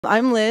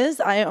I'm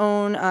Liz. I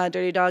own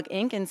Dirty Dog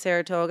Inc. in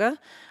Saratoga.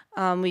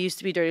 We used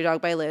to be Dirty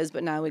Dog by Liz,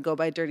 but now we go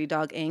by Dirty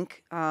Dog Inc.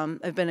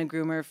 I've been a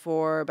groomer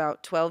for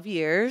about 12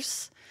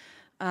 years.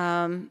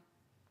 Yeah.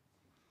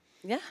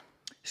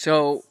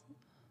 So,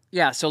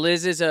 yeah. So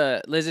Liz is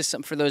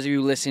some, for those of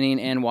you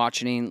listening and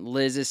watching.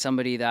 Liz is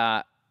somebody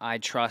that I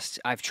trust.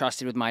 I've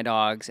trusted with my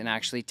dogs. And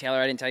actually, Taylor,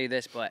 I didn't tell you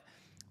this, but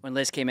when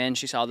Liz came in,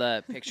 she saw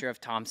the picture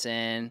of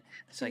Thompson.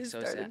 It's like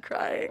so sad.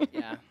 Crying.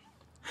 Yeah.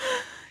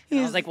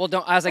 I was like, well,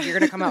 don't. I was like, you're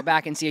gonna come out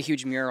back and see a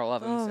huge mural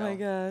of him. Oh so. my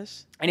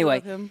gosh.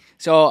 Anyway,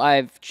 so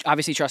I've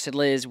obviously trusted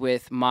Liz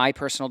with my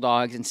personal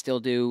dogs and still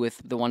do with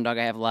the one dog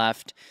I have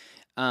left.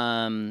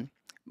 But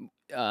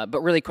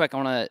really quick, I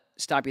want to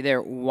stop you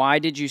there. Why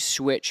did you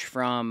switch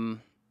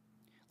from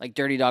like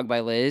Dirty Dog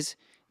by Liz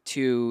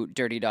to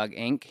Dirty Dog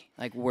Inc.?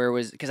 Like, where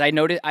was? Because I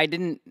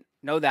didn't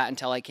know that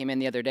until I came in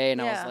the other day,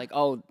 and I was like,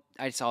 oh,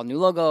 I saw a new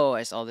logo,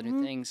 I saw the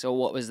new thing. So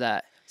what was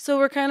that? So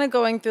we're kind of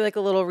going through like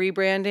a little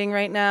rebranding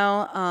right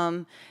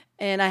now.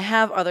 And I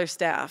have other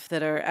staff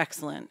that are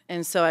excellent.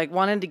 And so I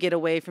wanted to get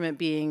away from it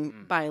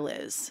being by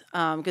Liz.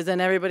 Because then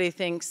everybody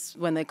thinks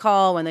when they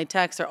call, when they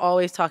text, they're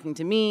always talking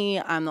to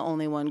me. I'm the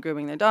only one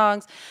grooming their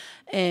dogs.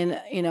 And,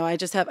 you know, I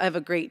have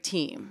a great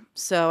team.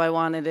 So I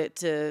wanted it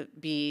to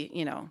be,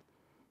 you know,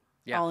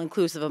 all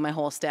inclusive of my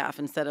whole staff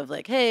instead of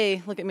like,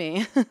 hey, look at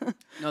me.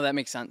 No, that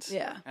makes sense.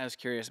 Yeah. I was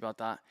curious about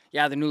that.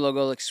 Yeah, the new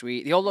logo looks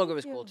sweet. The old logo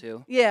was cool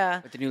too. Yeah.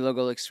 But the new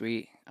logo looks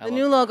sweet. The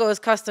new logo is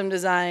custom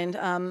designed.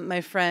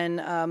 My friend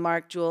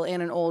Mark Jewell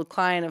and an old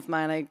client of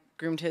mine, I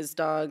groomed his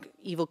dog,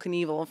 Evil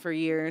Knievel, for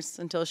years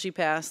until she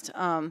passed.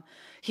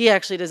 He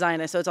actually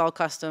designed it, so it's all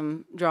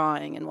custom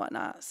drawing and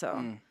whatnot.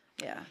 So,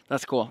 yeah.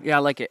 That's cool. Yeah, I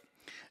like it.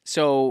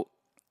 So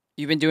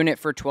you've been doing it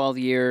for 12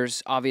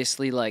 years.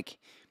 Obviously, like,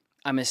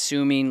 I'm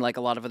assuming, like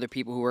a lot of other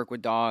people who work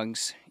with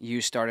dogs,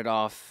 you started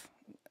off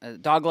a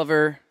dog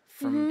lover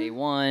from day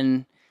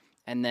one.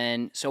 And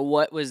then, so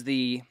what was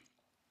the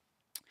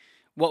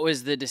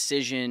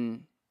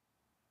decision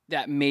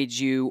that made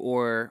you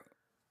or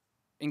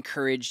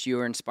encouraged you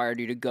or inspired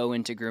you to go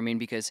into grooming?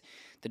 Because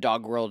the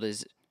dog world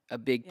is a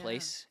big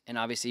place, and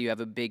obviously you have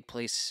a big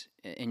place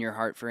in your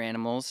heart for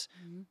animals,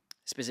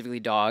 specifically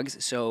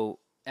dogs. So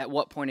at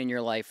what point in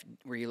your life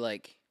were you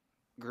like,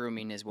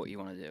 grooming is what you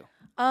want to do?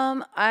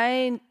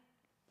 I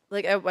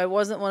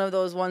wasn't one of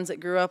those ones that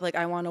grew up like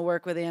I want to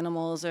work with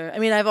animals, or I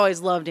mean I've always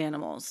loved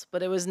animals,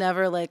 but it was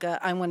never like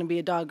I'm going to be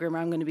a dog groomer,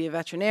 I'm going to be a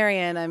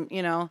veterinarian.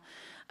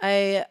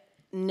 I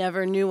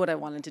never knew what I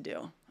wanted to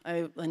do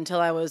until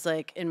I was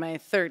like in my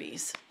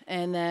 30s,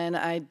 and then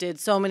I did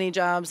so many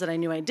jobs that I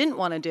knew I didn't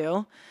want to do,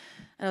 and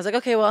I was like,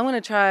 okay, well I'm going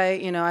to try.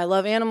 I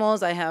love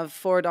animals. I have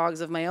 4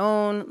 dogs of my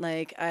own.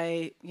 Like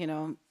I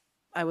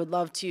would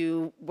love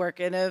to work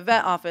in a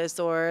vet office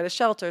or at a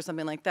shelter or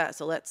something like that.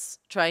 So let's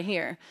try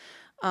here.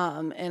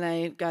 And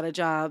I got a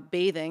job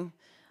bathing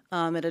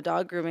at a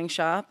dog grooming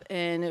shop,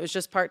 and it was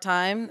just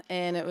part-time.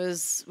 And it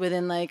was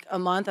within like a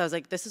month, I was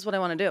like, this is what I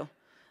want to do.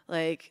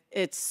 Like,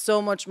 it's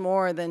so much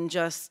more than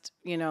just,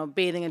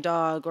 bathing a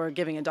dog or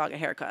giving a dog a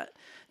haircut.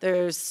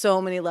 There's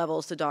so many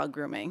levels to dog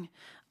grooming.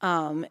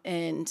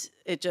 And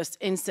it just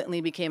instantly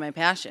became my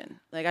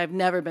passion. Like, I've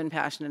never been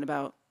passionate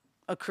about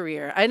a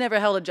career. I never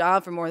held a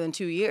job for more than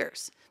 2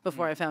 years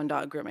before I found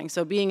dog grooming.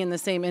 So being in the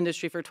same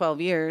industry for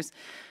 12 years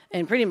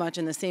and pretty much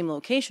in the same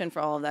location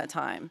for all of that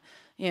time,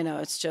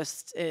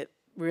 it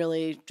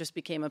really just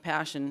became a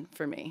passion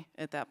for me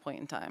at that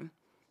point in time.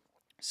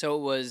 So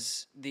it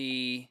was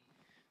you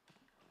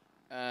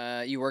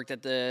worked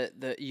at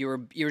you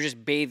were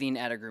just bathing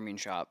at a grooming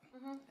shop,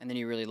 and then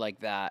you really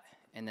liked that,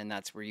 and then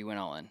that's where you went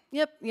all in.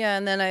 Yep. Yeah.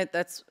 And then I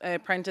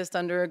apprenticed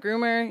under a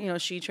groomer.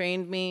 She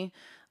trained me.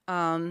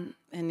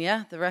 And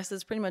yeah, the rest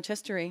is pretty much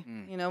history.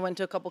 Went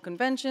to a couple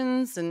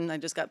conventions, and I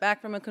just got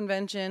back from a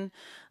convention.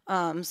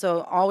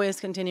 So always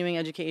continuing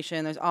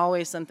education. There's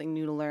always something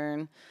new to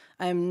learn.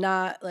 I'm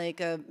not like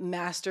a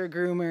master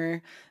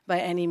groomer by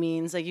any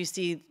means. Like you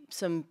see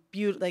some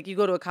like you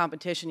go to a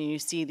competition and you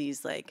see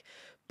these like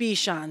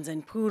Bichons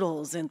and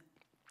poodles and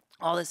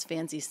all this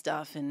fancy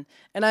stuff. And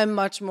I'm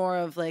much more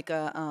of like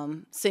a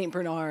Saint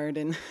Bernard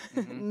and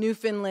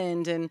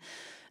Newfoundland and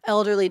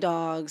elderly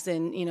dogs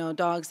and,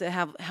 dogs that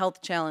have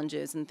health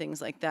challenges and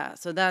things like that.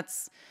 So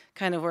that's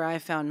kind of where I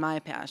found my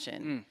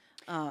passion.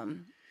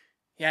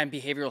 Yeah, and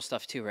behavioral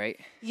stuff too, right?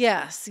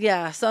 Yes,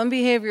 yeah, some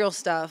behavioral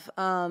stuff.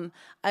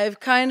 I've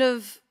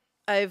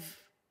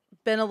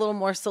been a little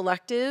more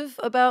selective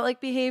about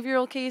like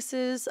behavioral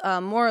cases,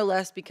 more or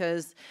less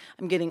because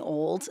I'm getting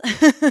old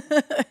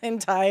and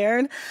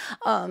tired.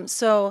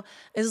 So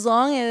as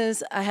long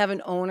as I have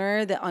an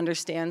owner that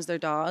understands their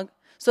dog.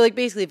 So like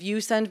basically if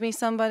you send me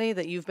somebody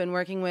that you've been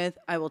working with,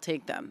 I will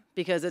take them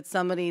because it's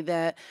somebody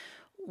that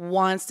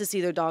wants to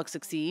see their dog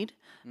succeed,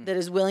 that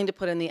is willing to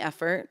put in the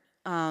effort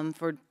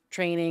for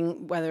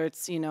training, whether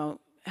it's,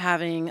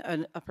 having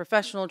a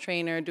professional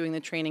trainer, doing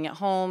the training at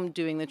home,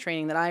 doing the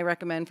training that I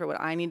recommend for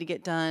what I need to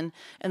get done.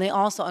 And they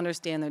also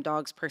understand their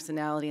dog's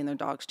personality and their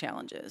dog's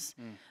challenges.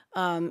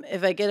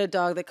 If I get a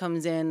dog that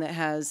comes in that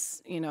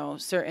has, you know,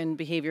 certain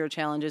behavioral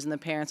challenges and the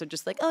parents are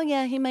just like, oh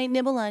yeah, he might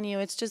nibble on you,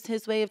 it's just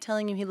his way of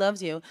telling you he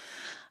loves you.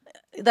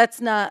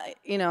 That's not,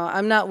 you know,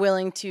 I'm not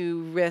willing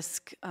to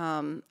risk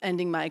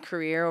ending my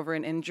career over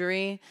an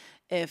injury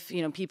if,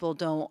 you know, people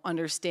don't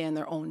understand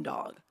their own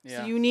dog. Yeah.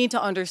 So you need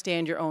to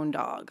understand your own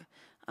dog,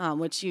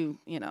 which you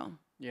know,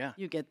 Yeah.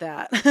 you get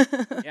that.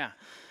 Yeah.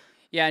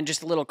 Yeah, and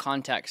just a little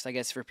context, I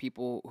guess, for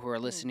people who are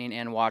listening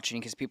and watching,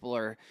 because people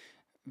are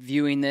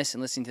viewing this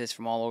and listening to this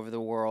from all over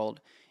the world.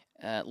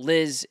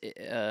 Liz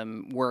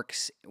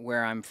works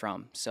where I'm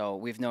from, so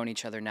we've known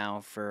each other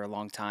now for a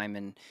long time,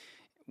 and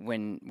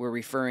when we're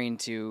referring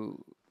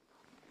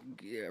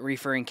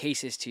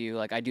cases to you,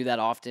 like I do that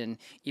often.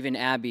 Even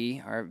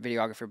Abby, our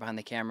videographer behind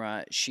the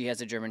camera, she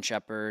has a German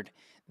Shepherd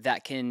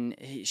that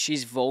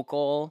she's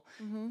vocal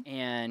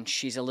and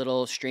she's a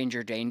little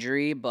stranger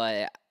dangery,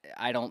 but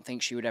I don't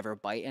think she would ever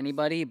bite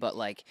anybody. But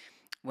like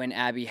when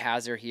Abby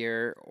has her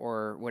here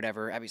or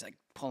whatever, Abby's like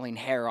pulling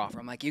hair off her.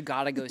 I'm like, you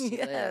gotta go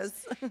see Liz.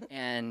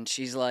 And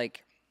she's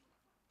like,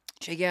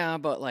 yeah,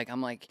 but like,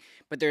 I'm like,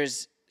 but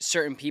there's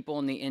certain people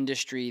in the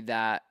industry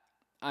that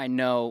I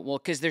know, well,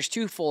 because there's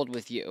twofold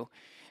with you,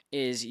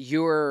 is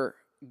you're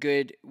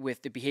good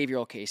with the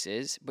behavioral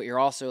cases, but you're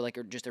also like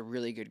just a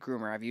really good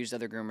groomer. I've used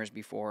other groomers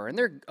before, and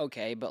they're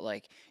okay, but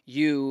like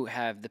you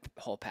have the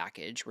whole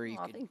package where you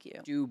can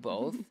do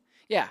both.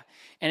 Yeah,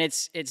 and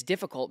it's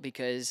difficult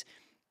because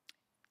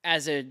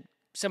as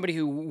somebody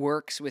who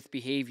works with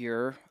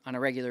behavior on a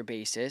regular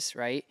basis,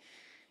 right?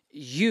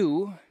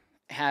 You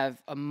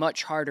have a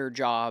much harder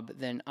job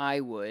than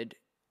I would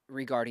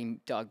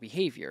regarding dog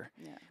behavior,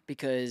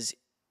 because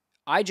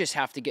I just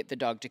have to get the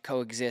dog to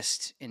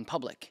coexist in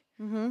public.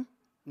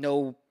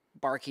 No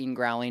barking,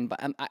 growling, but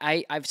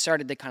I've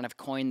started to kind of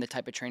coin the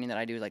type of training that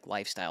I do, like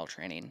lifestyle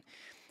training.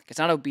 It's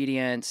not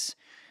obedience,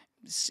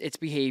 it's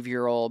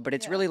behavioral, but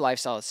it's really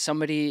lifestyle.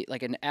 Somebody,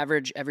 like an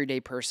average everyday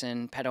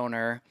person, pet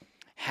owner,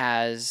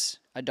 has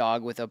a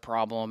dog with a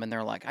problem, and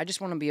they're like, I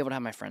just want to be able to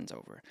have my friends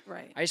over.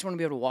 Right. I just want to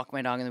be able to walk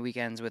my dog on the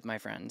weekends with my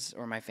friends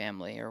or my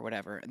family or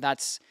whatever.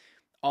 That's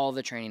all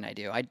the training I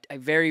do. I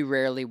very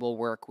rarely will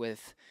work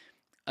with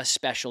a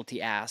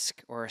specialty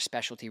ask or a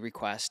specialty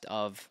request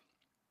of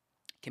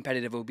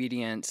competitive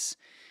obedience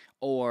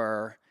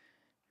or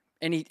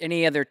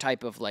any other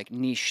type of like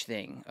niche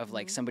thing of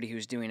like somebody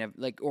who's doing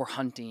like or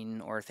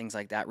hunting or things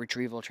like that,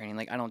 retrieval training.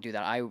 Like I don't do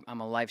that.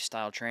 I'm a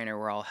lifestyle trainer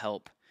where I'll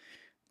help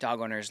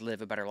dog owners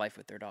live a better life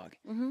with their dog.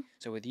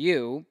 So with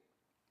you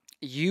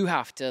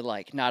have to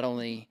like not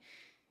only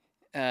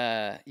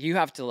you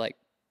have to like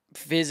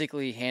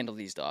physically handle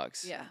these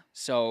dogs. Yeah.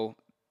 So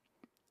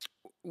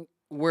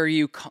were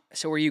you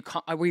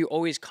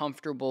always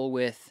comfortable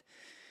with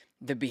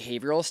the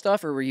behavioral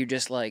stuff, or were you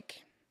just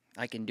like,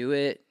 I can do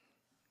it?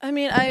 I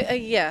mean,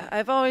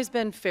 I've always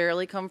been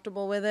fairly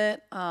comfortable with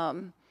it.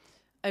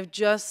 I've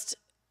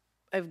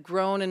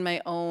grown in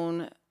my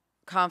own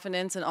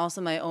confidence and also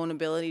my own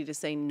ability to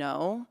say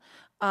no.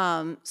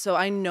 So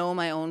I know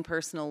my own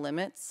personal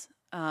limits,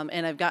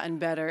 and I've gotten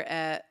better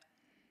at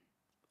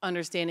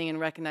understanding and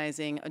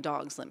recognizing a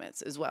dog's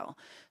limits as well.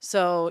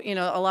 So, you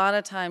know, a lot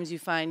of times you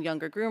find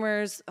younger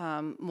groomers,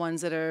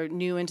 ones that are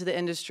new into the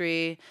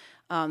industry,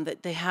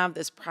 that they have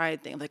this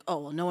pride thing of like, oh,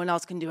 well, no one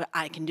else can do it,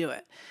 I can do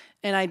it.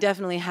 And I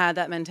definitely had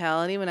that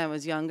mentality when I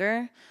was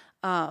younger.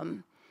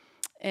 And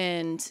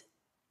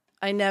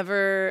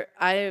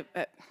I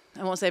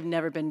won't say I've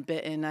never been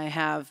bitten. I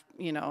have,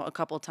 you know, a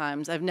couple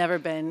times. I've never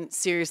been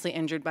seriously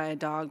injured by a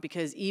dog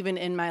because even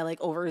in my like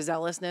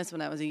overzealousness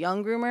when I was a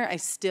young groomer, I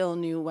still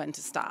knew when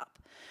to stop.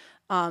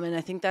 And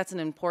I think that's an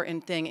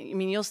important thing. I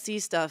mean, you'll see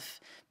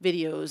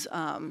videos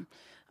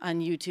on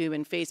YouTube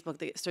and Facebook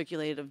that get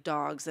circulated of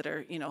dogs that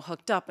are, you know,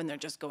 hooked up and they're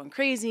just going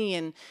crazy.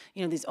 And,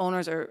 you know, these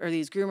owners or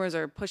these groomers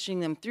are pushing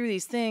them through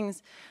these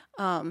things.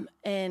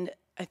 And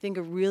I think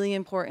a really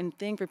important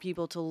thing for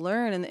people to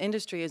learn in the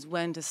industry is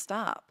when to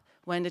stop,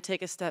 when to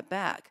take a step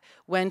back,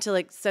 when to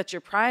like set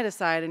your pride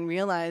aside and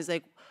realize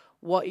like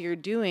what you're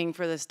doing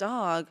for this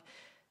dog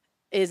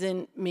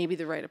isn't maybe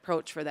the right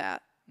approach for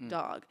that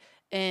dog.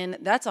 And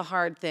that's a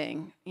hard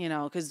thing, you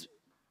know, because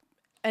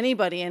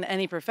anybody in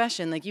any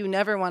profession, like you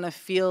never want to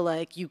feel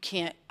like you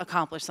can't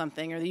accomplish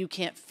something or that you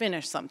can't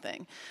finish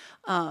something.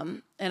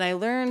 And I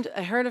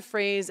heard a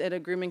phrase at a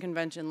grooming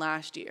convention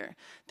last year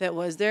that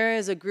was, there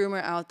is a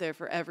groomer out there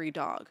for every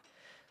dog.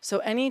 So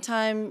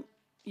anytime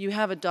you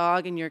have a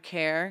dog in your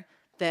care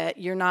that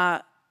you're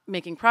not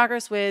making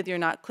progress with, you're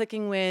not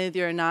clicking with,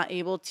 you're not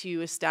able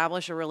to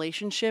establish a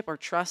relationship or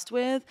trust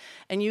with,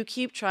 and you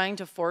keep trying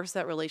to force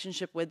that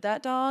relationship with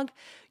that dog,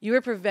 you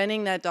are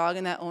preventing that dog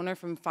and that owner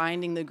from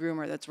finding the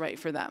groomer that's right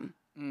for them.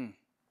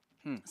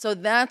 So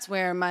that's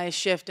where my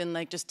shift in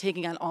like just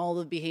taking on all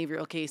the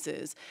behavioral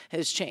cases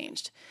has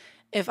changed.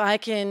 If I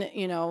can,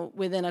 you know,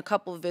 within a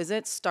couple of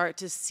visits start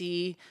to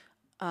see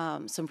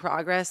some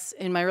progress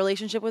in my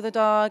relationship with a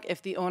dog,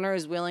 if the owner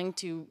is willing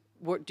to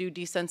do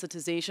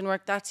desensitization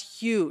work, that's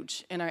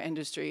huge in our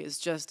industry, is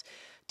just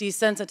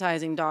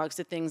desensitizing dogs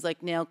to things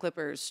like nail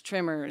clippers,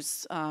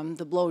 trimmers,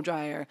 the blow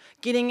dryer,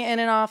 getting in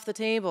and off the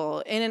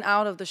table, in and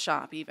out of the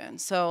shop even.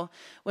 So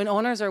when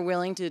owners are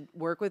willing to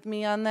work with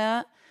me on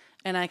that,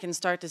 and I can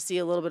start to see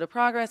a little bit of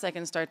progress, I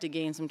can start to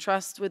gain some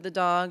trust with the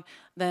dog,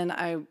 then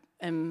I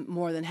am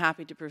more than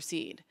happy to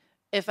proceed.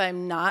 If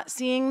I'm not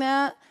seeing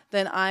that,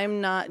 then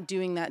I'm not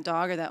doing that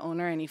dog or that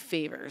owner any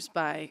favors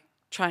by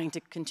trying to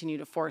continue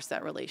to force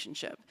that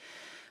relationship.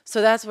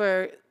 So that's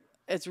where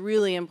it's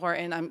really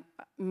important.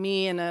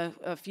 Me and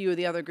a few of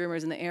the other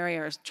groomers in the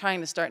area are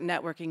trying to start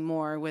networking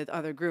more with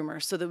other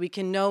groomers so that we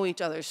can know each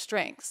other's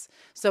strengths.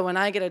 So when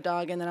I get a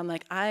dog and then I'm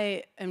like,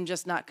 I am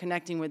just not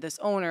connecting with this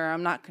owner,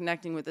 I'm not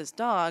connecting with this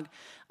dog,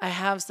 I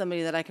have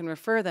somebody that I can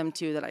refer them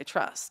to that I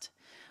trust.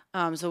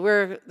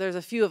 So there's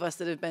a few of us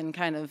that have been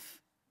kind of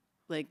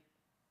like,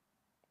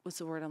 what's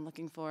the word I'm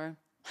looking for?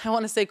 I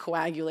want to say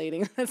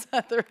coagulating. That's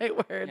not the right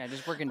word. Yeah,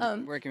 just working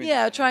with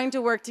yeah, trying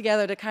to work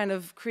together to kind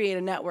of create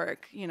a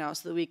network,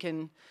 so that we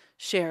can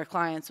share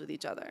clients with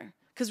each other.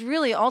 Because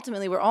really,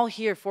 ultimately, we're all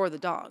here for the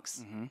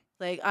dogs. Mm-hmm.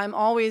 Like, I'm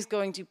always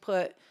going to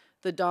put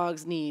the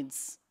dog's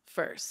needs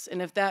first.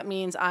 And if that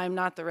means I'm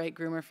not the right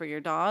groomer for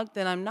your dog,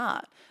 then I'm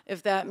not.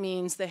 If that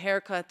means the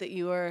haircut that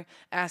you are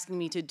asking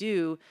me to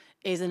do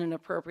isn't an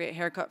appropriate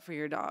haircut for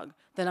your dog,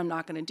 then I'm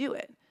not going to do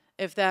it.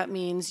 If that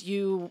means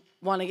you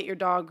want to get your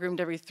dog groomed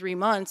every 3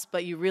 months,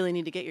 but you really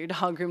need to get your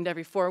dog groomed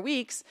every 4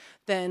 weeks,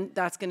 then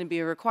that's going to be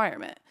a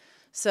requirement.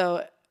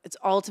 So it's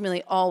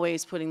ultimately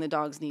always putting the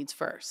dog's needs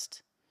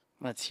first.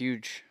 That's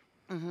huge.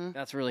 Mm-hmm.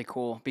 That's really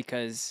cool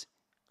because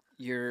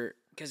I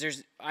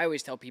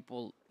always tell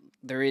people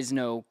there is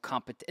no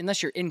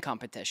unless you're in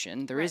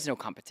competition, there is no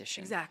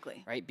competition.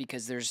 Exactly. Right?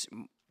 Because there's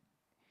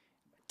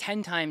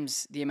 10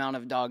 times the amount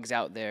of dogs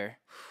out there.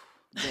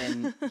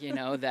 Then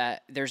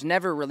that there's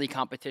never really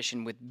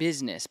competition with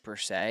business per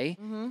se,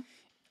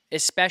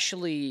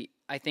 especially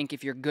I think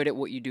if you're good at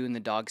what you do in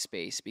the dog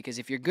space, because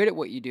if you're good at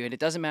what you do, and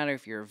it doesn't matter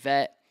if you're a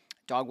vet,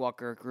 dog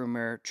walker,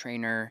 groomer,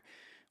 trainer,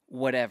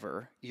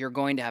 whatever, you're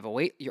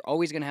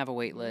always going to have a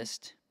wait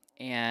list,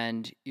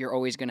 and you're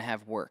always going to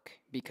have work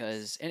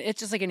and it's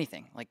just like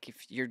anything. Like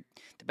if you're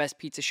the best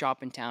pizza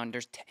shop in town,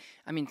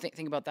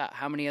 think about that.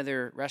 How many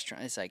other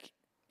restaurants? It's like,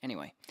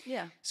 anyway.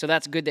 Yeah. So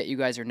that's good that you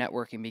guys are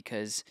networking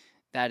because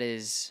that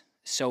is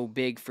so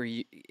big for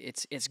you.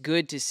 It's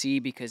good to see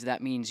because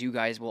that means you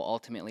guys will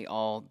ultimately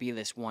all be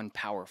this one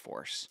power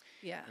force.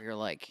 Yeah. Where you're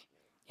like,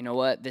 you know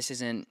what, this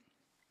isn't,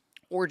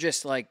 or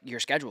just like your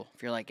schedule.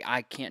 If you're like,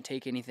 I can't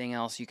take anything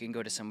else, you can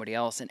go to somebody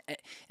else,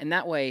 and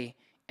that way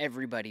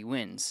everybody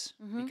wins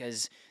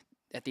because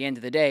at the end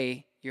of the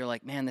day, you're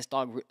like, man, this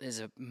dog is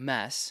a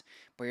mess,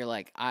 but you're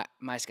like,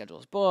 my schedule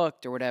is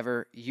booked or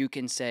whatever. You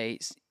can say,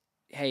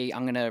 hey,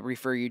 I'm gonna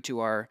refer you to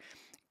our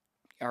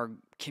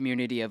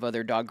community of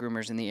other dog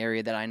groomers in the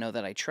area that I know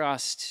that I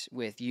trust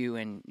with you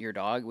and your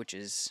dog, which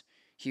is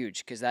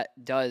huge because that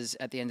does,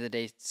 at the end of the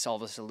day,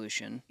 solve a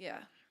solution. Yeah.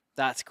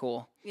 That's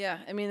cool. Yeah.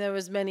 I mean, there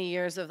was many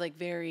years of like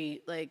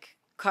very like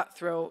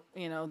cutthroat,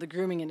 the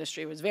grooming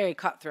industry was very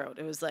cutthroat.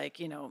 It was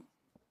like,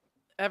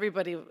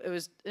 everybody,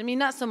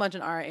 not so much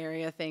in our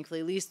area, thankfully,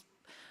 at least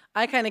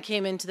I kind of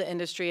came into the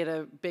industry at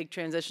a big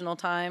transitional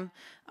time.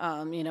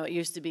 It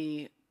used to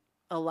be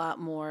a lot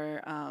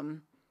more,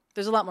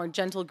 there's a lot more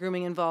gentle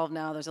grooming involved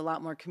now. There's a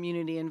lot more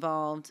community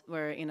involved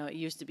where, it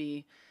used to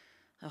be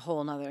a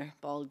whole nother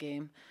ball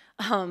game.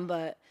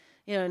 But,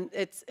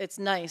 it's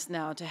nice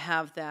now to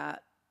have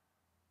that,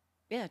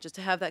 just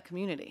to have that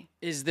community.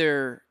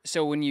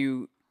 So when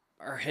you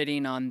are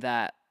hitting on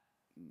that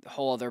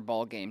whole other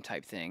ball game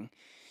type thing,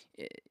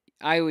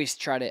 I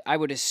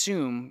would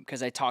assume,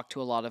 because I talk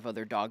to a lot of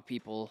other dog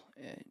people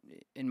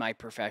in my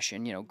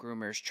profession,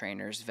 groomers,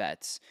 trainers,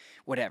 vets,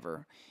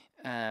 whatever.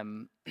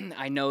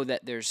 I know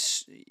that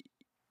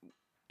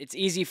it's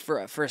easy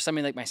for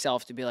somebody like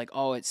myself to be like,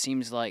 oh, it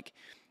seems like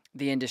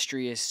the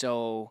industry is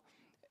so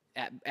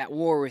at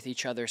war with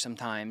each other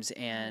sometimes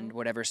and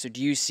whatever. So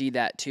do you see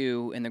that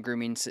too in the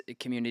grooming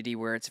community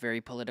where it's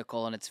very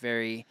political and it's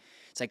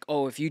like,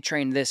 oh, if you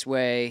train this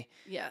way,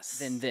 yes,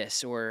 then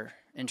this, or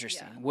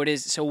interesting.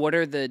 Yeah. What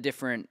are the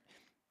different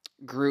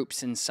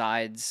groups and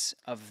sides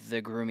of the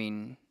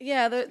grooming?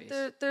 Yeah,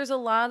 there's a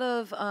lot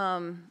of,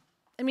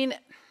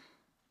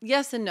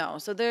 yes and no.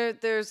 So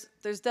there's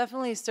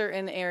definitely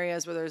certain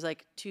areas where there's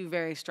like two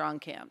very strong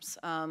camps.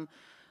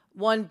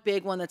 One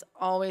big one that's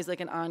always like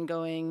an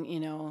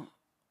ongoing,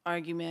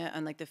 argument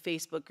on like the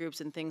Facebook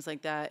groups and things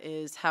like that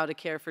is how to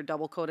care for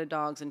double-coated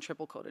dogs and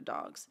triple-coated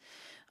dogs.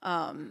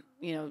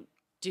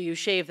 Do you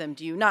shave them?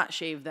 Do you not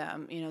shave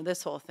them?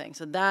 This whole thing.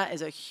 So that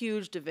is a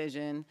huge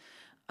division.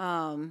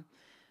 A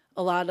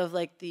lot of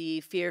like the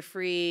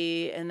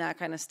fear-free and that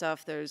kind of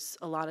stuff, there's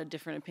a lot of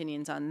different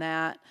opinions on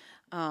that.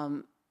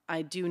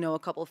 I do know a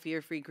couple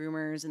fear-free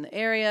groomers in the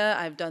area.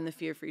 I've done the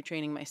fear-free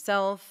training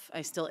myself.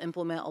 I still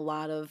implement a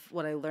lot of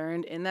what I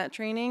learned in that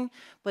training,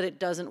 but it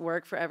doesn't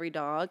work for every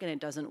dog and it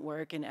doesn't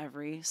work in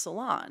every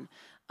salon.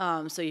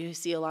 So you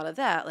see a lot of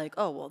that, like,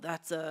 oh, well,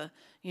 that's the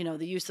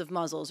use of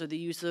muzzles or the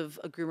use of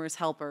a groomer's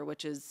helper,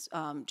 which is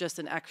just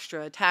an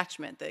extra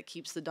attachment that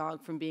keeps the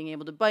dog from being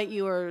able to bite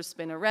you or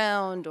spin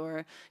around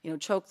or,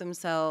 choke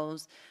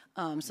themselves.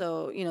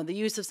 So, the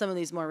use of some of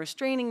these more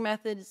restraining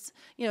methods,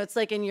 it's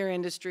like in your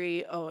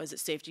industry, oh, is it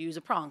safe to use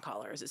a prong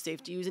collar? Is it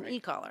safe to use an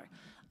e-collar?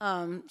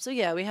 So,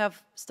 yeah, we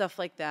have stuff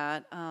like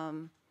that.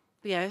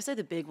 But, yeah, I would say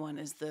the big one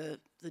is the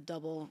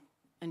double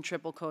and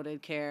triple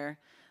coated care.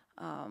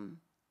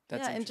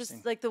 That's and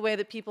just like the way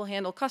that people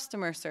handle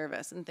customer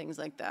service and things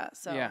like that.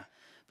 So, Yeah.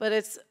 But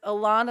it's a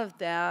lot of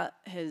that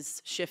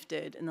has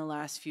shifted in the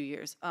last few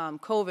years.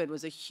 COVID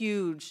was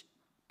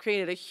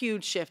created a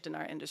huge shift in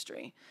our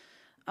industry.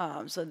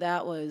 So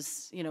that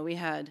was,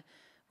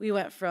 we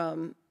went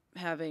from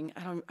having,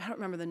 I don't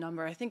remember the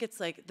number. I think it's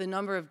like the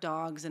number of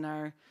dogs in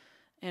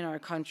our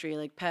country,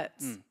 like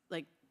pets,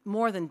 like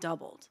more than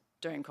doubled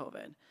during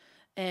COVID.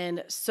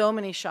 And so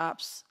many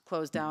shops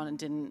closed down and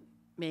didn't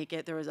make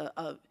it. There was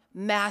a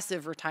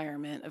massive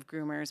retirement of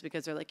groomers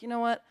because they're like, you know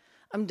what?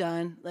 I'm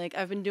done. Like,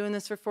 I've been doing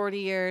this for 40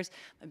 years.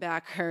 My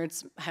back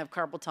hurts. I have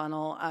carpal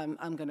tunnel.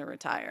 I'm going to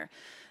retire.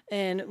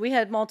 And we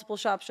had multiple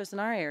shops just in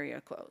our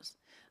area closed.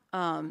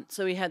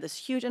 So we had this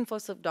huge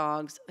influx of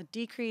dogs, a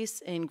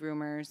decrease in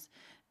groomers.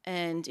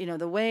 And,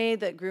 the way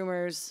that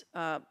groomers,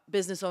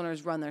 business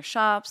owners run their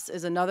shops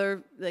is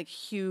another, like,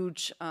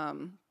 huge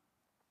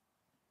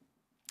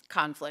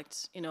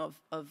conflict,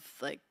 of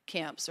like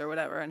camps or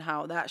whatever and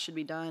how that should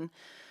be done.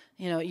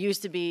 It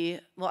used to be,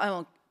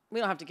 well, we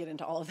don't have to get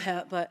into all of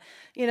that, but,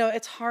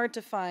 it's hard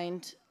to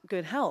find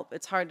good help.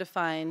 It's hard to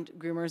find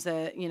groomers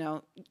that,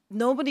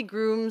 nobody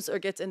grooms or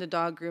gets into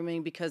dog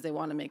grooming because they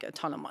want to make a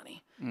ton of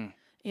money,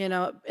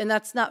 and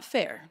that's not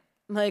fair.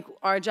 Like,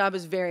 our job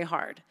is very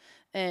hard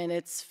and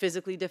it's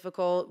physically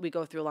difficult. We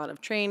go through a lot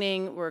of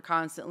training. We're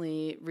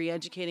constantly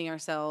re-educating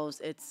ourselves.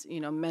 It's,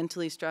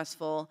 mentally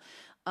stressful.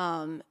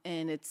 And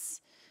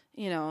it's,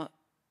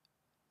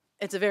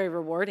 it's a very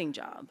rewarding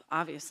job,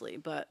 obviously,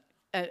 but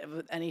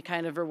with any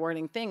kind of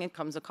rewarding thing, it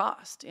comes a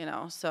cost,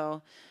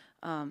 So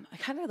I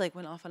kind of like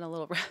went off on a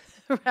little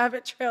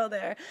rabbit trail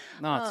there.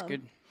 No, it's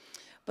good.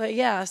 But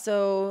yeah,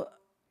 so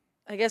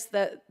I guess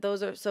that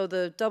those are, so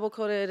the double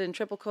coated and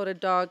triple coated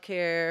dog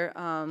care,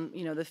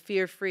 the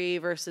fear-free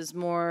versus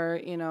more,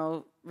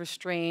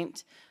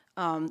 restraint,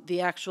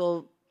 the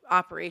actual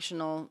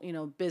operational,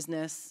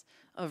 business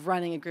of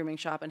running a grooming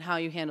shop and how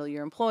you handle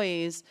your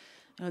employees.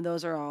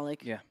 Those are all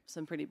like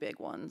some pretty big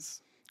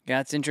ones. Yeah,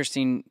 it's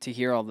interesting to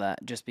hear all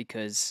that just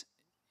because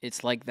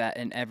it's like that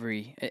in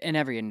every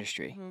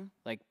industry,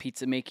 like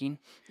pizza making,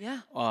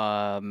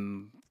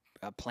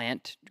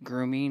 plant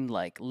grooming,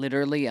 like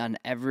literally on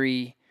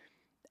every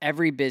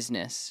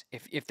business.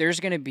 If there's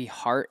going to be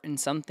heart in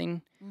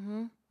something,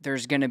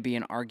 there's going to be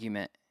an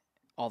argument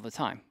all the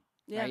time.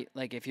 Yeah. Right?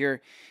 Like if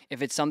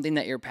it's something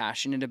that you're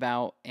passionate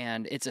about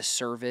and it's a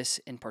service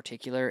in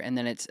particular, and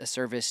then it's a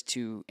service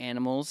to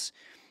animals,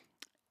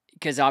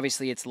 because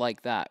obviously it's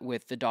like that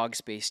with the dog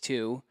space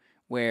too,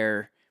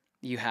 where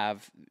you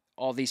have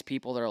all these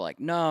people that are like,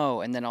 no,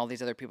 and then all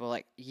these other people are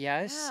like,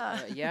 yes,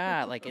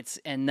 yeah, like it's,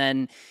 and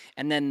then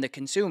the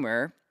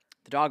consumer,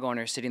 the dog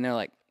owner, is sitting there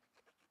like,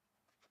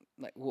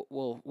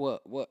 well,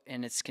 what,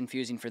 and it's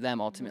confusing for them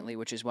ultimately,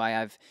 which is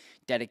why I've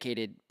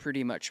dedicated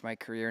pretty much my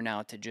career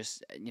now to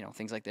just,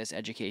 things like this,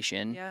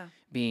 education,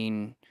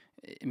 being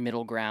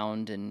middle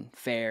ground and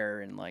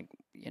fair and like,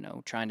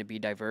 trying to be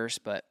diverse.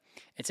 But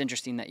it's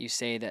interesting that you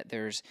say that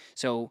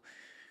so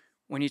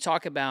when you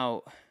talk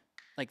about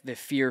like the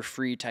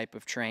fear-free type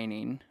of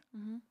training,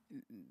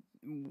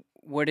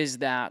 what does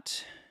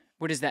that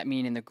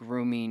mean in the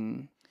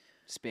grooming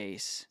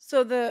space?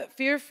 So the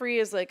fear-free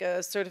is like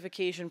a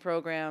certification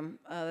program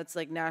that's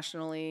like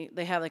nationally.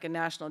 They have like a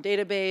national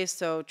database.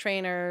 So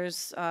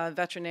trainers,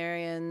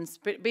 veterinarians,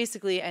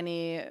 basically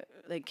any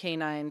like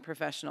canine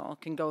professional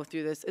can go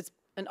through this. It's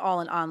an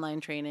online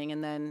training,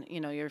 and then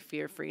you're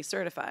fear-free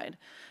certified.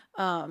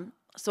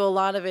 So a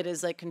lot of it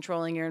is like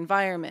controlling your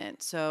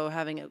environment. So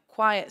having a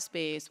quiet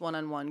space,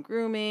 one-on-one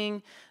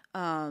grooming,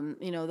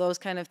 those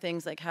kind of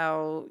things, like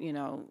how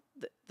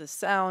the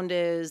sound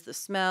is, the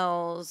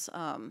smells,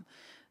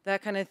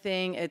 that kind of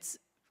thing. It's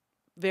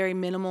very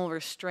minimal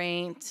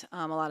restraint,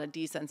 a lot of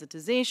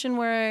desensitization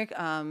work,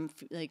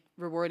 like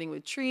rewarding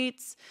with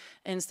treats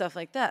and stuff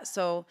like that.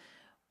 So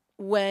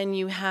when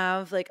you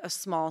have like a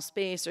small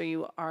space or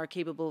you are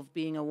capable of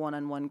being a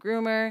one-on-one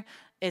groomer,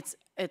 it's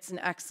an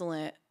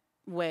excellent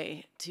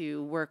way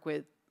to work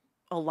with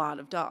a lot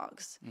of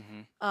dogs.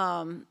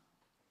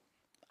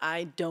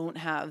 I don't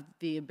have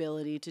the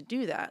ability to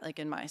do that, like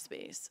in my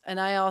space. And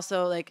I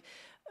also like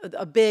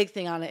a big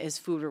thing on it is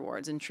food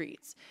rewards and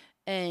treats.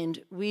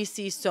 And we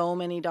see so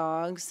many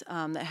dogs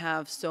that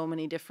have so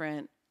many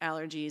different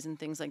allergies and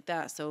things like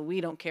that. So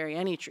we don't carry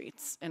any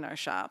treats in our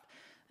shop.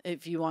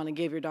 If you want to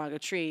give your dog a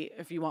treat,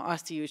 if you want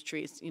us to use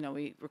treats,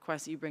 we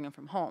request that you bring them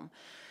from home.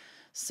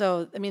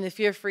 So, I mean, the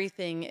fear-free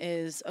thing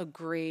is a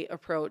great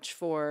approach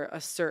for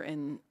a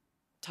certain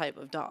type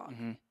of dog.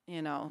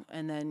 you know,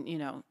 and then, you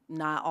know,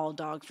 not all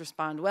dogs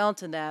respond well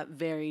to that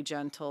very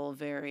gentle,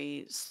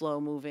 very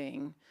slow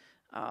moving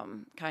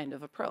kind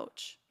of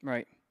approach.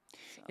 Right.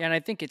 Yeah, and I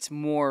think it's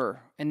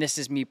more, and this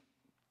is me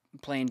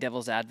playing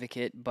devil's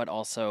advocate, but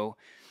also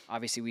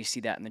obviously we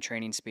see that in the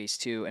training space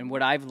too. And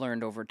what I've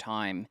learned over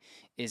time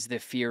is the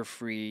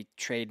fear-free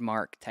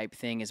trademark type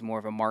thing is more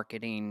of a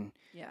marketing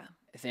Yeah,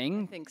 I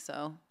thing think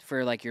so.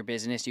 for like your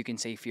business. You can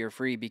say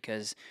fear-free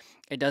because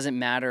it doesn't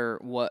matter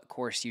what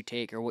course you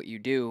take or what you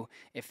do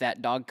if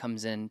that dog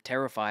comes in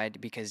terrified,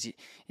 because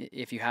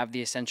if you have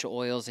the essential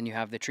oils and you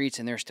have the treats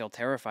and they're still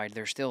terrified,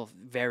 they're still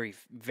very,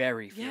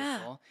 very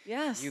fearful.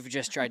 Yes. You've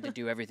just tried to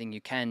do everything you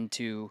can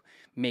to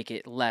make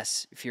it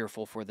less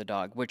fearful for the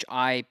dog, which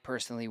I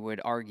personally would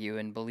argue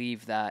and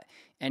believe that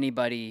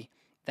anybody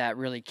that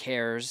really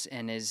cares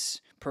and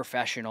is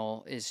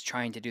professional is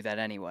trying to do that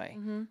anyway.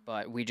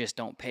 But we just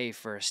don't pay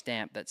for a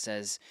stamp that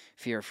says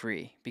fear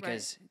free,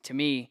 because to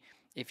me,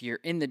 if you're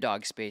in the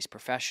dog space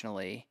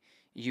professionally,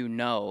 you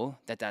know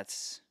that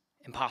that's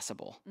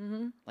impossible.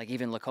 Like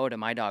even Lakota,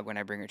 my dog, when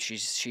I bring her, she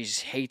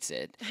hates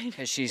it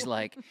because she's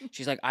like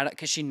I don't,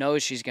 because she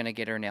knows she's gonna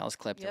get her nails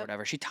clipped or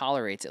whatever. She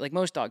tolerates it. Like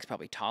most dogs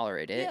probably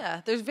tolerate it.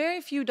 Yeah, there's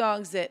very few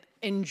dogs that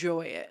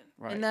enjoy it.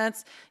 Right. And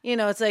that's, you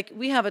know, it's like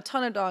we have a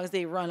ton of dogs.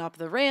 They run up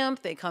the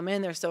ramp, they come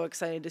in, they're so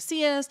excited to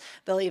see us.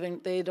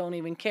 They don't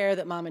even care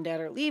that mom and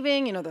dad are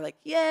leaving. You know, they're like,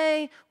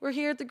 yay, we're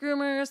here at the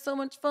groomer, so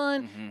much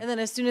fun. And then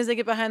as soon as they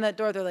get behind that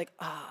door, they're like,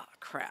 ah,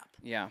 crap.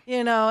 Yeah.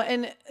 You know,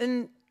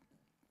 and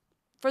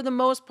for the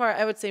most part,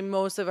 I would say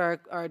most of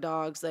our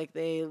dogs, like,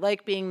 they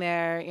like being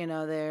there. You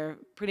know, they're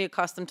pretty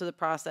accustomed to the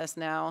process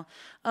now.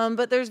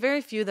 But there's very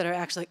few that are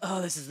actually like,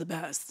 oh, this is the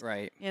best.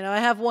 Right. You know, I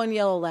have one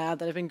yellow lab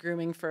that I've been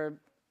grooming for,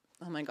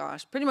 oh my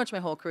gosh, pretty much my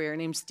whole career,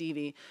 named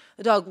Stevie.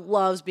 The dog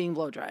loves being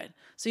blow dried.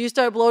 So you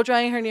start blow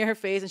drying her near her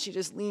face and she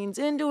just leans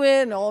into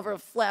it, and all of her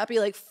flappy,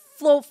 like,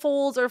 float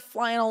folds are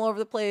flying all over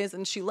the place,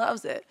 and she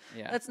loves it.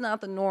 Yeah. That's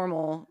not the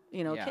normal,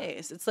 you know,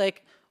 case. It's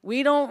like,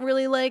 we don't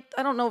really like,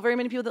 I don't know very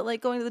many people that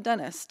like going to the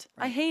dentist.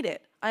 I hate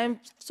it. I am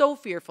so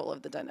fearful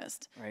of the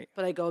dentist. Right.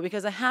 But I go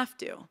because I have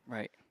to.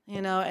 Right.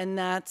 You know, and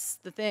that's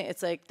the thing.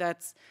 It's like,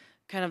 that's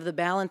kind of the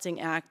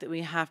balancing act that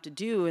we have to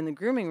do in the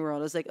grooming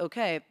world. Is like,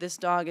 okay, if this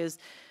dog is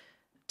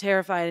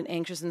terrified and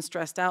anxious and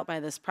stressed out by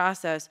this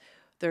process,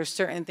 there's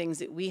certain things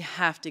that we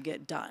have to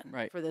get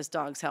done for this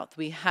dog's health.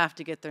 We have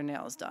to get their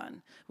nails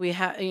done. We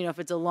have, you know, if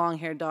it's a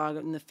long-haired dog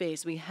in the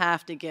face, we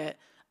have to get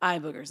eye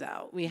boogers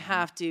out. We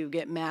have to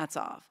get mats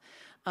off.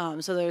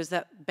 So there's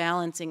that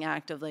balancing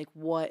act of like,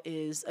 what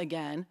is,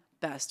 again,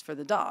 best for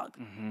the dog.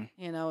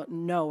 You know,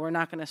 no, we're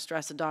not going to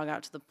stress a dog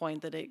out to the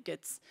point that it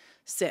gets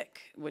sick,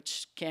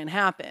 which can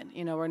happen.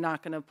 You know, we're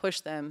not going to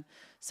push them.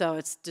 So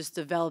it's just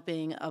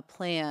developing a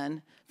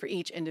plan for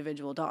each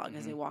individual dog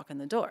as they walk in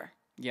the door.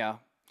 Yeah.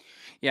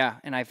 Yeah,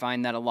 and I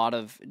find that a lot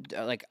of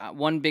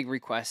one big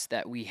request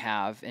that we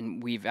have,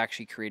 and we've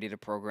actually created a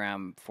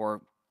program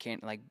for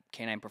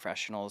canine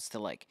professionals to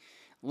like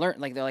learn,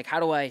 like they're like, how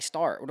do I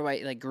start? What do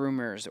I, like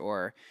groomers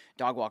or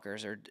dog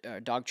walkers or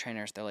dog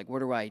trainers? They're like, what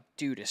do I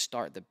do to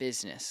start the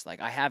business?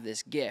 Like I have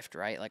this gift,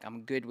 right? Like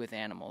I'm good with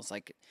animals.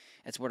 Like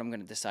that's what I'm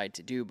going to decide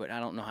to do, but I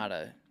don't know how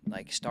to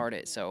like start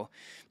it. So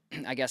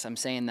I guess I'm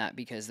saying that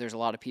because there's a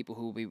lot of people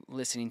who will be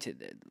listening to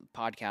the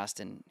podcast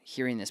and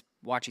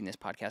watching this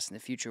podcast in the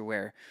future,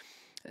 where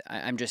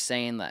I'm just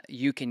saying that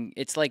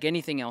it's like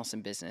anything else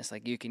in business.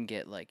 Like you can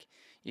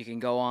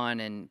go on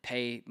and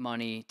pay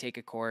money, take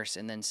a course,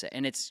 and then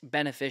and it's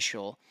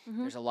beneficial.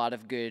 There's a lot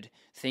of good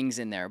things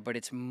in there, but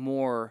it's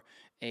more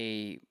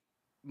a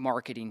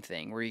marketing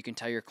thing where you can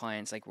tell your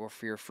clients like, we're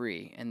fear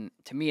free. And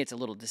to me, it's a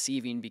little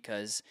deceiving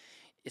because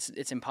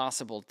it's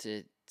impossible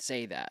to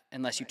say that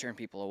unless you turn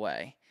people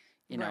away.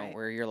 You know,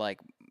 where you're like,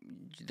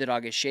 the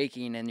dog is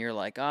shaking and you're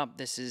like, oh,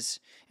 this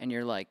is, and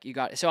you're like, you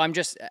got it. So I'm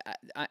just,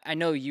 I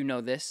know you know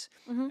this.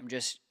 I'm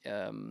just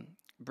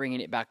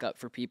bringing it back up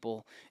for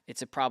people.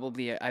 It's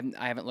I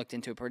haven't looked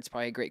into it, but it's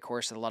probably a great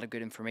course with a lot of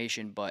good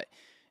information, but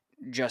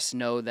just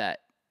know that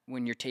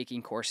when you're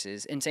taking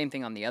courses, and same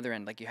thing on the other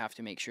end, like you have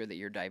to make sure that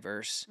you're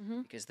diverse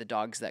because the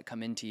dogs that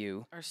come into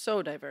you are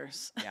so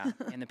diverse. Yeah,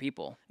 and the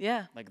people.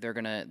 Yeah. Like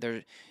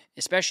they're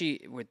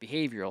especially with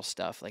behavioral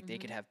stuff, like they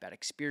could have bad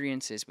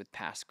experiences with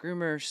past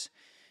groomers.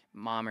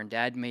 Mom or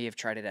dad may have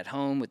tried it at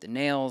home with the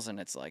nails, and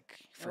it's like,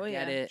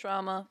 forget it.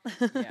 Trauma.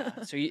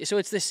 Yeah. So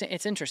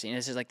it's interesting.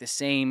 This is like the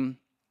same.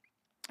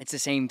 It's the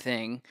same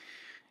thing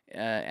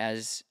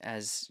as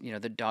you know,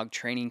 the dog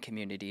training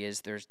community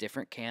is. There's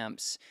different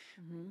camps.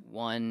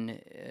 One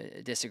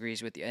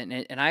disagrees with you,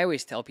 and I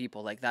always tell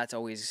people like that's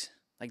always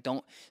like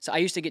don't. So I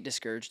used to get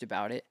discouraged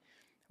about it,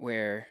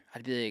 where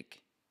I'd be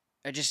like,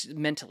 I'd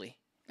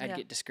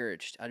get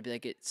discouraged. I'd be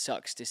like, it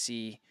sucks to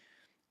see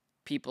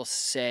people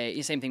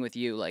say, same thing with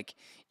you, like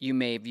you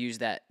may have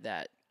used that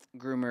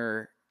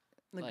groomer,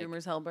 the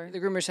groomer's helper. The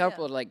groomer's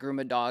helper would like groom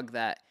a dog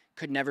that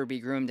could never be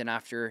groomed, and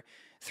after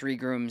 3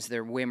 grooms,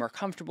 they're way more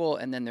comfortable,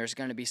 and then there's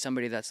going to be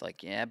somebody that's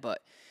like, yeah,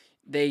 but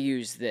they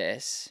use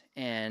this,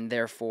 and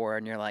therefore,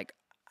 and you're like,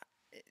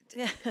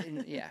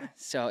 Yeah.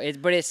 So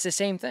but it's the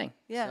same thing.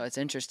 Yeah. So it's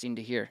interesting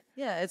to hear.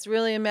 Yeah, it's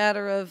really a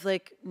matter of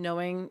like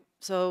knowing.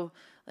 So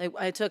like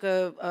I took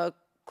a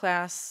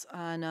class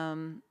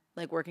on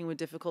like working with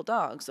difficult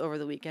dogs over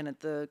the weekend at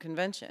the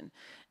convention,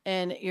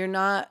 and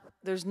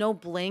there's no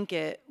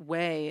blanket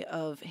way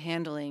of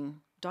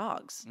handling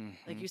dogs.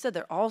 Like you said,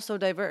 they're all so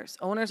diverse.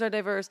 Owners are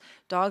diverse,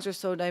 dogs are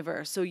so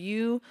diverse. So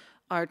you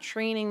are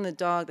training the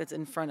dog that's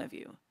in front of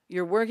you.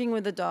 You're working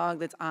with the dog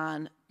that's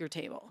on your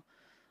table.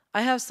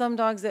 I have some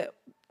dogs that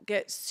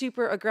get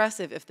super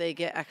aggressive if they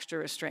get extra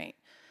restraint.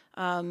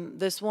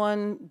 This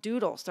one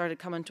Doodle started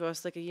coming to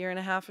us like a year and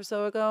a half or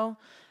so ago.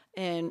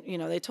 And,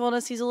 they told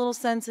us he's a little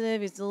sensitive.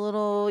 He's a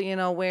little,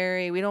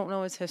 wary. We don't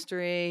know his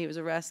history. He was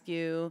a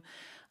rescue.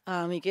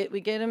 We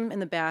get him in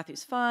the bath.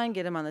 He's fine.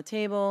 Get him on the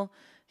table.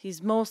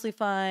 He's mostly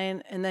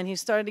fine. And then he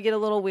started to get a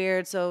little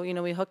weird. So,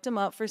 we hooked him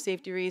up for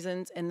safety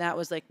reasons. And that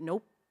was like,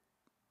 nope.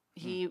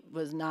 He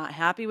was not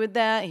happy with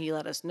that. He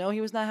let us know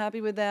he was not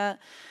happy with that.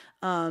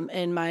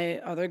 And my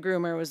other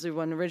groomer was the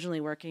one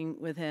originally working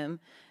with him.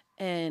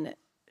 And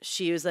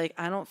she was like,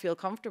 I don't feel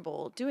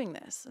comfortable doing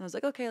this. And I was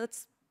like, okay,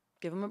 let's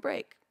give him a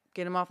break.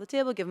 Get him off the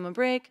table, give him a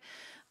break.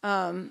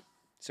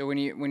 So when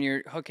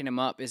you're hooking him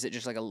up, is it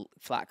just like a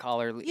flat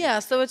collar? Yeah,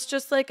 so it's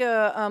just like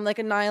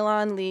a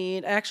nylon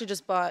lead. I actually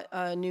just bought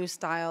a new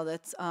style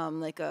that's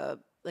like a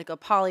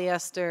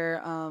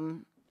polyester.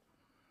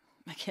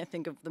 I can't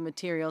think of the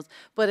materials,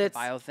 but it's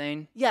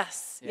biothane.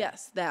 Yes,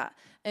 yes, that.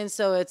 And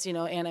so it's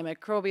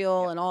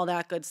antimicrobial and all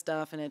that good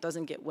stuff, and it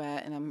doesn't get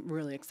wet, and I'm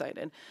really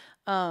excited.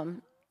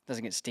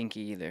 Doesn't get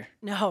stinky either.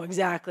 No,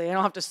 exactly. I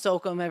don't have to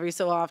soak them every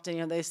so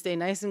often. They stay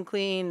nice and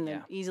clean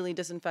and easily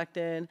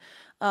disinfected.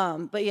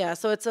 But yeah,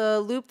 so it's a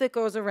loop that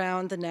goes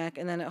around the neck,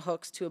 and then it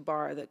hooks to a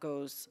bar that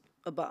goes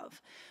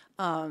above.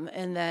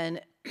 And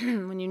then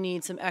when you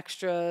need some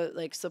extra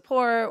like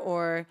support,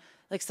 or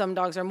like some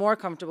dogs are more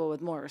comfortable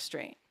with more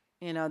restraint,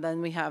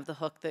 then we have the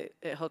hook that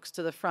it hooks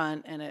to the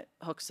front, and it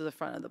hooks to the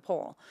front of the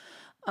pole.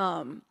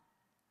 But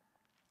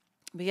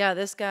yeah,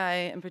 this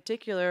guy in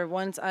particular,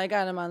 once I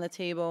got him on the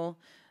table,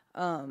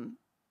 and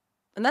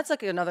that's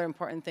like another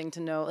important thing to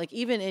know, like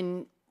even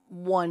in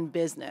one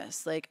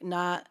business, like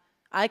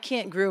I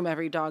can't groom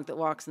every dog that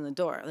walks in the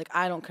door. Like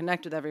I don't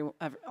connect with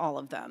all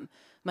of them.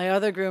 My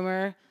other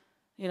groomer,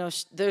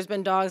 there's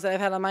been dogs that I've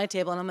had on my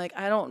table, and I'm like,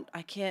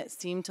 I can't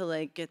seem to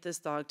like get this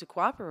dog to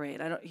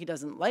cooperate. He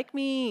doesn't like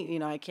me.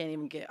 I can't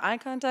even get eye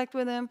contact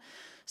with him.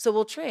 So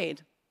we'll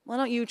trade. Why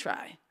don't you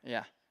try?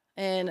 Yeah.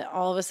 And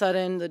all of a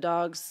sudden the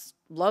dog's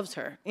loves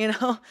her,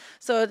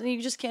 So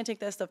you just can't take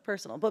that stuff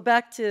personal. But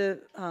back to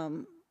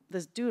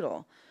this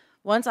Doodle.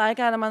 Once I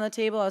got him on the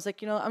table, I was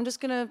like, I'm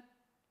just gonna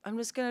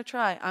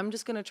try. I'm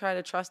just gonna try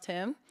to trust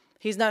him.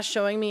 He's not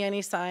showing me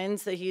any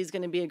signs that he's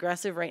gonna be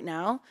aggressive right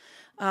now.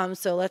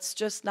 So let's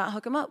just not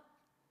hook him up.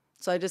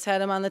 So I just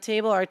had him on the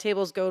table. Our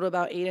tables go to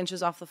about 8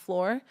 inches off the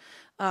floor.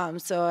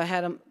 So I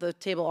had the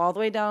table all the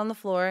way down on the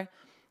floor.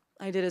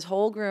 I did his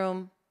whole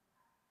groom.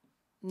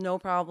 No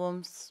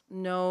problems,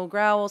 no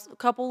growls, a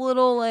couple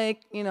little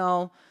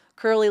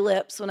curly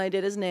lips when I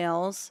did his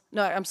nails.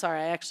 No, I'm sorry,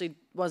 I actually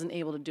wasn't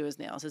able to do his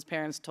nails. His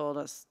parents told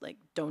us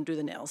don't do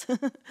the nails.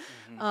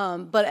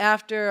 But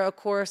after a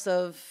course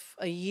of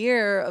a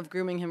year of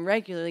grooming him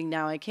regularly,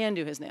 now I can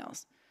do his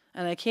nails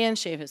and I can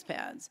shave his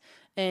pads.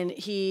 And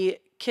he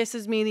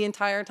kisses me the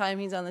entire time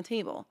he's on the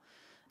table.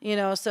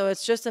 So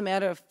it's just a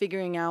matter of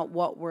figuring out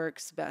what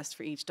works best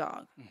for each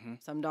dog.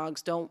 Some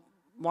dogs don't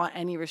want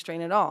any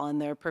restraint at all, and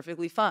they're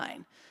perfectly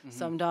fine.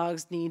 Some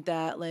dogs need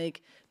that,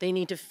 they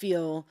need to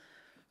feel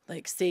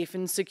safe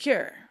and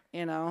secure.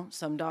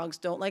 Some dogs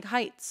don't like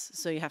heights,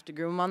 so you have to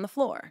groom them on the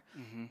floor.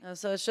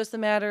 So it's just a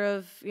matter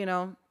of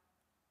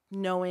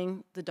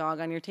knowing the dog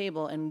on your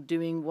table and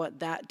doing what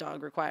that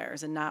dog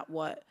requires, and not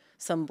what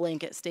some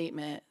blanket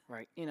statement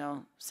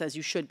says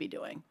you should be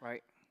doing.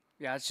 Right.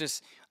 Yeah, it's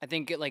just, I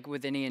think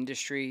with any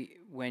industry,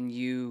 when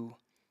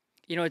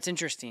it's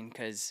interesting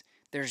because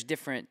there's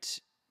different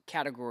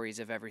categories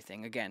of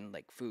everything. Again,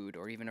 like food,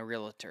 or even a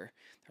realtor.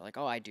 They're like,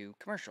 oh, I do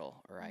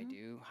commercial, or I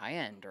do high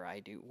end, or I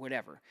do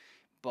whatever.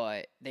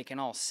 But they can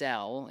all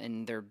sell,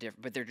 and they're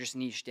different, but they're just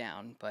niched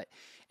down. But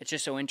it's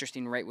just so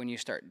interesting, right, when you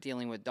start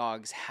dealing with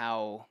dogs,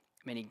 how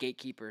many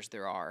gatekeepers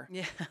there are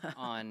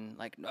on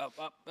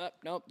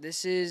nope,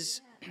 this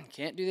is,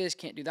 can't do this,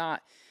 can't do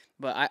that.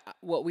 But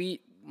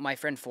my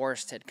friend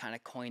Forrest had kind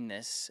of coined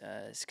this,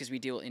 because we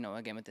deal,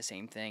 again, with the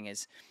same thing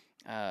is,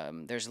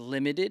 there's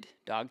limited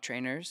dog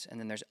trainers, and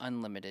then there's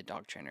unlimited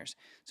dog trainers.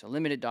 So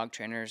limited dog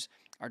trainers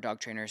are dog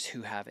trainers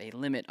who have a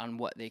limit on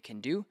what they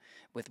can do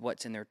with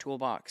what's in their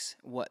toolbox,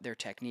 what their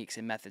techniques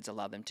and methods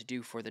allow them to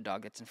do for the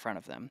dog that's in front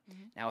of them.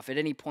 Now, if at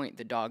any point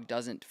the dog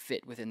doesn't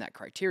fit within that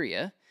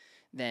criteria,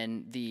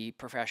 then the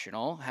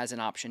professional has an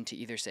option to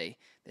either say,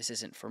 this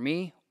isn't for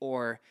me,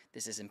 or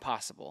this is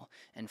impossible.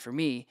 And for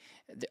me,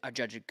 a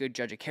good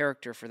judge of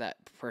character for that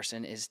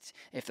person is,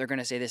 if they're going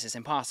to say this is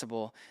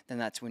impossible, then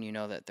that's when you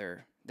know that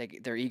their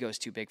ego's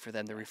too big for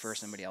them to refer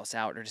somebody else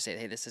out, or to say,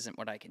 hey, this isn't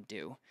what I can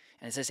do.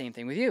 And it's the same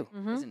thing with you,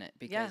 isn't it?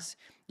 Because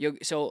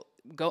so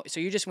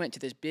you just went to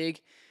this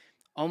big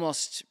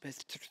almost a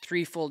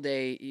 3 full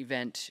day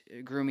event,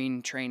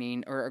 grooming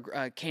training, or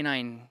a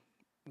canine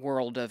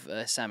world of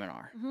a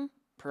seminar.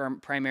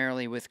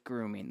 Primarily with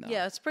grooming, though.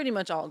 Yeah, it's pretty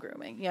much all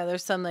grooming. Yeah,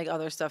 there's some like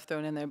other stuff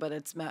thrown in there, but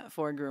it's meant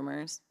for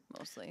groomers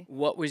mostly.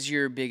 What was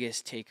your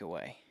biggest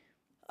takeaway?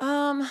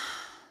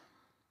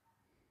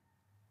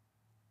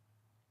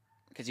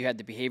 Because you had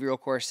the behavioral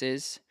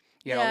courses,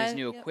 you had all these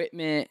new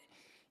equipment,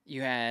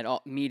 you had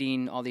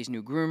meeting all these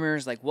new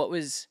groomers. Like, what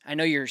was? I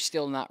know you're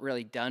still not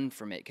really done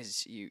from it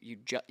because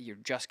you're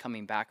just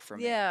coming back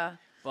from it. Yeah.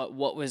 But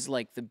what was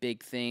like the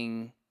big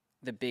thing,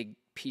 the big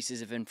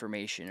pieces of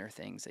information or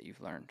things that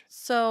you've learned?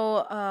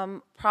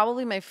 So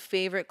probably my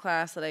favorite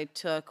class that I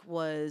took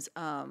was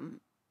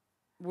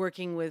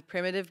working with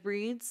primitive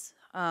breeds.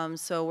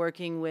 So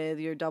working with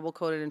your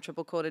double-coated and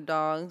triple-coated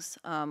dogs,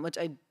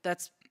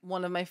 that's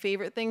one of my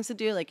favorite things to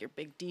do, like your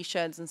big D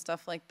sheds and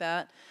stuff like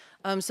that.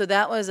 So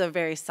that was a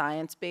very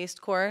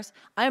science-based course.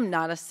 I am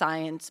not a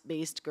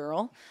science-based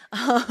girl.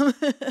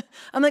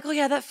 I'm like, oh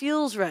yeah, that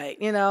feels right,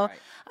 you know.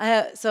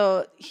 Right.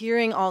 So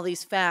hearing all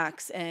these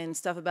facts and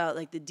stuff about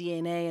like the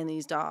DNA in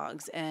these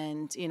dogs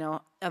and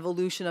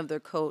evolution of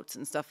their coats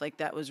and stuff like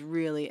that was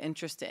really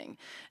interesting.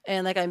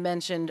 And like I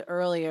mentioned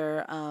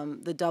earlier,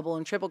 the double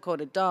and triple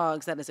coated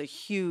dogs, that is a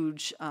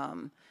huge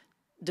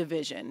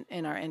division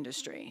in our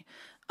industry.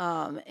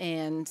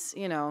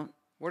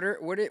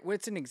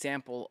 What's an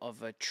example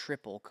of a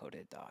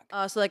triple-coated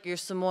dog? So like your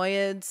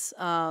Samoyeds,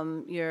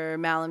 your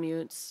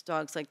Malamutes,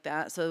 dogs like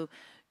that. So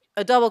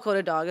a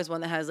double-coated dog is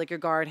one that has like your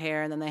guard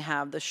hair, and then they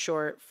have the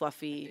short,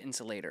 fluffy... The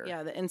insulator.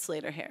 Yeah, the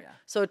insulator hair. Yeah.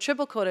 So a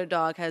triple-coated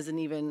dog has an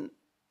even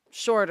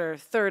shorter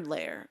third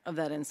layer of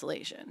that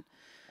insulation.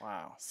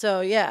 Wow. So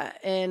yeah,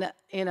 and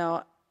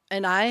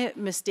I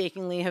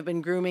mistakenly have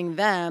been grooming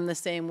them the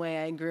same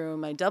way I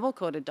groom my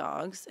double-coated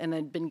dogs, and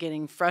I'd been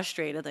getting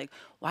frustrated, like,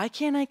 why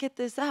can't I get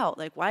this out?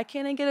 Like, why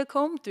can't I get a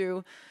comb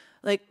through,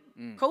 like,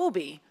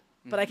 Kobe,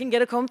 but I can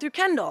get a comb through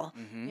Kendall,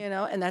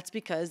 and that's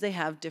because they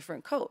have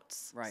different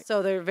coats. Right.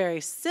 So they're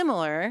very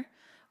similar,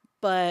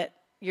 but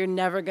you're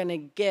never going to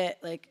get,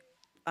 like,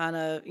 on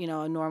a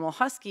normal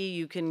husky,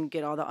 you can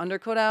get all the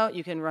undercoat out,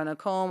 you can run a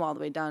comb all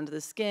the way down to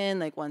the skin,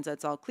 like, once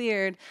that's all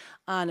cleared.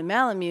 On a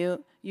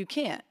Malamute, you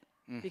can't.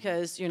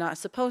 Because you're not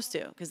supposed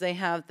to, because they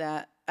have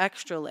that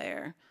extra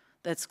layer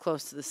that's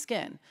close to the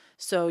skin.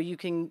 So you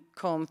can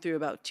comb through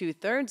about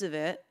 2/3 of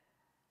it,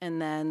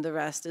 and then the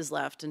rest is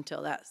left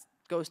until that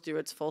goes through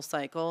its full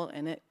cycle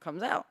and it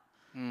comes out.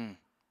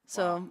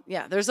 So,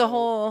 yeah, there's a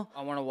whole...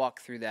 I want to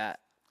walk through that.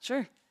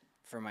 Sure.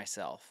 For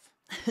myself.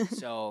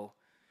 So,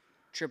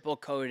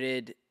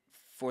 triple-coated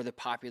for the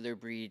popular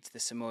breeds, the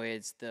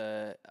Samoyeds,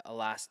 the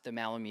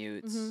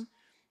Malamutes.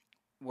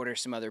 What are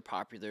some other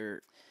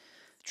popular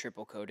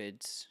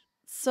triple-coateds?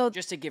 So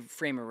just to give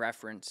frame of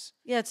reference.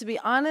 Yeah, to be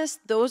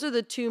honest, those are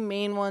the two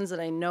main ones that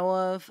I know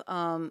of,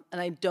 and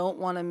I don't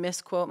want to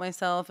misquote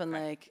myself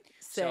and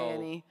say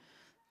any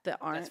that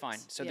aren't. That's fine.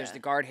 So there's the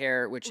guard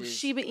hair, which is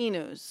Shiba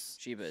Inus.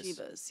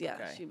 Shibas, yeah.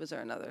 Okay. Shibas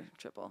are another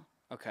triple.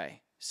 Okay,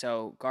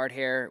 so guard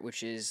hair,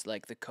 which is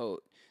like the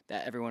coat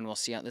that everyone will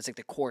see. That's like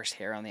the coarse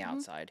hair on the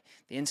outside.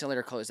 The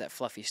insulator coat is that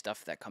fluffy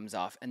stuff that comes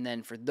off. And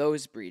then for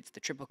those breeds, the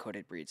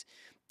triple-coated breeds,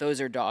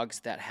 those are dogs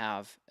that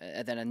have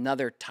then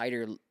another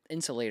tighter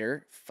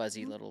insulator,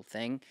 fuzzy little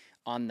thing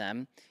on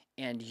them.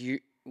 And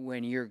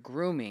when you're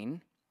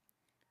grooming,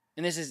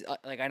 and this is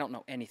I don't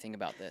know anything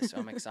about this, so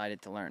I'm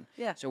excited to learn.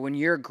 Yeah. So when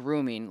you're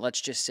grooming,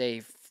 let's just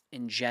say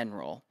in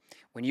general,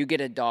 when you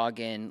get a dog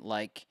in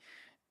like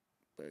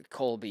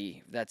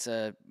Colby, that's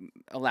a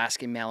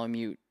Alaskan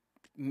Malamute,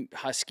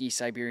 Husky,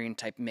 Siberian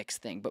type mix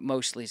thing, but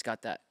mostly he's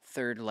got that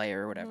third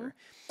layer or whatever.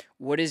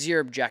 What is your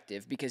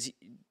objective? Because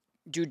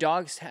do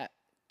dogs have...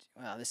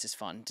 Wow, this is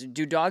fun.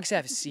 Do dogs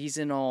have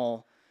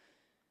seasonal...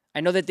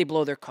 I know that they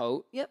blow their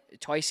coat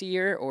twice a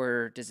year,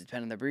 or does it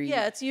depend on the breed?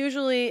 Yeah, it's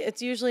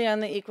usually on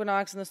the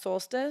equinox and the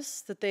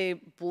solstice that they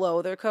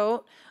blow their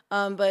coat.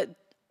 But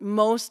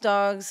most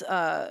dogs,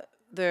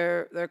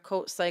 their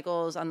coat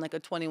cycles on like a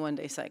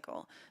 21-day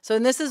cycle. So,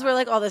 and this is where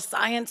like all the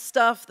science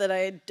stuff that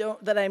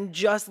I'm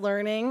just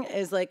learning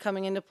is like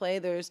coming into play.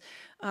 There's,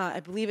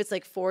 I believe it's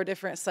like 4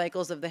 different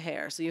cycles of the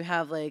hair. So you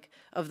have like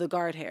of the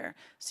guard hair.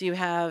 So you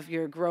have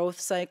your growth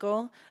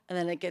cycle, and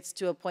then it gets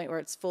to a point where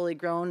it's fully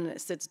grown and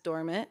it sits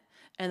dormant,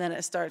 and then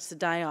it starts to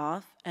die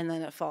off, and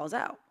then it falls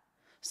out.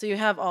 So you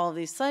have all of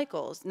these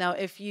cycles. Now,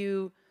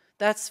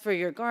 that's for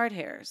your guard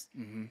hairs.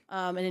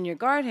 And in your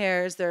guard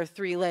hairs, there are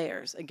 3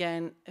 layers.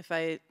 Again,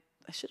 I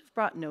should have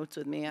brought notes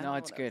with me. No,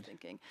 it's good.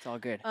 It's all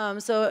good.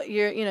 So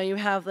you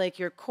have like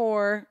your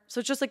core. So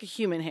it's just like a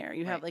human hair.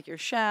 You have like your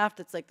shaft.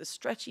 It's like the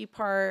stretchy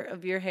part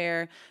of your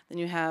hair. Then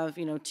you have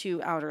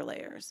 2 outer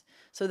layers.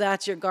 So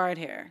that's your guard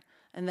hair.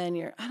 And then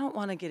I don't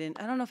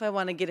know if I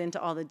want to get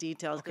into all the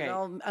details because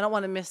I don't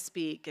want to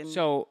misspeak. And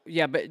so,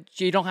 yeah, but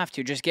you don't have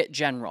to. Just get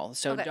general.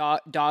 So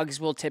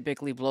dogs will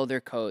typically blow their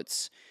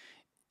coats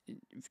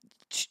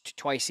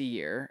twice a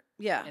year.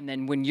 Yeah. And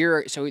then when the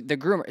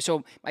groomer,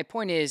 so my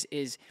point is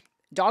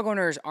dog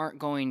owners aren't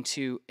going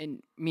to,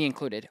 and me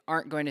included,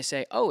 aren't going to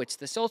say, oh, it's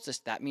the solstice.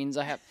 That means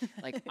I have,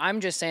 like,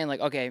 I'm just saying, like,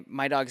 okay,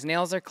 my dog's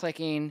nails are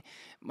clicking,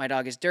 my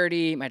dog is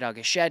dirty, my dog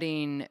is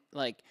shedding.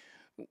 Like,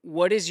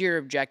 what is your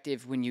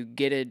objective when you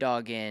get a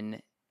dog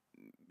in,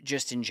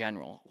 just in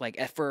general? Like,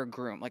 for a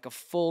groom, like a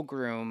full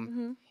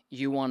groom,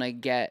 you want to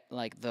get,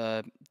 like,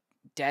 the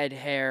dead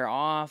hair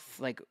off?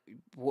 Like,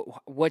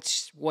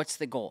 what's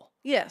the goal?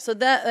 Yeah, so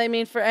that, I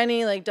mean, for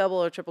any like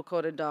double or triple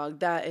coated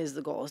dog, that is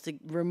the goal, is to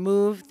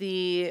remove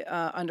the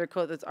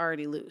undercoat that's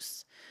already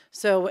loose.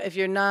 So if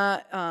you're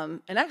not,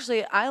 and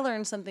actually I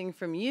learned something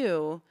from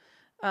you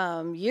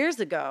years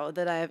ago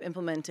that I have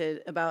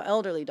implemented about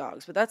elderly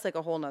dogs, but that's like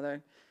a whole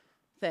nother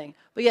thing.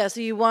 But yeah,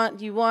 so you want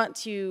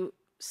to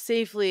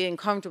safely and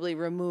comfortably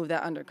remove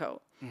that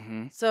undercoat.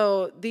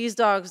 So these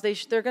dogs,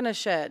 they're going to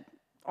shed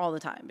all the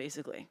time,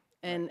 basically.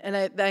 And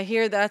I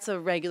hear that's a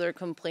regular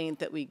complaint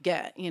that we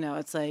get. You know,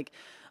 it's like,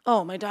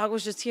 oh, my dog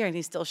was just here and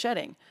he's still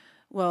shedding.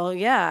 Well,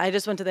 yeah, I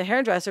just went to the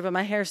hairdresser, but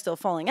my hair's still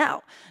falling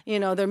out. You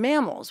know, they're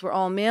mammals. We're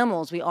all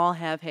mammals. We all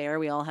have hair.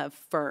 We all have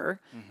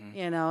fur,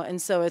 you know,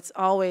 and so it's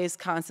always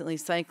constantly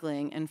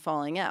cycling and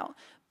falling out.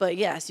 But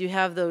yes, you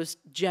have those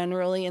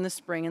generally in the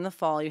spring and the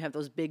fall. You have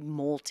those big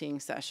molting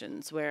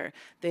sessions where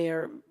they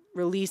are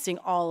releasing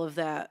all of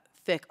that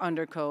thick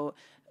undercoat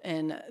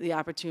and the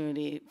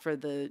opportunity for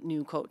the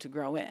new coat to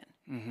grow in.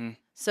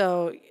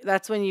 So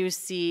that's when you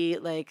see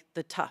like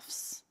the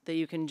tufts that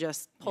you can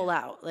just pull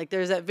out. Like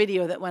there's that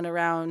video that went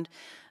around,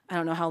 I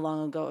don't know how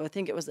long ago. I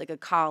think it was like a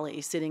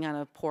collie sitting on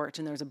a porch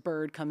and there was a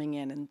bird coming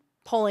in and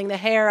pulling the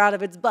hair out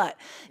of its butt.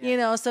 You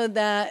know, so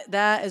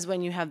that is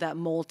when you have that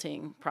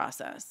molting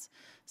process.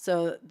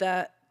 So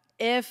that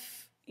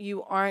if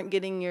you aren't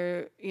getting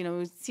your, you know,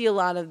 we see a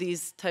lot of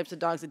these types of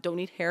dogs that don't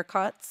need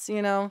haircuts,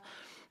 you know.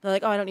 They're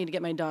like, oh, I don't need to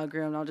get my dog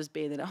groomed. I'll just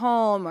bathe it at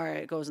home, or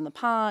it goes in the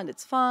pond.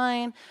 It's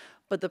fine.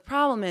 But the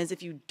problem is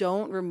if you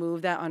don't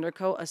remove that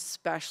undercoat,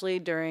 especially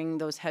during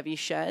those heavy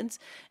sheds,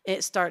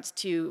 it starts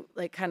to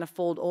like kind of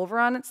fold over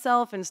on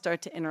itself and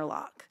start to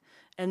interlock.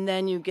 And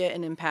then you get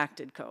an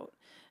impacted coat.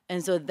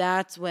 And so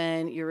that's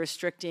when you're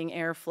restricting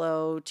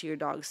airflow to your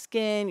dog's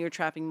skin. You're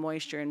trapping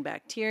moisture and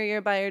bacteria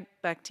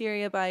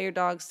by your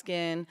dog's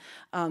skin.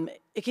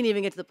 It can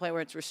even get to the point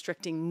where it's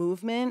restricting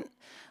movement.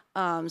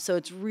 So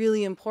it's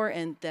really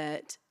important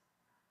that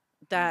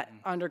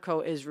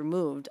undercoat is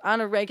removed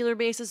on a regular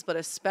basis, but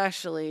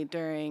especially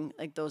during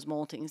like those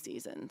molting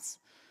seasons.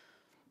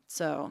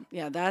 So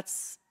yeah,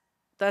 that's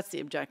the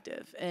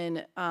objective.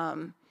 And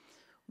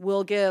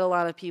we'll get a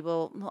lot of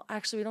people, well,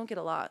 actually we don't get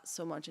a lot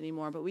so much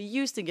anymore, but we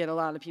used to get a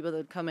lot of people that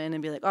would come in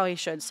and be like, oh, he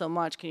shed so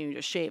much, can you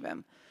just shave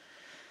him?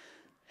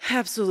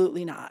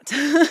 Absolutely not.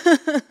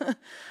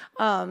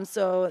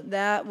 So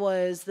that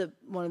was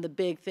one of the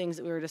big things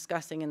that we were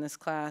discussing in this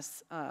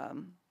class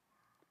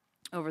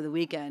over the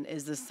weekend,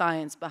 is the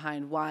science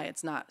behind why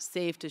it's not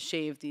safe to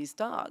shave these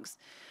dogs.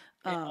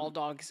 All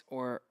dogs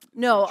or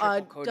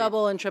no,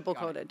 double and triple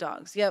coated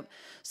dogs. Yep.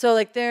 So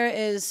like there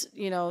is,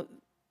 you know,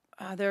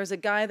 there's a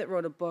guy that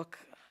wrote a book,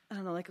 I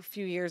don't know, like a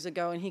few years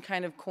ago, and he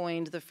kind of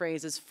coined the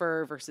phrases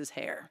fur versus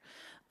hair.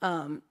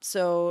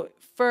 So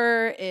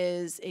fur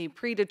is a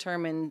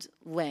predetermined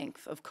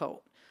length of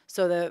coat.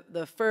 So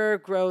the fur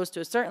grows to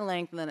a certain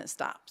length and then it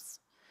stops.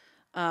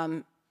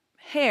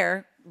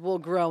 Hair will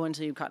grow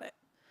until you cut it.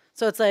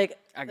 So it's like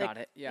I got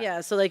it. Yeah.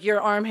 Yeah. So like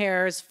your arm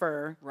hair is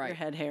fur. Right. Your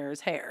head hair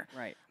is hair.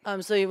 Right.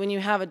 So when you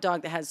have a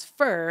dog that has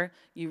fur,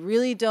 you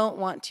really don't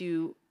want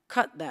to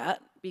cut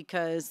that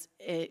because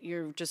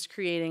you're just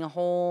creating a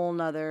whole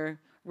nother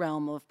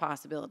realm of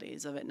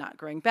possibilities of it not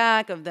growing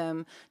back, of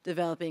them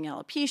developing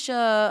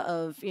alopecia,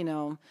 of, you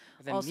know,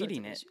 Of them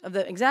needing it.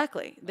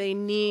 Exactly. They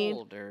need,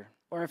 Cold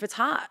or if it's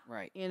hot.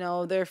 Right. You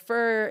know, their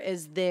fur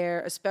is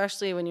there,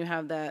 especially when you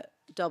have that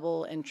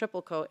double and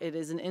triple coat. It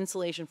is an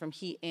insulation from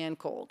heat and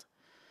cold.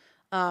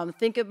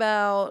 Think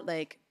about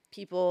like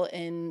people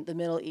in the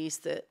Middle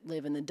East that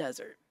live in the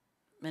desert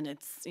and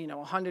it's, you know,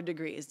 100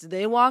 degrees. Do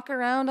they walk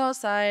around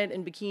outside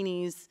in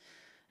bikinis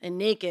and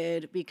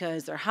naked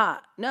because they're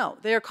hot? No,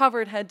 they're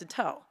covered head to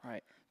toe.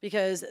 Right.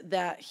 Because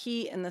that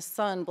heat and the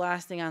sun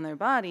blasting on their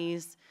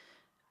bodies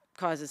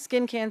causes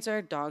skin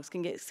cancer. Dogs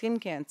can get skin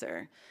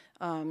cancer.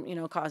 You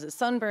know, causes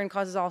sunburn,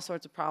 causes all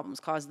sorts of problems,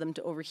 causes them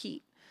to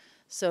overheat.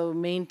 So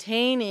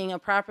maintaining a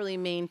properly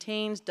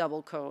maintained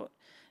double coat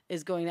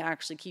is going to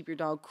actually keep your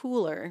dog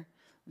cooler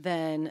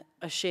than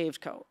a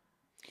shaved coat.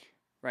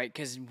 Right,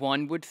 because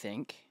one would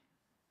think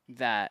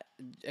that,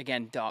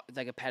 again,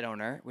 like a pet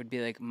owner would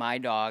be like, my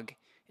dog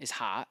is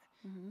hot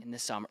in the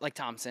summer. Like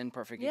Thompson,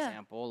 perfect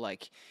example.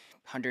 Like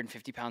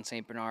 150-pound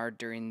St. Bernard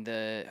during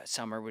the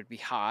summer would be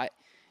hot.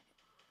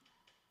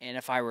 And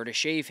if I were to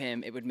shave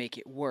him, it would make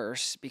it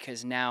worse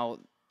because now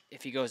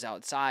if he goes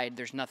outside,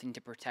 there's nothing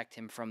to protect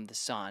him from the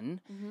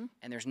sun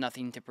and there's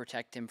nothing to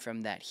protect him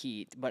from that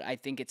heat. But I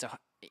think it's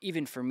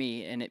even for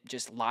me, and it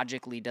just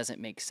logically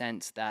doesn't make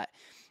sense that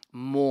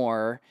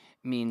more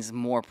means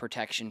more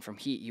protection from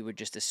heat. You would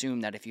just assume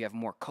that if you have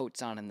more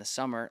coats on in the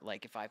summer,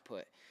 like if I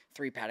put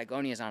 3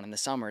 Patagonias on in the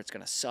summer, it's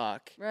going to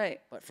suck. Right.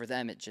 But for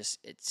them,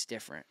 it's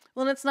different.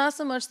 Well, and it's not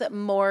so much that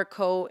more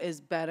coat is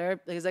better,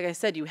 because like I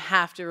said, you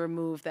have to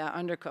remove that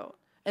undercoat.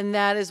 And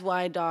that is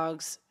why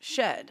dogs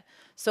shed.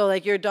 So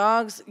like your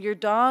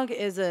dog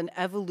is an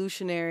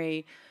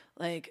evolutionary,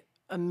 like,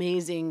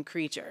 amazing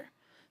creature.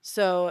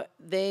 So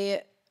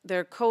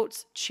their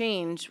coats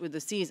change with the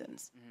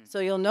seasons. So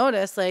you'll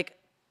notice, like,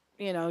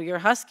 your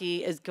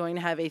husky is going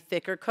to have a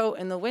thicker coat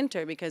in the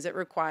winter because it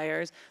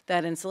requires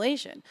that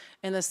insulation.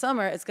 In the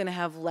summer, it's going to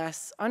have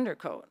less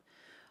undercoat.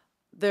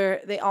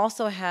 They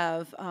also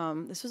have,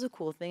 this was a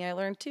cool thing I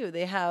learned too,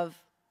 they have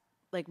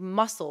like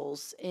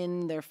muscles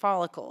in their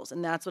follicles,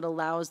 and that's what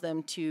allows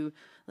them to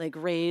like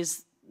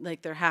raise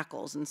like their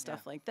hackles and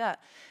stuff like that.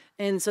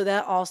 And so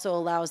that also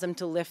allows them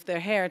to lift their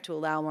hair to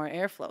allow more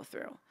airflow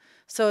through.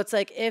 So it's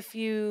like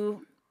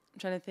I'm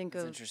trying to think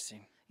That's of.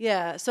 interesting.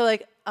 Yeah. So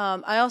like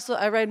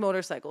I ride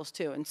motorcycles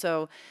too, and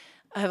so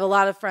I have a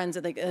lot of friends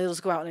that they'll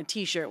just go out in a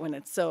t-shirt when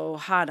it's so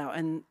hot out,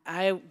 and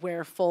I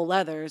wear full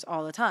leathers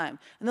all the time,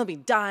 and they'll be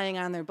dying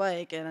on their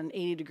bike at an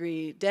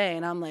 80-degree day,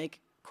 and I'm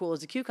like cool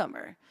as a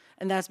cucumber,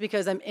 and that's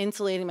because I'm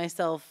insulating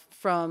myself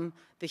from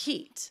the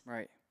heat.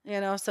 Right.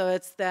 So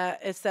it's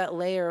that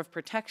layer of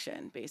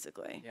protection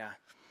basically. Yeah.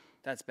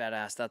 That's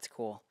badass. That's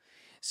cool.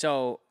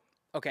 So,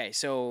 okay,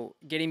 so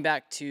getting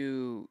back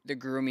to the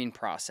grooming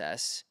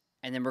process,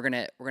 and then we're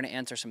gonna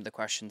answer some of the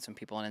questions from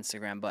people on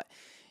Instagram. But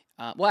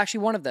well, actually,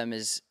 one of them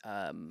is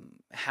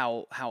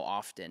how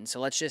often.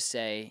 So let's just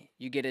say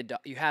you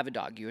have a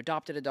dog, you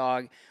adopted a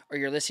dog, or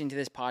you're listening to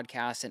this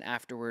podcast, and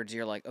afterwards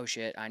you're like, oh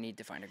shit, I need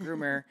to find a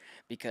groomer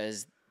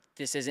because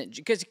this isn't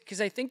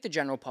because I think the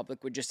general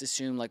public would just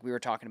assume, like we were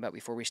talking about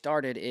before we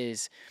started,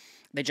 is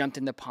they jumped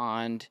in the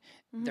pond,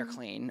 they're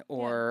clean,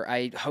 or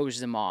I hose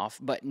them off.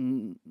 But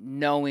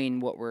knowing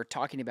what we're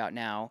talking about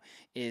now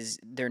is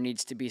there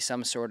needs to be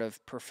some sort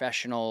of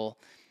professional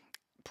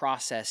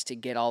process to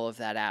get all of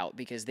that out,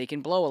 because they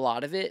can blow a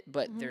lot of it,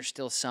 but there's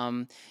still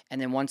some. And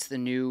then once the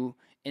new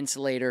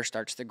insulator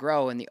starts to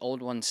grow and the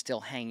old one's still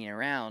hanging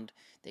around,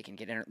 they can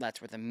that's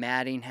where the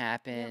matting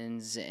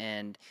happens,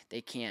 and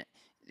they can't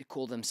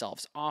cool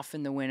themselves off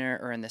in the winter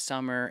or in the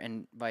summer,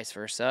 and vice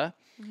versa.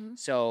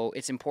 So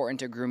it's important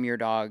to groom your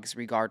dogs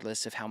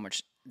regardless of how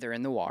much they're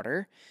in the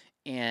water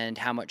and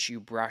how much you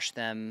brush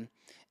them.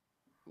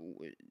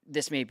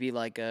 This may be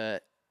like a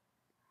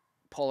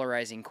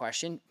polarizing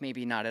question,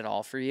 maybe not at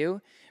all for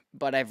you,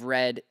 but I've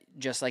read,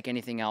 just like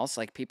anything else,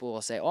 like people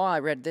will say, oh, I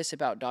read this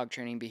about dog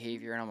training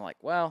behavior, and I'm like,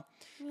 well,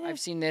 I've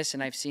seen this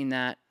and I've seen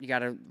that. You got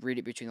to read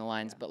it between the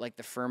lines. But like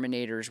the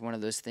Furminator is one of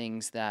those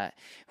things that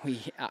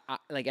we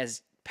like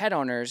as pet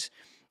owners,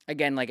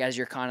 again, like as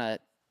you're kind of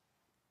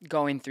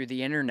going through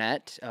the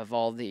internet of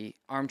all the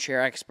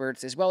armchair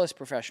experts as well as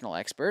professional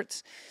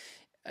experts,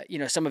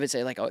 some of it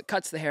say like, oh, it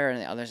cuts the hair,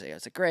 and the others say, oh,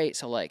 it's great.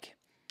 So like,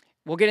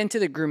 we'll get into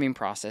the grooming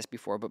process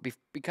before, but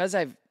because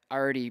I've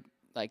already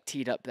like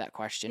teed up that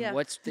question,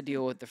 what's the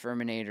deal with the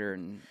Furminator?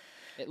 And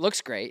it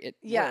looks great, it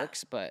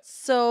works, but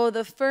so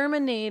the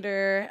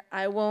Furminator,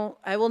 I will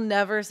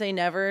never say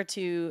never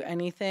to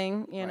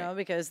anything,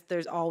 because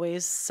there's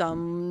always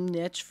some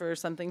niche for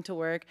something to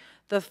work.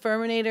 The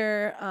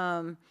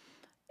Furminator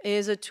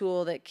is a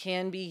tool that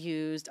can be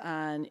used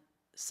on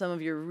some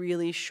of your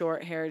really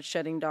short-haired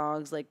shedding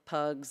dogs like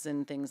pugs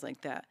and things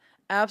like that.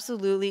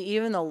 Absolutely.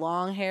 Even the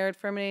long-haired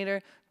Furminator,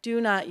 do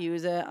not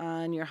use it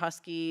on your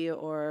husky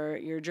or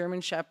your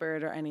German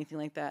Shepherd or anything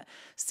like that,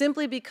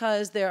 simply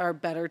because there are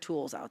better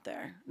tools out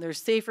there.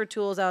 There's safer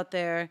tools out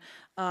there.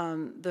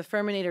 The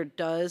Furminator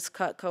does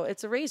cut coat.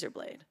 It's a razor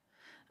blade.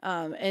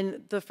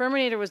 And the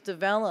Furminator was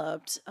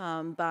developed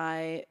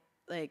by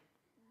like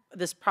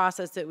this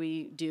process that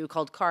we do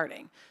called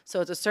carding. So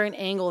it's a certain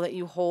angle that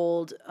you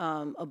hold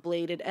a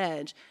bladed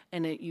edge,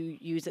 and you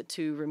use it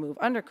to remove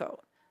undercoat.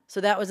 So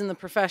that was in the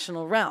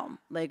professional realm.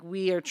 Like,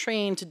 we are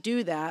trained to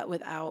do that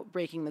without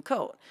breaking the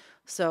coat.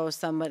 So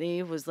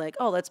somebody was like,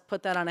 oh, let's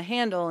put that on a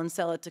handle and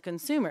sell it to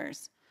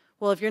consumers.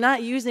 Well, if you're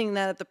not using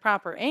that at the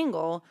proper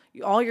angle,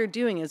 all you're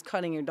doing is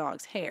cutting your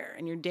dog's hair,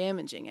 and you're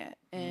damaging it.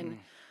 And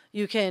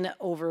you can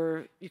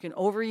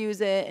overuse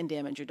it and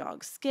damage your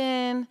dog's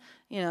skin.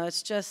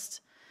 It's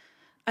just,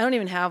 I don't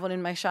even have one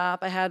in my shop.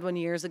 I had one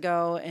years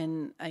ago,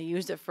 and I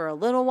used it for a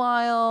little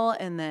while,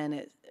 and then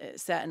it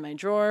sat in my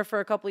drawer for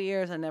a couple of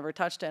years. I never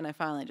touched it, and I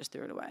finally just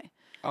threw it away.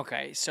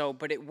 Okay, so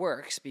but it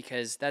works,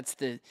 because that's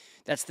the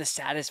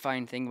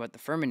satisfying thing about the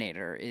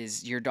Furminator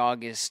is your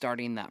dog is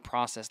starting that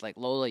process. Like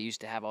Lola used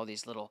to have all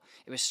these little.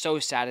 It was so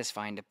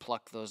satisfying to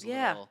pluck those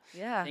little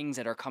things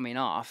that are coming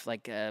off.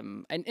 Like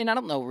and I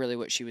don't know really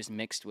what she was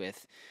mixed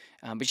with,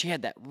 but she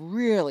had that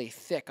really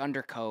thick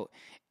undercoat,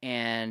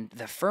 and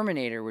the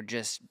Furminator would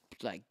just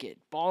like get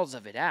balls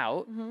of it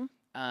out.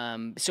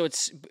 So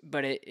it's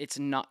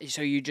not.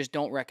 So you just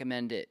don't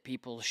recommend it.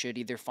 People should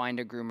either find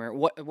a groomer.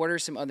 What are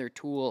some other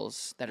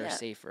tools that are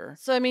safer?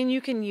 So I mean,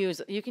 you can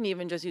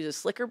even just use a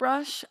slicker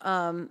brush.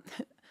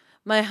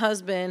 My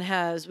husband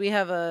we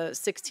have a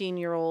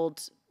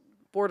 16-year-old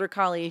border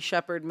collie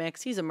shepherd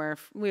mix. He's a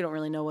Murph. We don't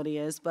really know what he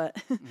is, but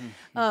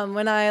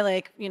when I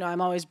like,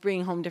 I'm always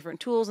bringing home different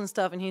tools and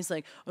stuff, and he's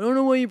like, I don't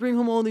know why you bring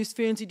home all these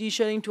fancy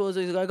de-shedding tools.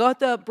 He's like, I got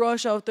that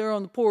brush out there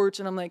on the porch,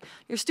 and I'm like,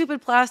 your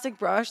stupid plastic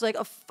brush. Like,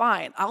 oh,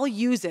 fine, I'll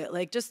use it.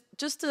 Like,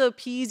 just to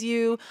appease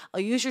you, I'll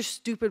use your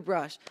stupid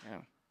brush. Yeah.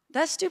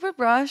 That stupid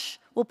brush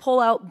will pull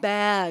out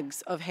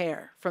bags of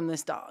hair from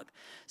this dog.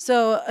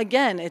 So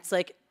again, it's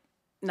like,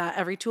 not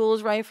every tool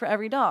is right for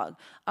every dog.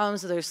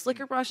 So there's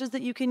slicker brushes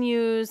that you can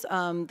use.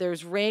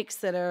 There's rakes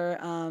that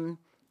are,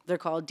 they're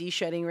called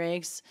de-shedding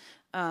rakes.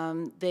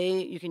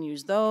 You can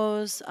use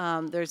those.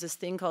 There's this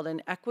thing called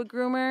an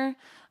groomer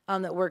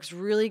that works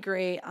really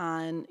great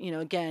on,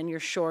 again, your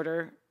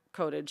shorter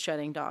coated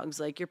shedding dogs,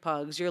 like your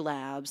pugs, your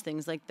labs,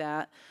 things like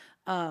that.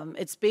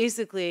 It's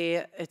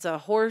a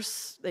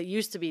horse that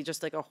used to be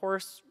just like a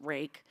horse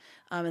rake,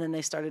 and then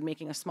they started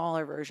making a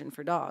smaller version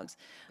for dogs.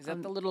 Is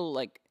that the little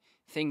like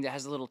thing that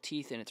has the little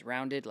teeth and it's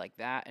rounded like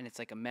that, and it's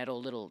like a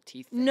metal little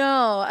teeth thing?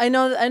 No, I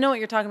know what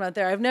you're talking about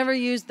there. I've never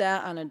used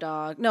that on a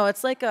dog. No,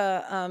 it's like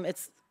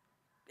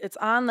it's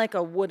on like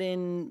a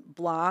wooden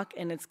block,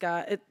 and it's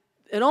got it.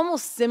 It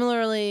almost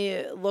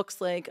similarly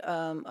looks like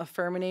a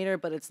Furminator,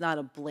 but it's not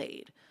a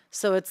blade.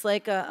 So it's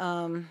like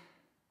a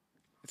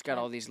It's got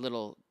all these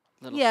little.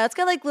 Yeah, it's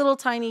got like little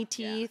tiny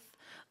teeth.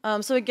 Yeah.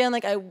 So again,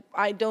 like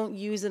I don't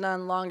use it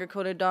on longer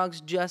coated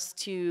dogs just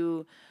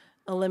to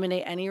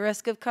eliminate any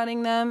risk of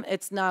cutting them.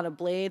 It's not a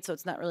blade, so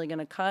it's not really going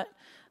to cut.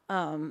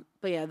 But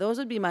yeah, those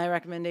would be my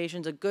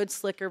recommendations. A good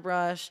slicker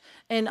brush.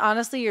 And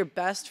honestly, your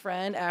best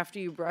friend after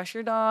you brush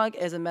your dog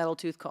is a metal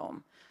tooth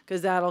comb,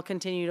 because that'll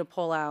continue to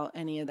pull out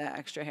any of that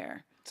extra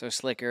hair. So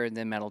slicker,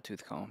 then metal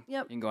tooth comb.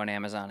 Yep. You can go on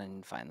Amazon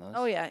and find those.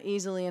 Oh yeah,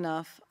 easily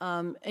enough.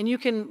 And you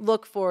can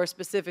look for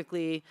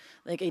specifically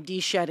like a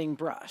de-shedding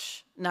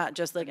brush, not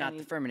just like not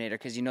the Furminator,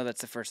 because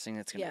that's the first thing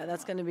that's going to come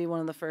that's going to be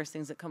one of the first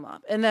things that come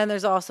up. And then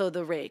there's also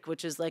the rake,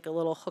 which is like a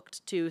little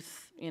hooked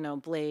tooth,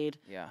 blade.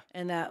 Yeah.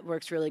 And that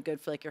works really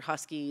good for like your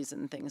huskies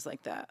and things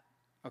like that.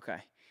 Okay.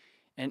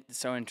 And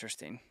so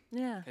interesting.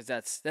 Yeah. Because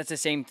that's the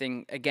same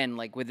thing, again,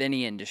 like with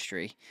any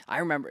industry. I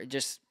remember,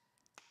 just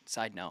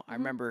side note, I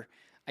remember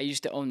I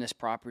used to own this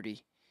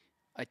property,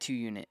 a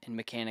 2-unit in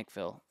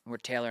Mechanicville, where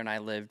Taylor and I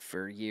lived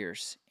for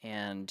years.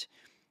 And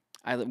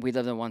we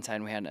lived on one side,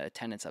 and we had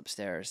tenants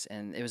upstairs.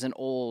 And it was an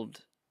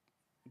old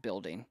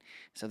building,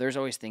 so there's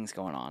always things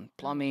going on.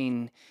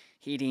 Plumbing,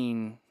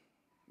 heating,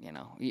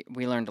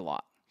 we learned a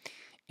lot.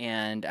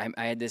 And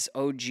I had this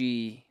OG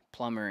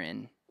plumber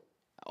in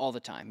all the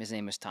time. His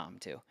name was Tom,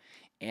 too.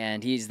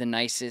 And he's the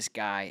nicest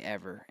guy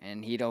ever.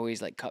 And he'd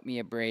always like cut me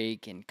a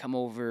break and come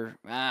over.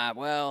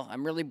 Well,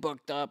 I'm really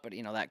booked up, but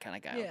that kind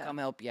of guy. I'll come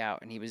help you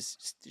out. And he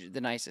was the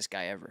nicest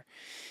guy ever.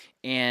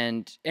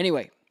 And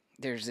anyway,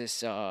 there was this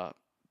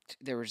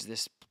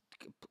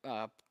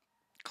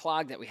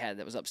clog that we had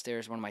that was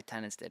upstairs. One of my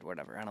tenants did,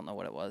 whatever. I don't know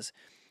what it was.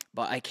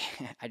 But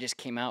I just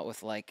came out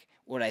with like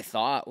what I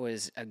thought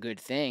was a good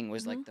thing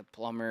was like the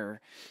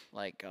plumber,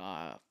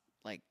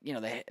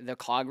 the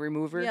clog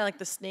remover. Yeah, like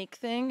the snake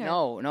thing?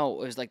 Or?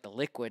 No, it was like the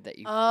liquid that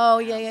you... Oh,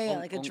 yeah,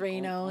 like a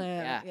Drano.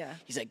 Yeah.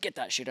 He's like, get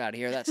that shit out of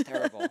here. That's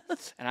terrible.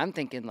 And I'm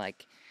thinking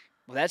like,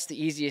 well, that's the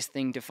easiest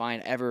thing to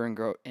find ever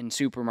in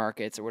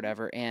supermarkets or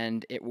whatever,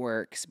 and it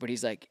works. But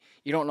he's like,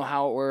 you don't know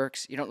how it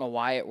works. You don't know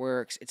why it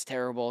works. It's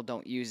terrible.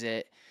 Don't use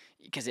it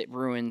because it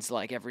ruins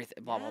like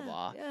everything, blah, blah,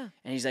 blah. Yeah.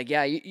 And he's like,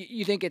 yeah,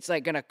 you think it's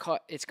like going to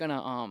cut... It's going to,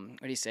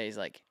 what do you say? He's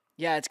like...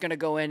 Yeah, it's going to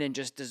go in and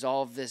just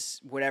dissolve this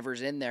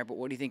whatever's in there, but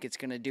what do you think it's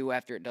going to do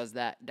after it does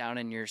that down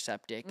in your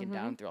septic and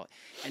down through all...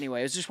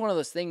 Anyway, it was just one of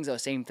those things, though,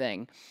 same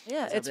thing.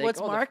 Yeah, so it's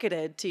what's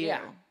marketed to you.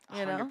 Yeah,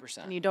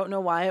 100%. And you don't know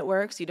why it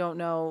works. You don't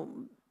know,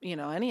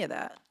 any of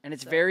that. And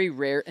it's very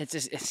rare. It's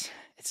just, it's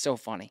so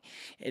funny.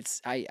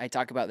 I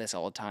talk about this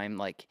all the time.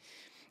 Like,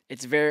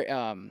 it's very,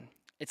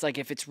 it's like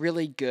if it's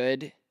really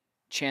good,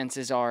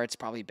 chances are it's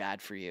probably bad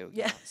for you.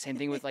 Yeah. Same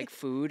thing with like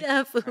food.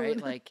 Yeah, food.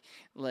 Right?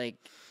 Like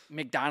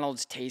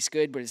McDonald's tastes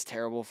good, but it's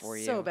terrible for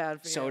you. So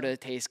bad for you. Soda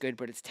tastes good,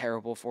 but it's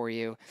terrible for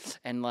you.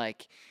 And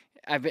like,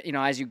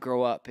 as you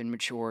grow up and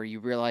mature, you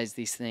realize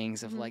these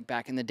things of like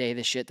back in the day,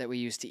 the shit that we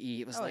used to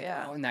eat was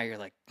now you're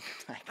like,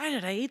 why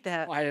did I eat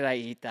that? Why did I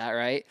eat that?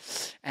 Right.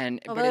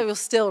 And but it will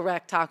still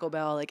wreck Taco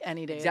Bell like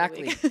any day.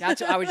 Exactly. Of the week.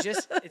 That's what I was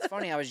just, it's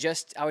funny. I was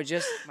just,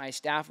 my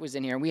staff was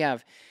in here, and we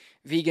have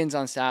vegans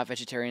on staff,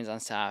 vegetarians on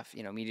staff,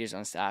 meat eaters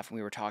on staff. And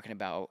we were talking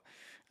about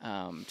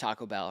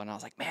Taco Bell, and I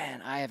was like,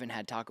 man, I haven't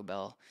had Taco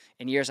Bell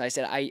in years. I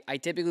said, I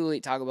typically will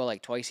eat Taco Bell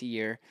like twice a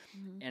year,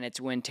 and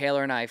it's when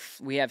Taylor and I,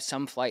 we have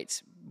some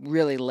flights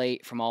really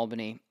late from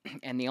Albany,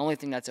 and the only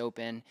thing that's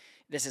open,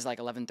 this is like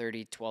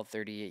 11:30,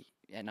 12:30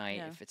 at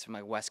night, if it's from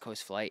my West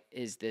Coast flight,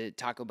 is the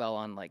Taco Bell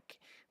on like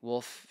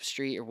Wolf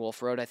Street or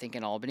Wolf Road, I think,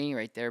 in Albany,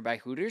 right there by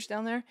Hooters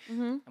down there,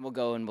 and we'll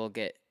go and we'll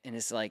get, and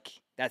it's like,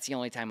 that's the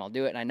only time I'll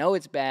do it, and I know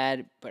it's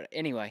bad, but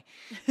anyway,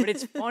 but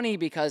it's funny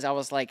because I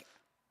was like,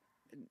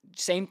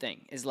 same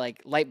thing is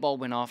like light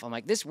bulb went off. I'm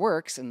like, this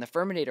works and the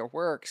Furminator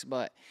works,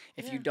 but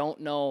if you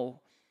don't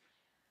know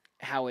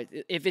how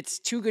if it's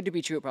too good to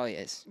be true, it probably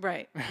is.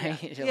 Right.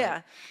 Right? Yeah. You're Yeah.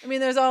 like, I mean,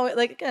 there's always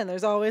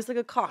there's always like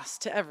a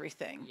cost to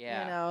everything.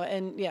 Yeah. You know,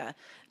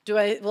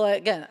 and well,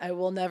 again, I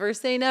will never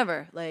say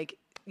never. Like,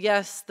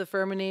 yes, the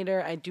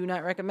Furminator, I do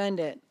not recommend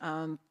it.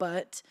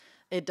 But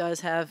it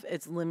does have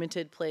its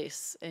limited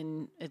place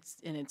in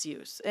its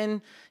use.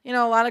 And, a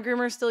lot of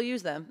groomers still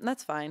use them. And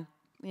that's fine.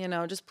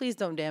 Just please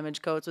don't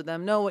damage coats with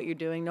them. Know what you're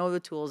doing. Know the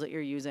tools that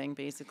you're using,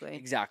 basically.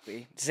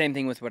 Exactly. Same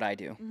thing with what I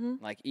do. Mm-hmm.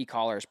 Like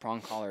e-collars, prong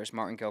collars,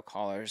 martingale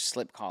collars,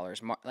 slip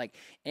collars, like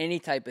any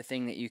type of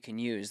thing that you can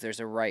use, there's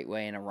a right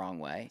way and a wrong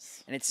way.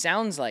 And it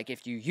sounds like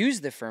if you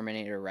use the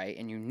Furminator right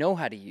and you know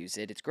how to use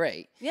it, it's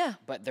great. Yeah.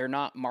 But they're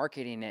not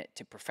marketing it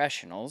to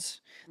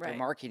professionals. They're Right.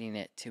 marketing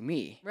it to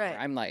me. Right.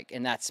 I'm like,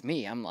 and that's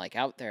me. I'm like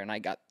out there and I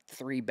got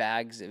 3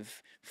 bags of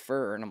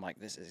fur and I'm like,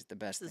 this is the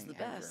best thing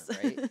ever, best.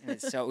 right? And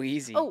it's so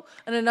easy. Oh,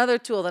 and another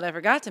tool that I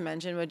forgot to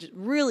mention, which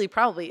really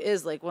probably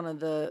is like one of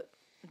the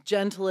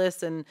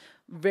gentlest and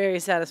very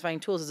satisfying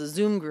tools, is a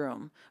Zoom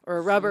groom or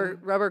a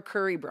rubber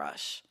curry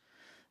brush.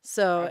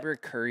 So Rubber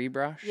curry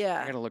brush?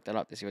 Yeah. I gotta look that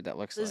up to see what that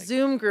looks the like.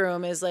 Zoom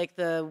groom is like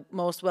the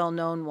most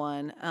well-known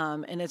one,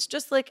 and it's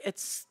just like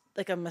it's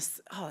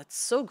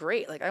so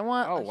great. Like I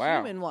want a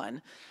human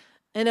one.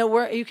 And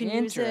you can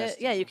use it.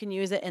 Yeah, you can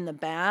use it in the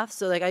bath.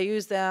 So like I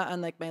use that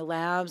on like my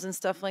labs and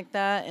stuff like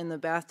that in the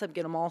bathtub.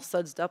 Get them all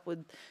sudsed up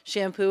with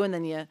shampoo, and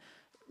then you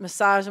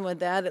massage them with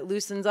that. It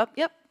loosens up.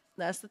 Yep,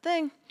 that's the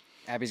thing.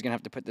 Abby's gonna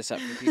have to put this up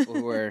for people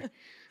who are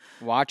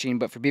watching,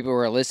 but for people who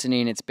are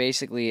listening, it's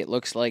basically it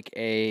looks like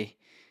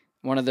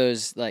one of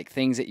those like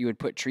things that you would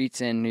put treats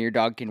in and your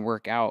dog can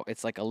work out.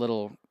 It's like a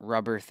little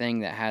rubber thing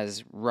that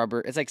has rubber.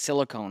 It's like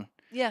silicone.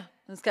 Yeah,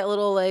 it's got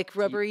little like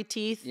rubbery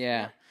teeth.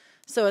 Yeah.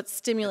 So it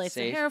stimulates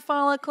the hair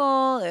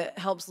follicle. It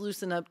helps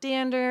loosen up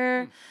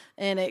dander,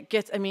 and it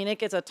gets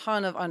a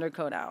ton of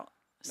undercoat out.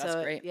 That's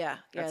great. Yeah,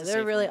 That's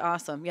they're really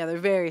awesome. Yeah, they're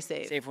very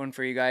safe. Safe one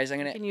for you guys. You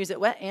can use it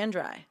wet and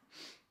dry.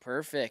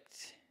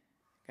 Perfect.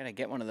 Gotta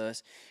get one of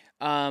those.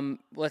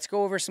 Let's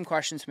go over some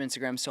questions from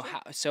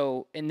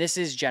Instagram. And this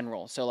is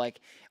general. So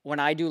like when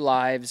I do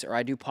lives or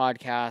I do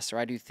podcasts or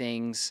I do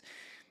things,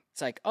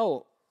 it's like,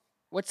 oh,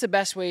 what's the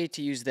best way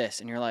to use this?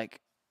 And you're like,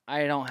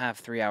 I don't have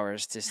 3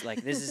 hours to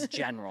like. This is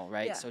general,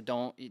 right? Yeah. So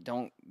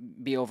don't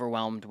be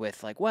overwhelmed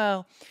with like,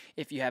 well,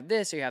 if you have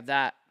this or you have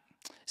that.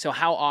 So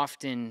how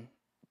often,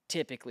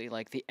 typically,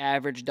 like the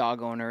average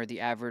dog owner, the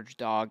average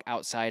dog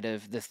outside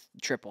of the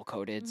triple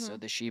coated, so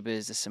the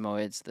Shibas, the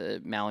Samoyeds,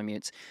 the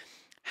Malamutes,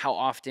 how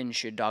often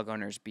should dog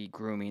owners be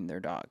grooming their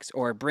dogs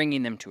or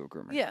bringing them to a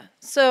groomer? Yeah.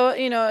 So,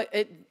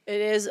 it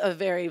is a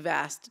very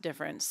vast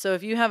difference. So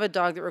if you have a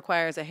dog that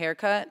requires a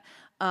haircut,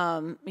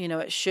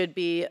 it should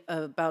be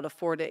about a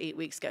 4 to 8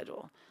 week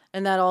schedule.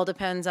 And that all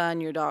depends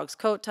on your dog's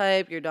coat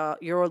type,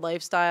 your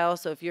lifestyle.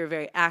 So if you're a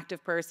very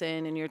active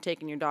person and you're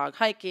taking your dog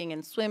hiking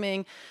and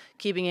swimming,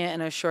 keeping it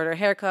in a shorter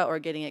haircut or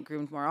getting it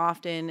groomed more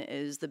often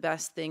is the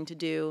best thing to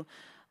do.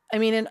 I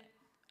mean,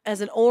 as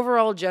an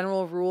overall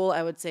general rule,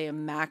 I would say a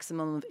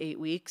maximum of 8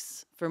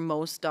 weeks for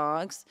most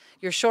dogs.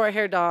 Your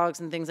short-haired dogs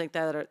and things like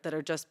that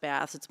are just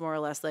baths. It's more or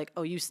less like,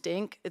 oh, you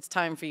stink. It's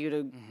time for you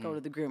to go to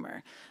the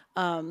groomer.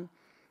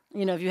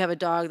 If you have a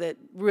dog that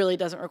really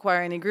doesn't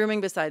require any grooming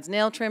besides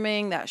nail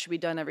trimming, that should be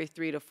done every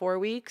 3 to 4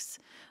 weeks.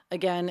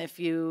 Again, if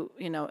you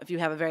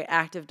have a very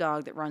active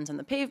dog that runs on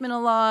the pavement a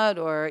lot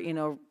or,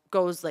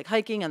 goes like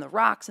hiking on the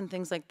rocks and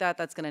things like that,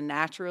 that's going to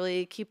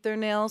naturally keep their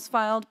nails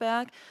filed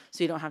back.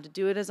 So you don't have to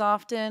do it as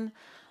often.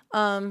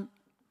 But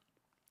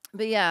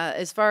yeah,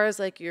 as far as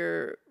like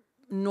your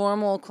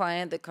normal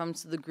client that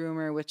comes to the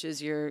groomer, which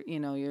is your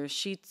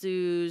Shih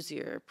Tzus,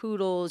 your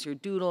poodles, your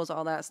doodles,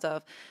 all that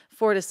stuff,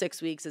 4 to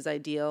 6 weeks is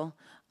ideal,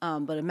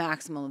 but a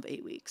maximum of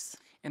 8 weeks.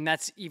 And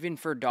that's even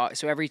for dogs.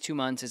 So every 2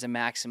 months is a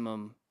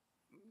maximum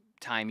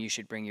time you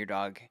should bring your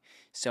dog.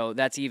 So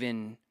that's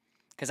even,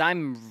 because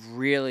I'm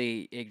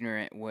really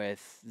ignorant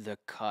with the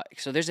cut.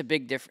 So there's a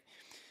big difference.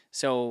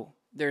 So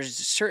there's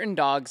certain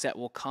dogs that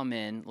will come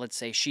in, let's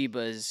say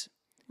Shibas,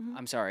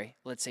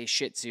 let's say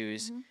Shih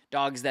Tzus,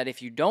 dogs that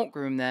if you don't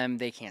groom them,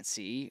 they can't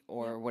see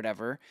or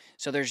whatever.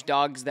 So there's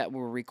dogs that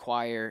will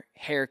require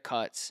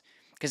haircuts.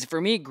 Because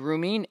for me,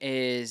 grooming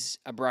is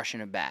a brush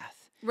and a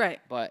bath. Right.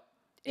 But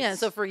yeah,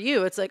 so for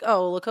you, it's like,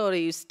 oh, Lakota,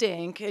 you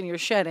stink and you're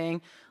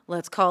shedding.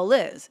 Let's call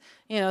Liz.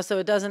 So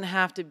it doesn't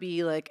have to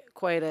be like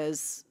quite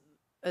as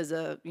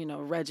a,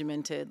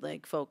 regimented,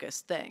 like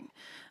focused thing.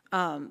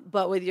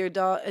 But with your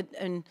dog,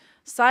 and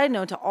side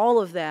note to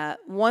all of that,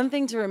 one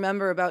thing to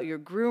remember about your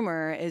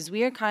groomer is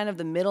we are kind of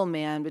the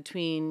middleman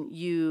between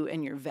you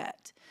and your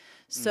vet.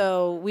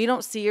 So we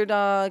don't see your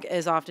dog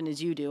as often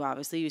as you do.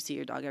 Obviously, you see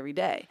your dog every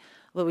day.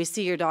 But we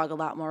see your dog a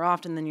lot more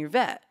often than your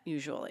vet,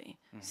 usually.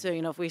 So,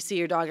 if we see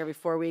your dog every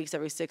 4 weeks,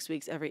 every 6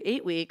 weeks, every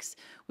 8 weeks,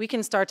 we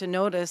can start to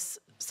notice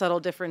subtle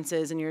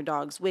differences in your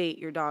dog's weight,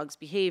 your dog's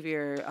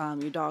behavior,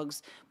 your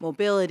dog's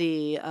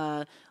mobility,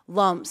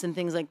 lumps and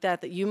things like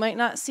that you might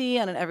not see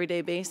on an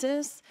everyday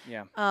basis.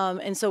 Yeah.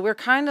 And so we're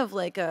kind of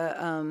like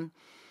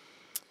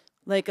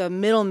like a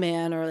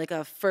middleman or like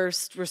a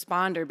first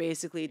responder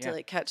basically to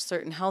like catch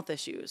certain health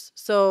issues.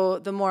 So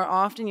the more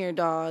often your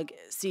dog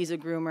sees a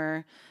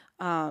groomer,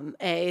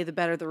 the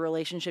better the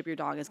relationship your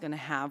dog is going to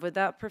have with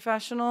that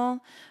professional,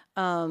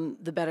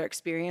 the better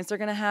experience they're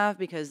going to have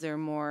because they're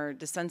more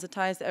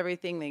desensitized to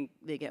everything.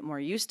 They get more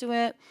used to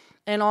it.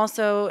 And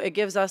also it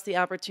gives us the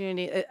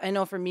opportunity. I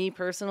know for me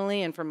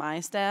personally and for my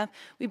staff,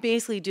 we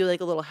basically do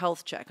like a little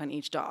health check on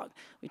each dog.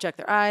 We check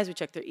their eyes, we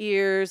check their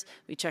ears,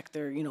 we check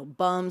their,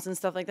 bums and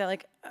stuff like that.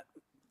 Like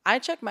I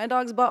check my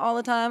dog's butt all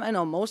the time. I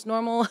know most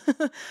normal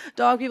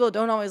dog people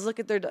don't always look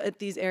at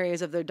these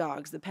areas of their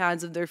dogs, the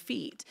pads of their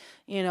feet,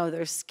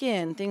 their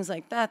skin, things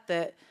like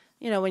that,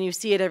 when you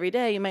see it every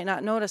day, you might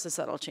not notice a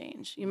subtle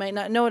change. You might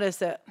not notice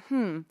that,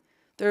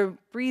 their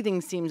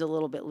breathing seems a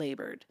little bit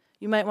labored.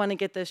 You might want to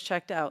get this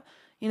checked out.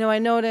 I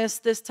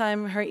noticed this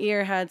time her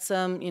ear had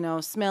some,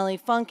 smelly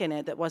funk in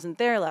it that wasn't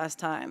there last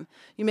time.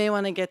 You may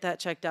want to get that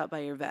checked out by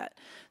your vet.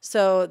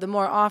 So the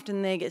more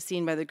often they get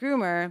seen by the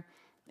groomer,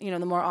 the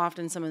more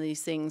often some of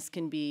these things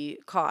can be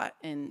caught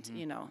and,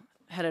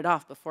 headed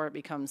off before it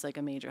becomes like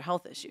a major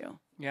health issue.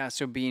 Yeah,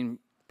 so being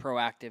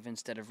proactive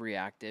instead of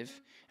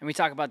reactive. And we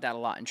talk about that a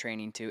lot in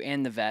training too,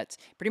 and the vets.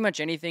 Pretty much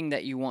anything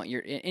that you want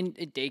in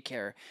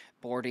daycare,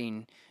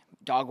 boarding,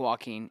 dog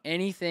walking,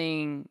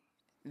 anything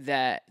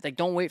that, like,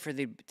 don't wait for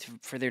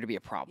there to be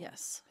a problem.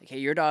 Yes. Okay,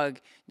 your dog,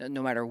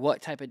 no matter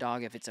what type of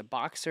dog, if it's a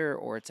boxer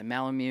or it's a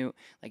Malamute,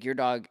 like your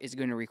dog is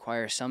going to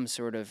require some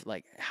sort of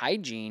like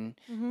hygiene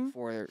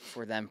for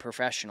them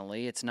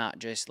professionally. It's not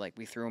just like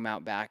we threw them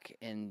out back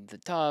in the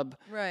tub,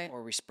 right,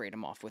 or we sprayed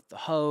them off with the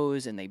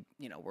hose and they,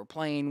 we're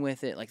playing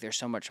with it. Like there's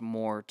so much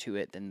more to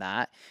it than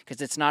that, because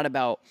it's not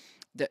about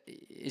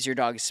is your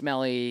dog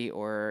smelly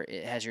or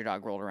has your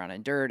dog rolled around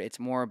in dirt. It's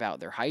more about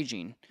their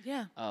hygiene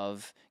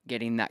of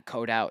getting that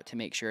coat out to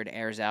make sure it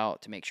airs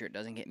out, to make sure it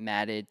doesn't get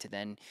matted, to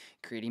then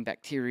creating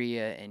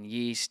bacteria and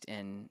yeast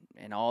and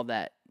all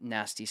that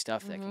nasty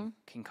stuff that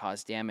can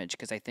cause damage.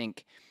 Because I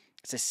think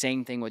it's the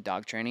same thing with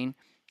dog training.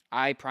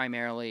 I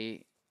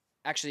primarily,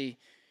 actually,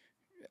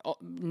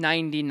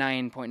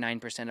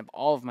 99.9% of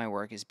all of my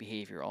work is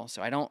behavioral.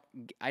 So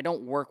I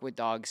don't work with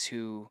dogs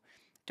who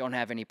don't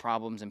have any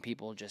problems and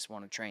people just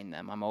want to train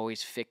them. I'm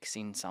always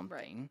fixing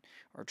something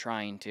or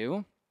trying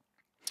to.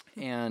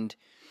 And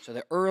so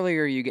the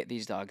earlier you get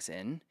these dogs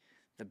in,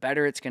 the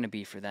better it's going to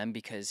be for them,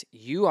 because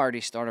you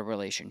already start a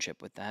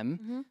relationship with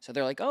them. So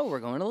they're like, oh,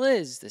 we're going to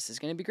Liz. This is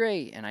going to be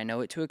great. And I know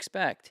what to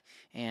expect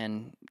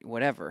and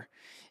whatever.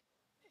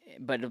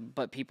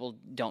 But people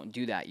don't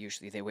do that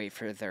usually. They wait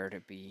for there to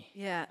be.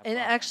 Yeah. And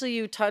actually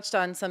you touched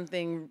on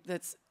something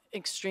that's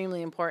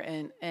extremely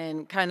important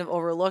and kind of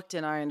overlooked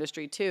in our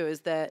industry too, is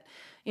that,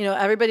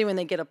 everybody, when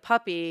they get a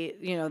puppy,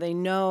 they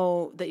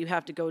know that you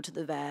have to go to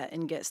the vet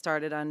and get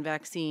started on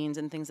vaccines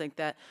and things like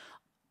that.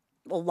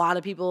 A lot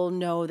of people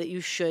know that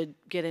you should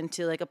get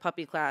into like a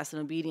puppy class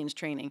and obedience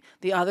training.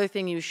 The other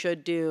thing you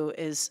should do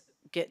is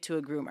get to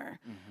a groomer.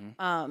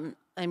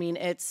 I mean,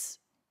 it's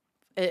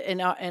in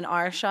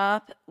our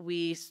shop,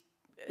 we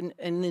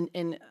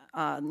in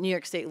New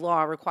York State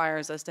law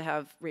requires us to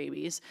have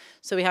rabies.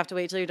 So we have to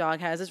wait till your dog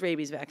has his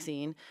rabies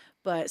vaccine.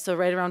 But so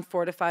right around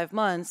 4 to 5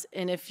 months.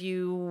 And if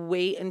you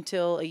wait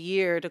until a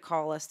year to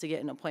call us to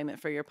get an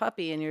appointment for your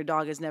puppy and your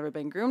dog has never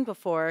been groomed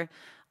before,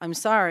 I'm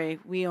sorry,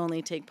 we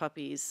only take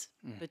puppies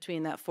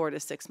between that 4 to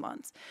 6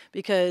 months,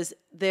 because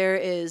there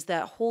is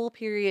that whole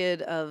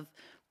period of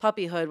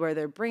puppyhood where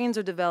their brains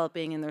are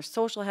developing and their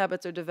social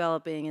habits are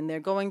developing and they're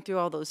going through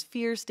all those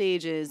fear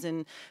stages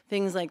and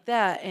things like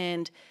that.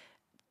 And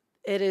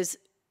it is,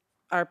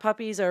 our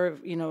puppies are,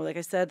 like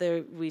I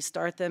said, we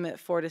start them at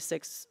 4 to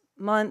 6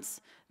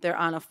 months. They're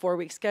on a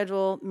 4-week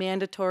schedule,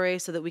 mandatory,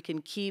 so that we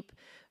can keep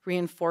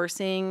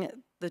reinforcing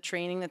the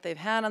training that they've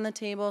had on the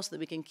table, so that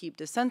we can keep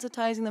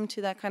desensitizing them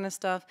to that kind of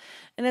stuff.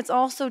 And it's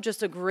also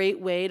just a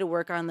great way to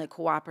work on the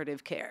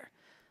cooperative care.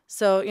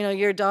 So,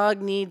 your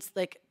dog needs,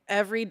 like,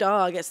 every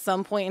dog at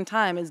some point in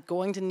time is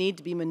going to need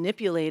to be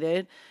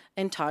manipulated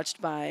and touched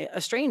by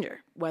a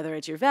stranger, whether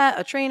it's your vet,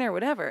 a trainer,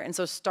 whatever. And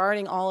so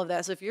starting all of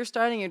that. So if you're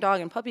starting your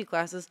dog in puppy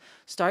classes,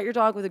 start your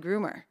dog with a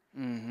groomer,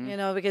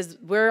 because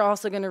we're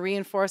also going to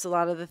reinforce a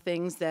lot of the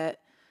things that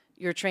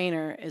your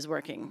trainer is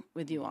working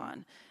with you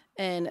on.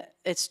 And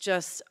it's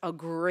just a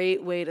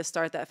great way to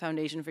start that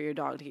foundation for your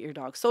dog, to get your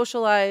dog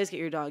socialized, get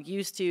your dog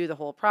used to the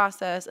whole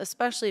process,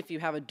 especially if you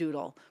have a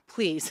doodle.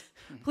 Please,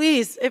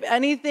 if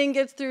anything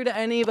gets through to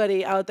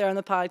anybody out there on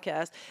the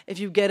podcast, if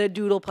you get a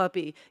doodle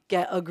puppy,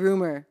 get a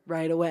groomer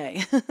right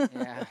away.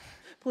 Yeah.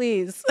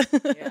 Please.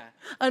 Yeah.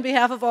 On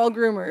behalf of all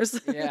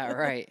groomers. Yeah,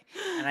 right.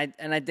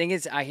 And I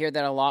think I hear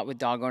that a lot with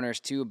dog owners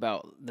too,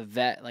 about the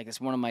vet. Like,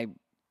 it's one of my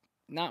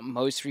not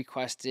most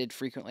requested,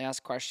 frequently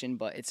asked question,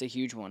 but it's a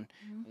huge one.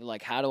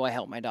 Like, how do I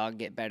help my dog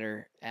get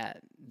better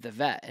at the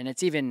vet? And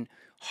it's even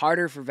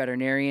harder for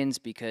veterinarians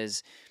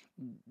because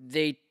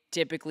they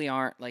typically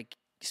aren't like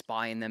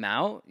spying them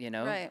out,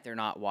 Right. They're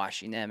not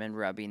washing them and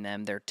rubbing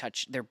them. They're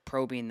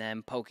probing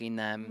them, poking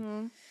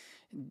them,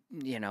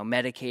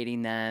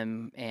 medicating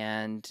them,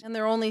 and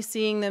they're only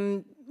seeing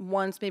them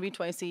once, maybe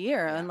twice a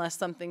year, unless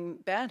something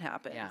bad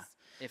happens. Yeah,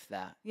 if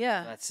that.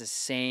 Yeah. That's the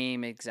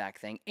same exact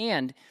thing.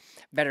 And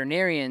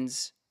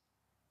veterinarians,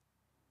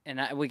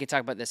 and we could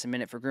talk about this in a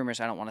minute for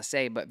groomers, I don't want to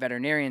say, but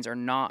veterinarians are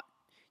not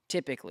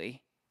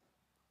typically,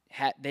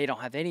 they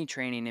don't have any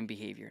training in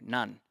behavior.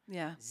 None.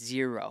 Yeah.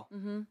 Zero.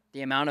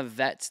 The amount of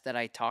vets that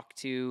I talk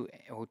to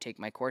who take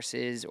my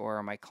courses or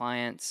are my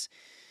clients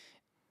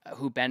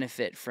who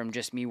benefit from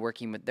just me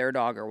working with their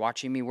dog or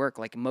watching me work,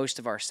 like most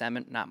of our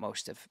not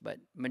most of, but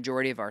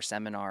majority of our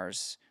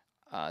seminars,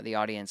 the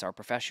audience are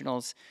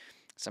professionals.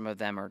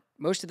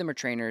 Most of them are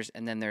trainers,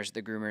 and then there's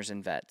the groomers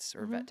and vets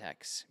or vet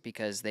techs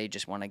because they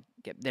just want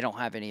to they don't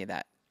have any of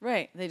that.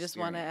 Right. They just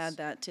want to add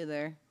that to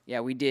their.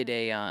 Yeah, we did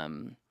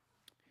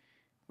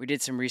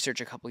some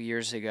research a couple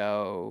years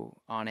ago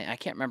on it. I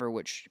can't remember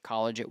which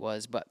college it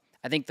was, but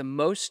I think the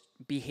most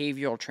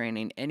behavioral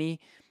training any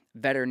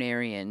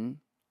veterinarian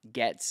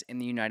gets in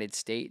the United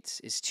States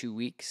is 2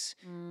 weeks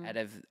out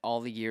of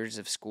all the years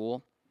of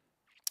school.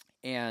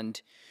 And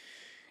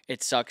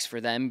it sucks for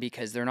them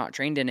because they're not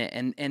trained in it.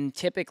 And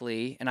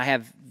typically, and I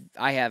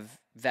have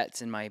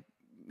vets in my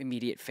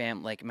immediate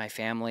like my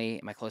family,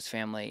 my close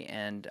family,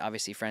 and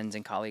obviously friends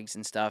and colleagues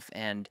and stuff.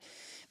 And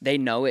they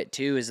know it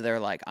too, is they're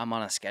like, I'm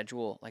on a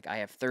schedule. Like I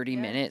have 30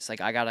 minutes,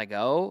 like I gotta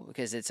go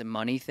because it's a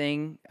money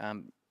thing.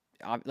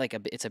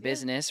 It's a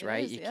business,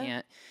 right? You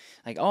can't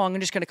like, oh, I'm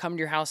just gonna come to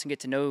your house and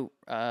get to know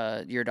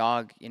your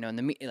dog, in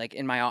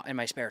in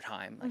my spare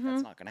time. Like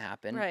that's not gonna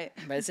happen, Right?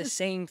 But it's the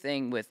same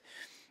thing with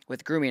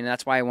grooming, and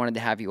that's why I wanted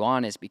to have you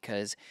on, is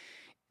because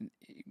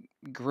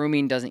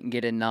grooming doesn't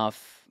get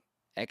enough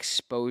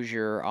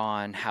exposure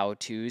on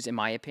how-tos, in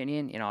my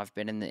opinion. I've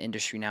been in the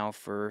industry now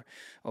for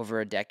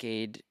over a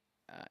decade,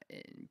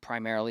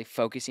 primarily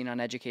focusing on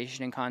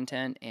education and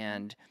content,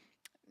 and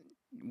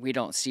we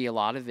don't see a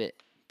lot of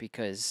it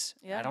because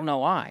I don't know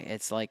why.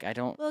 It's like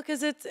Well,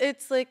 because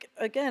it's like,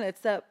 again,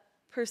 it's that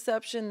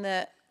perception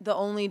that the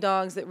only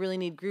dogs that really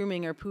need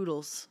grooming are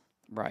poodles.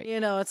 Right.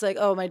 It's like,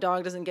 oh, my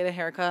dog doesn't get a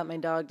haircut. My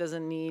dog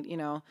doesn't need,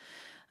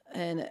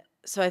 and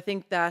so I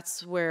think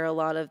that's where a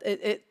lot of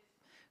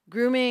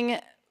grooming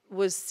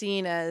was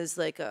seen as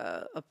like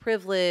a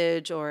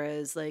privilege or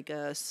as like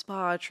a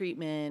spa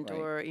treatment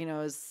or,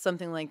 as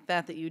something like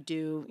that you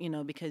do,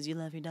 because you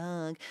love your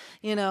dog,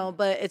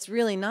 but it's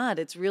really not.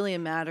 It's really a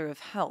matter of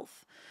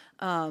health.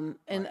 And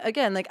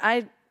again, like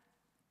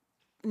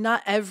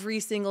not every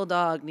single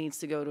dog needs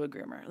to go to a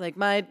groomer.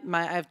 Like I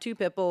have 2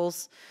 pit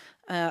bulls.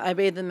 I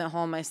bathe them at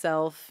home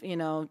myself.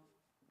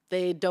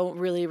 They don't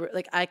really,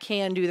 like, I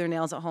can do their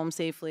nails at home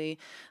safely.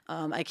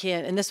 I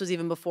can, and this was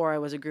even before I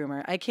was a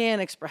groomer, I can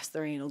express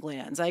their anal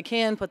glands. I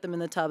can put them in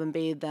the tub and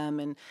bathe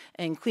them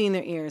and clean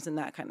their ears and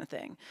that kind of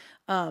thing.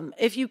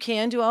 If you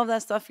can do all of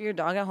that stuff for your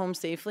dog at home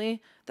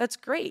safely, that's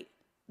great.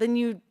 Then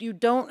you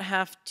don't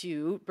have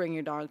to bring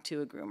your dog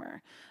to a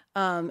groomer.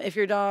 If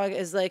your dog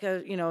is like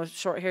a,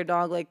 short-haired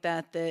dog like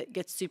that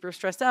gets super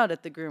stressed out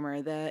at the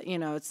groomer, that,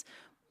 it's,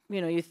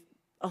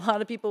 a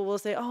lot of people will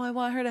say, oh, I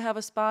want her to have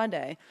a spa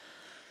day.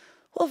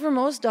 Well, for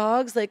most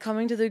dogs, like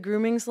coming to the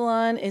grooming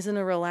salon isn't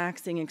a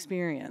relaxing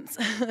experience,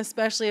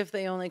 especially if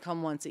they only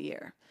come once a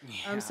year.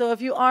 Yeah. So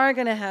if you are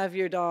going to have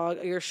your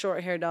dog, your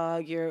short-haired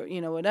dog, your,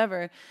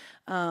 whatever,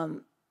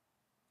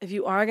 if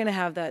you are going to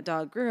have that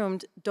dog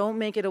groomed, don't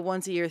make it a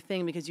once-a-year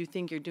thing because you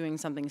think you're doing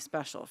something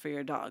special for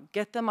your dog.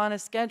 Get them on a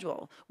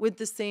schedule with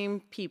the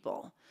same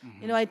people.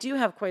 I do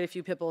have quite a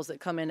few pit bulls that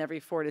come in every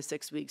 4 to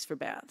 6 weeks for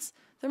baths.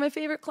 They're my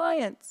favorite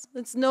clients.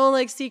 It's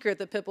no secret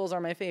that pit bulls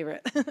are my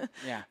favorite.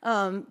 Yeah.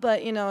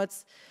 But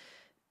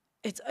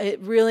it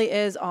really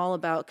is all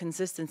about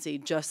consistency,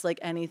 just like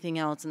anything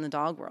else in the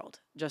dog world,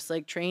 just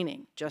like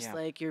training, just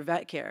like your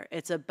vet care.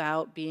 It's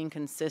about being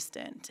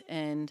consistent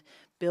and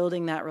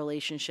building that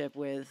relationship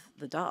with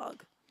the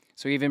dog.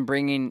 So even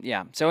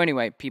so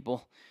anyway,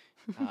 people,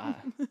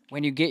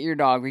 when you get your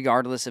dog,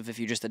 regardless of if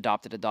you just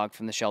adopted a dog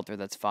from the shelter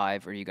that's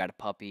 5 or you got a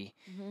puppy,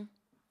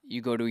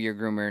 you go to your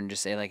groomer and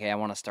just say like, hey, I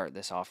want to start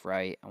this off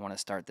right. I want to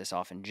start this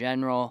off in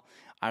general.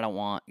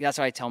 That's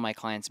what I tell my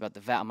clients about the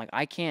vet. I'm like,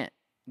 I can't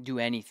do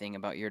anything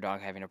about your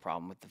dog having a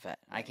problem with the vet.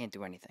 I can't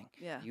do anything.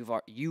 Yeah.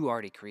 You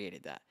already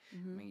created that.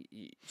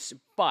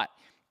 But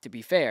to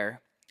be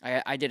fair,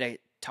 I did a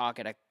talk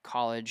at a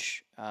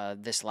college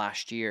this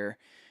last year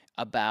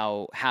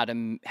about how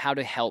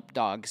to help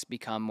dogs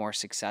become more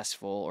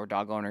successful, or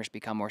dog owners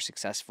become more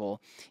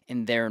successful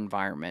in their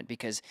environment,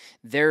 because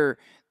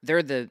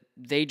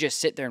they just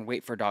sit there and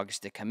wait for dogs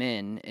to come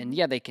in, and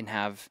they can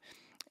have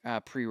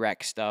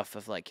prereq stuff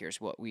of like, here's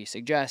what we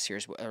suggest,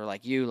 or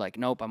like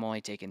nope, I'm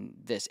only taking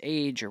this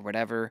age or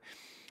whatever.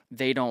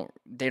 They don't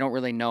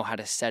really know how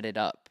to set it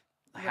up.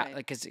 Right.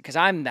 Because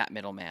I'm that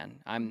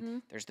middleman.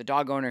 There's the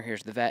dog owner,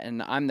 here's the vet,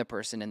 and I'm the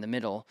person in the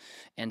middle.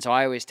 And so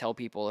I always tell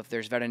people, if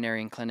there's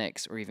veterinarian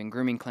clinics or even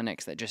grooming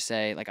clinics that just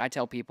say, like, I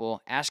tell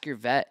people, ask your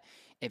vet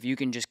if you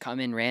can just come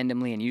in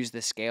randomly and use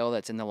the scale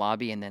that's in the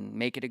lobby and then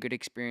make it a good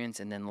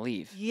experience and then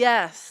leave.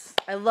 Yes,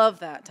 I love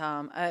that,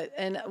 Tom.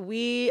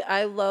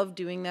 I love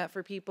doing that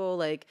for people.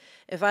 Like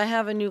if I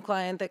have a new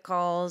client that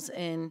calls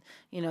and,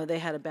 they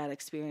had a bad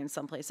experience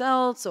someplace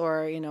else,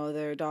 or,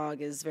 their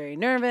dog is very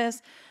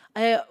nervous,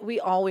 we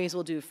always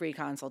will do free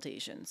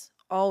consultations.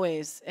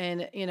 Always.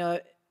 And,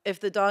 if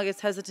the dog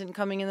is hesitant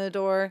coming in the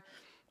door,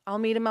 I'll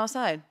meet him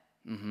outside.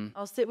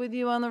 I'll sit with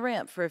you on the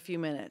ramp for a few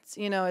minutes.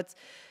 It's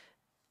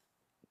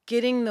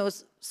getting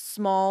those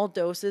small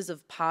doses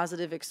of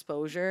positive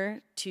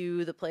exposure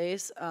to the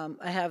place.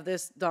 I have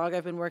this dog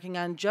I've been working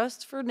on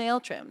just for nail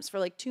trims for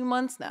like 2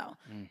 months now.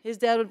 His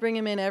dad would bring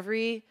him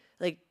in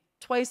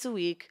twice a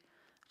week,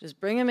 just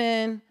bring him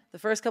in. The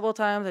first couple of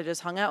times I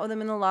just hung out with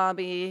him in the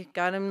lobby,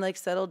 got him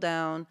settled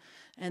down.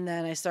 And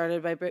then I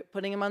started by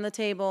putting him on the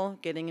table,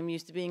 getting him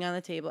used to being on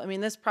the table. I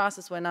mean, this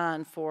process went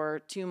on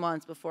for 2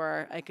 months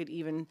before I could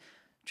even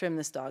trim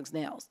this dog's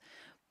nails.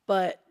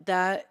 But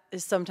that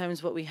is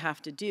sometimes what we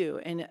have to do.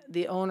 And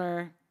the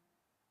owner,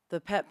 the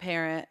pet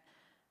parent,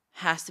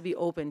 has to be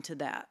open to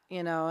that,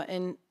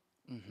 and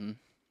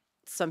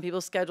some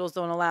people's schedules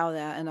don't allow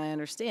that, and I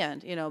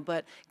understand,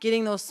 but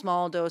getting those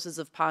small doses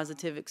of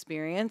positive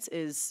experience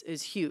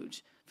is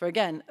huge for,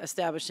 again,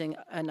 establishing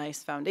a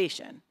nice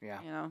foundation.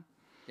 Yeah.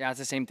 Yeah, it's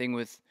the same thing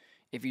with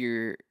if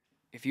you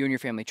and your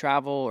family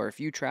travel, or if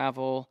you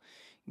travel,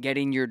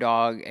 getting your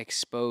dog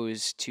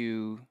exposed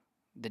to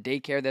the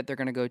daycare that they're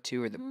going to go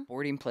to, or the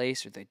boarding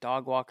place, or the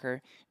dog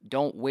walker.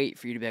 Don't wait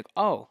for you to be like,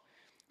 oh,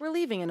 we're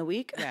leaving in a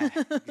week. Yeah,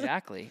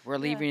 exactly. We're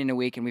leaving in a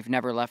week and we've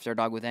never left our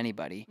dog with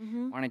anybody.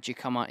 Why don't you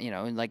come on,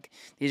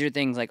 these are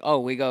things like, oh,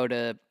 we go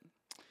to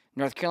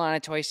North Carolina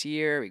twice a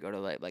year. We go to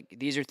like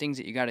these are things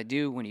that you got to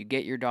do when you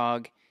get your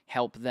dog,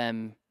 help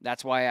them.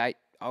 That's why I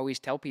always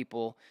tell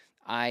people,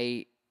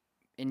 and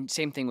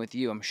same thing with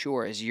you, I'm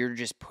sure, is you're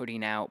just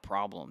putting out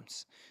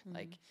problems.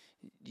 Like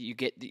you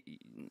get the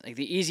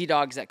easy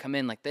dogs that come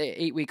in, like the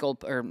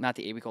 8-week-old, or not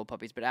the 8-week-old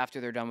puppies, but after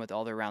they're done with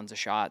all their rounds of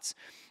shots,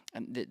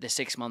 and the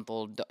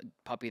 6-month-old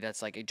puppy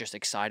that's like just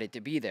excited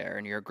to be there,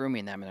 and you're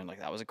grooming them, and they're like,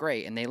 that was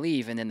great, and they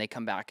leave, and then they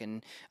come back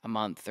in a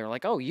month, they're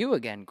like, oh, you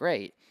again,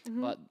 great.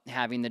 But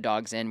having the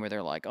dogs in where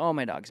they're like, oh,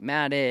 my dog's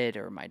matted,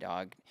 or my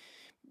dog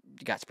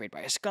got sprayed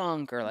by a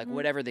skunk, or like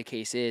whatever the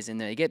case is, and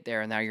then they get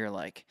there, and now you're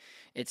like,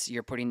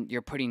 you're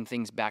putting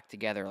things back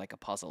together like a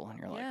puzzle, and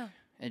you're like,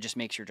 it just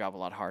makes your job a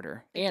lot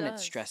harder, and it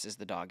stresses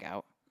the dog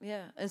out.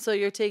 Yeah, and so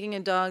you're taking a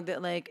dog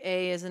that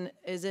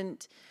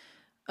isn't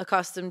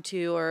accustomed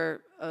to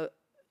or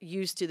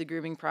used to the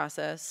grooming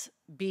process.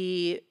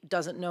 B,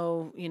 doesn't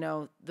know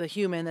the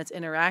human that's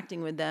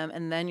interacting with them,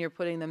 and then you're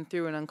putting them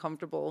through an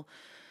uncomfortable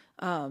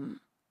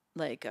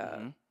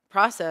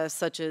process,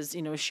 such as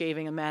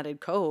shaving a matted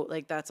coat.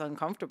 Like, that's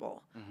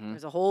uncomfortable.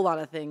 There's a whole lot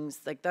of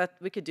things like that.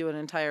 We could do an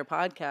entire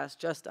podcast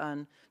just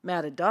on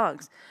matted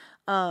dogs.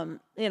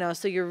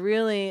 So you're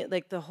really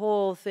like, the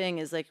whole thing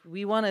is like,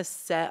 we want to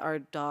set our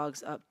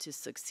dogs up to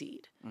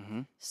succeed.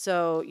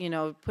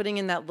 So, putting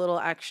in that little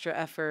extra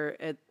effort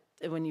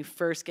when you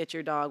first get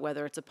your dog,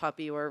 whether it's a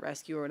puppy or a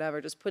rescue or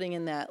whatever, just putting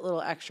in that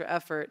little extra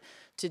effort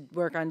to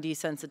work on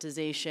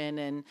desensitization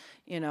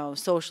and,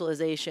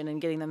 socialization, and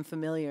getting them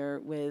familiar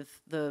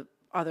with the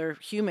other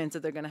humans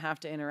that they're going to have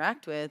to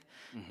interact with,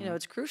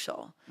 it's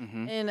crucial.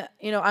 And,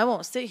 I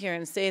won't sit here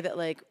and say that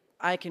like,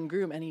 I can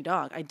groom any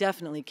dog. I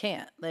definitely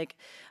can't. Like,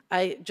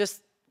 I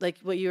just, like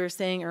what you were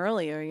saying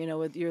earlier,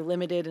 with your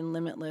limited and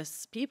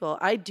limitless people,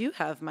 I do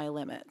have my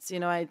limits.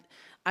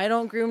 I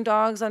don't groom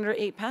dogs under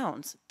 8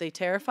 pounds. They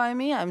terrify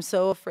me. I'm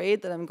so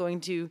afraid that I'm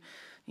going to,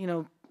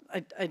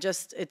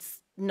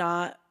 it's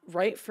not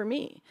right for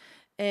me.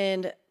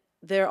 And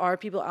there are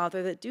people out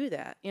there that do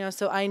that,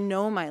 so I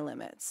know my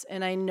limits,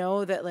 and I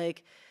know that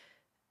like,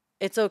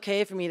 it's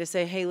okay for me to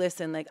say, hey,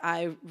 listen, like,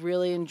 I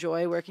really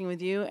enjoy working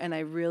with you, and I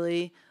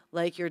really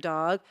like your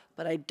dog,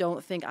 but I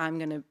don't think I'm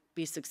going to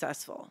be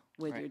successful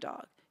with your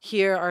dog.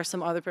 Here are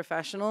some other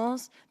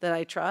professionals that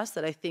I trust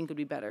that I think would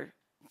be better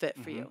fit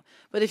for you.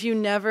 But if you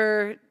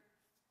never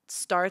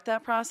start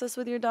that process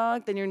with your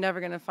dog, then you're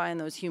never going to find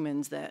those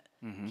humans that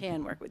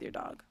can work with your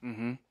dog.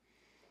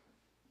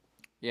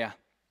 Yeah.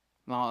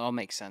 Well, it all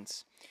makes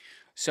sense.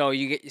 So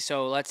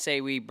let's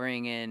say we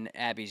bring in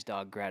Abby's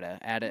dog, Greta.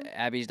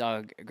 Abby's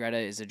dog, Greta,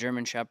 is a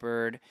German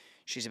Shepherd.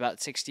 She's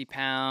about 60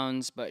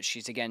 pounds, but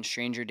she's, again,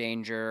 stranger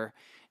danger.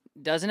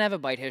 Doesn't have a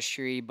bite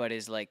history, but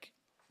is like,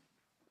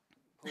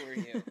 who are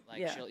you?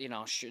 Like,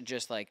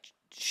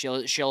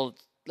 she'll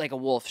like a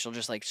wolf, she'll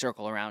just like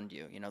circle around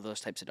you, those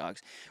types of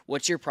dogs.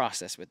 What's your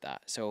process with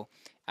that? So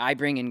I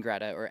bring in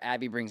Greta, or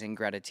Abby brings in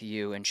Greta to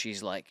you, and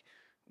she's like,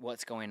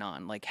 what's going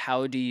on? Like,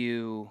 what are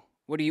you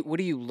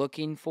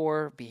looking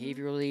for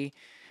behaviorally?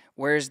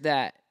 Where's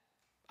that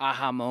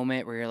aha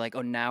moment where you're like,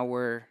 oh, now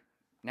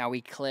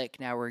we click,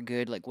 now we're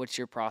good? Like, what's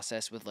your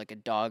process with like a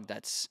dog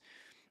that's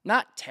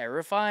not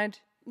terrified?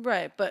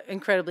 Right, but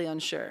incredibly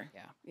unsure.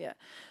 Yeah.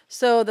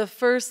 So the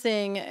first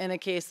thing in a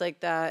case like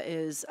that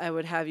is I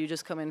would have you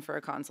just come in for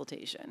a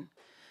consultation.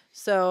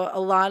 So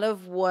a lot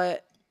of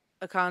what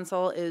a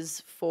consult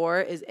is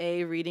for is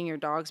A, reading your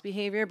dog's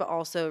behavior, but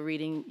also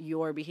reading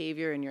your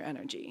behavior and your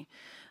energy.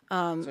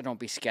 So don't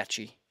be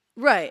sketchy.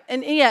 Right.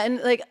 And yeah,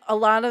 and like a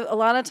lot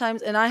of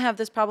times, and I have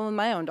this problem with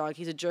my own dog.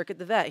 He's a jerk at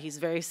the vet. He's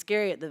very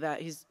scary at the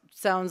vet. He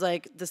sounds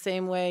like the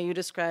same way you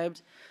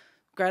described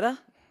Greta.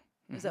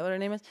 Is that what her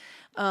name is?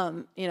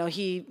 You know,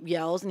 he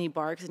yells and he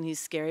barks and he's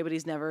scary, but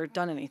he's never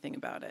done anything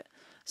about it.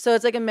 So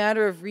it's like a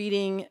matter of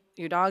reading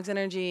your dog's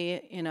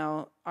energy. You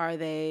know, are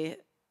they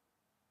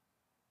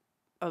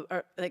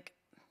like,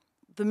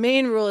 the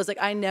main rule is like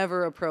I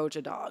never approach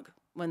a dog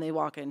when they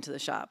walk into the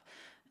shop.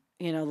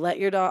 You know,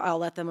 I'll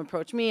let them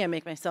approach me. I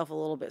make myself a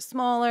little bit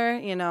smaller,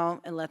 you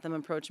know, and let them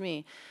approach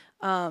me.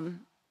 And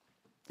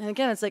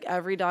again, it's like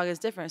every dog is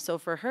different. So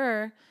for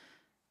her,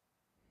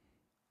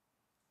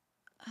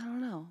 I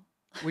don't know.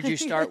 Would you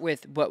start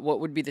with what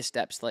would be the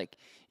steps like?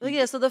 Well,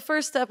 yeah, so the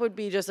first step would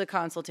be just a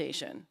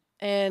consultation.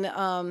 And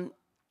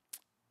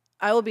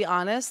I will be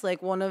honest,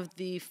 like one of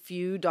the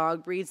few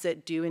dog breeds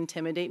that do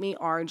intimidate me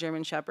are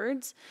German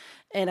Shepherds.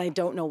 And I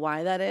don't know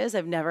why that is.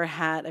 I've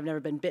never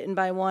been bitten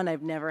by one.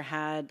 I've never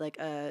had like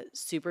a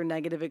super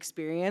negative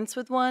experience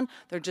with one.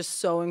 They're just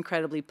so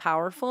incredibly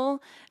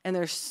powerful and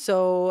they're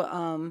so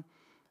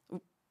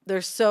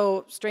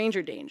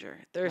stranger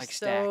danger. They're Like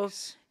so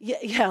Stax.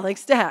 Yeah, like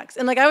Stax.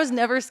 And like I was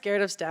never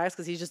scared of Stax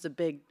because he's just a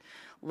big,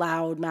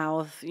 loud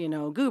mouth, you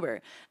know,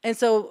 goober. And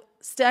so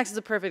Stax is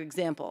a perfect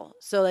example.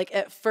 So like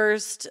at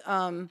first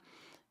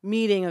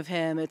meeting of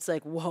him, it's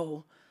like,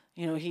 whoa,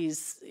 you know,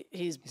 he's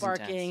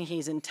barking,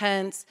 he's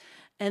intense.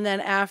 And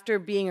then after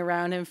being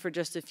around him for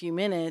just a few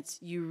minutes,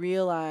 you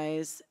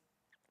realize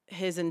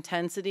his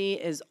intensity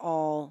is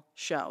all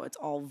show. It's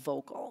all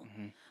vocal.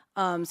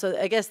 So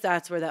I guess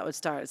that's where that would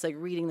start. It's like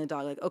reading the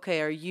dog. Like,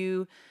 okay, are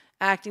you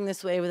acting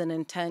this way with an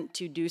intent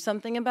to do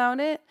something about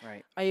it?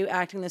 Right. Are you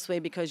acting this way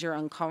because you're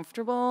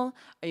uncomfortable?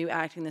 Are you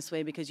acting this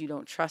way because you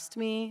don't trust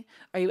me?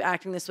 Are you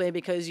acting this way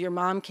because your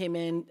mom came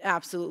in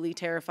absolutely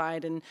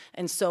terrified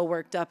and so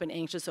worked up and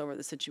anxious over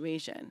the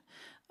situation?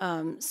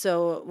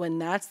 So when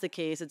that's the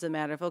case, it's a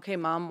matter of, okay,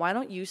 Mom, why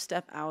don't you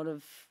step out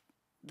of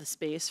the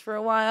space for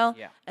a while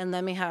and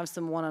let me have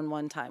some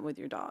one-on-one time with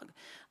your dog?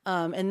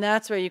 And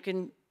that's where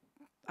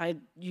I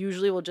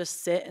usually will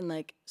just sit and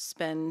like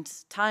spend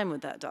time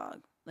with that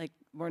dog. Like,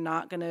 we're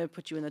not going to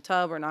put you in the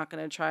tub. We're not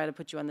going to try to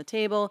put you on the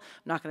table.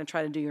 I'm not going to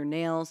try to do your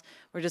nails.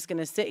 We're just going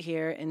to sit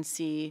here and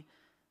see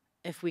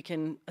if we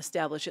can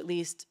establish at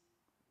least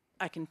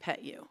I can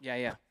pet you.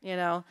 Yeah. You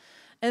know?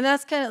 And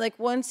that's kind of like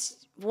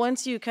once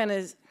you kind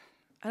of,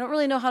 I don't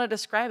really know how to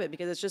describe it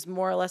because it's just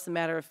more or less a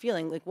matter of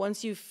feeling. Like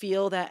once you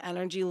feel that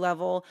energy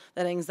level,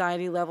 that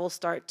anxiety level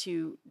start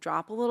to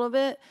drop a little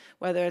bit,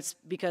 whether it's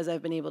because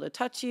I've been able to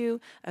touch you,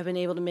 I've been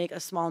able to make a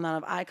small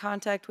amount of eye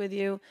contact with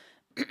you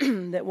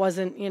that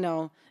wasn't, you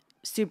know,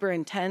 super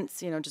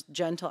intense, you know, just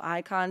gentle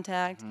eye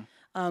contact.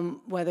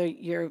 Whether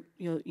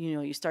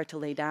you start to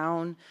lay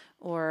down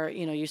or,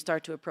 you know, you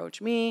start to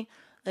approach me.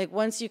 Like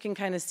once you can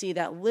kind of see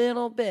that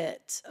little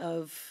bit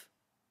of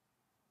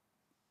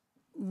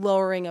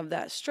lowering of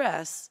that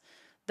stress,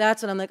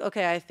 that's when I'm like,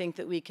 okay, I think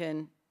that we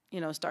can,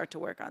 you know, start to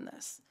work on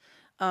this.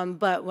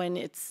 But when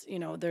it's, you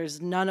know, there's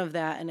none of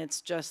that and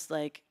it's just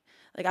like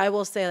I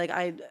will say, like,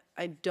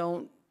 I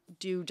don't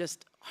do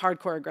just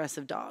hardcore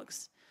aggressive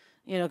dogs,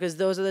 you know, because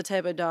those are the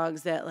type of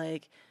dogs that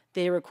like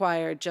they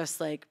require just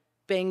like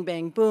bang,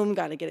 bang, boom,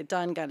 got to get it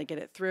done, got to get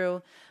it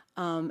through.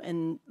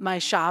 And my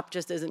shop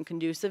just isn't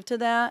conducive to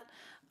that.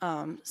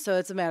 So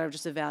it's a matter of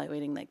just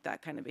evaluating like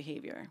that kind of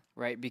behavior.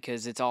 Right,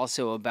 because it's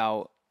also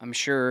about, I'm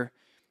sure,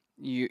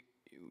 you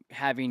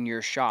having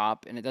your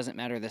shop, and it doesn't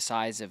matter the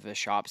size of a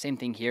shop. Same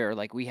thing here.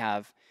 Like we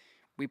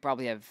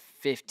probably have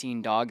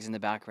 15 dogs in the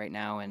back right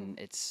now, and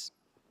it's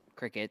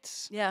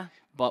crickets. Yeah.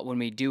 But when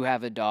we do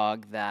have a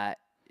dog that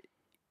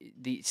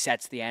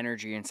sets the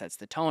energy and sets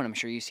the tone, I'm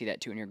sure you see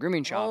that too in your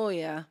grooming shop. Oh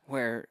yeah.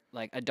 Where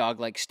like a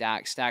dog like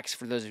Stax. Stax,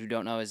 for those who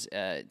don't know, is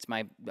it's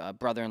my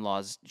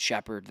brother-in-law's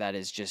shepherd. That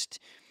is just.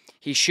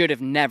 He should have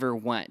never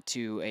went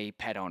to a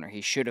pet owner. He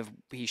should have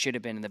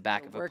been in the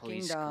back of a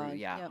police crew.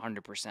 Yeah,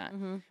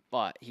 100%.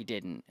 But he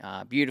didn't.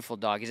 Beautiful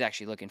dog. He's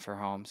actually looking for a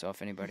home. So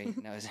if anybody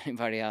knows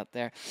anybody out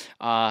there,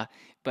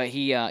 but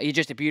he's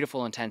just a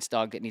beautiful, intense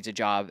dog that needs a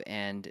job,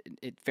 and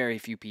very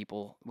few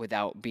people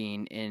without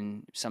being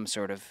in some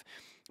sort of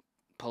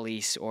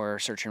police or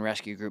search and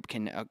rescue group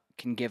can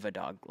give a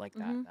dog like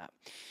that.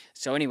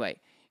 So anyway,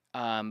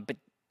 but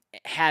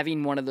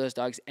having one of those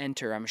dogs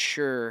enter, I'm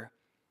sure.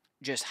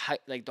 Just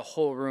like the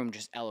whole room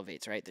just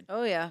elevates, right?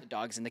 The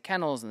dogs in the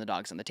kennels and the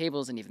dogs on the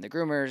tables and even the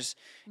groomers,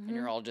 and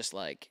you're all just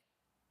like,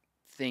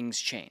 things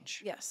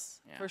change. Yes,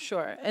 for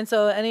sure. And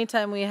so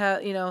anytime we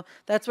have, you know,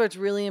 that's where it's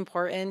really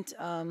important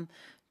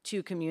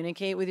to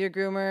communicate with your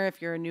groomer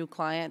if you're a new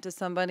client to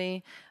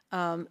somebody.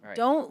 Right.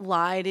 Don't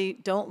lie to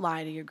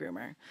your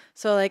groomer.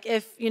 So like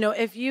if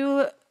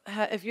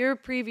your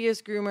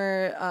previous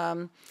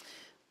groomer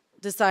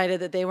decided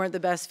that they weren't the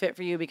best fit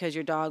for you because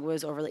your dog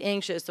was overly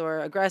anxious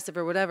or aggressive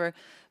or whatever,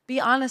 be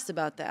honest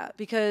about that,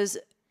 because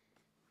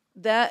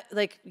that,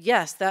 like,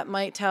 yes, that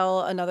might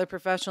tell another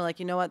professional, like,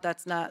 you know what,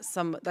 that's not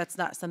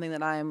something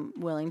that I'm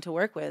willing to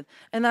work with,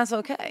 and that's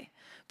okay.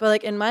 But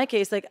like in my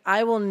case, like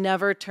I will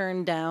never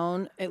turn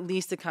down at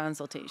least a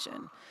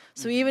consultation.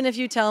 So even if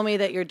you tell me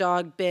that your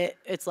dog bit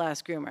its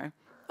last groomer,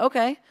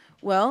 okay,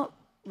 well,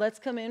 let's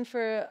come in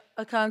for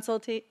a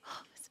consultation.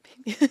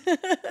 Little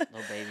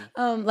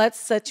baby. Let's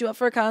set you up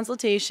for a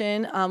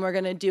consultation. We're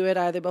going to do it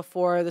either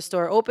before the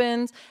store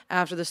opens,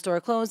 after the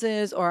store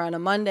closes, or on a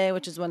Monday,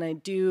 which is when I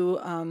do.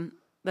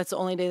 That's the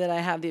only day that I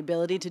have the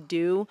ability to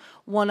do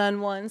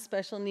one-on-one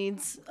special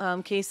needs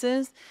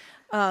cases.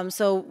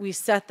 So we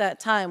set that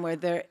time where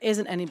there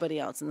isn't anybody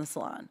else in the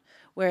salon,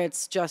 where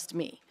it's just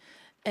me.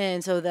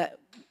 And so that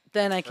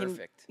then I can,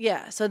 perfect.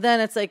 yeah. So then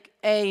it's like,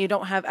 A, you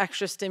don't have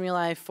extra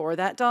stimuli for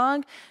that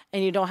dog,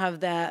 and you don't have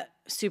that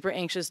super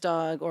anxious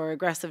dog or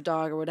aggressive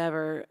dog or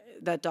whatever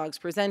that dog's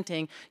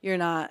presenting. You're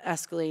not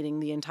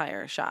escalating the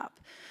entire shop.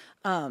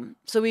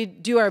 So we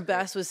do our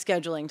best with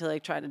scheduling to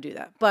like try to do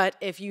that. But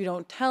if you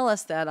don't tell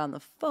us that on the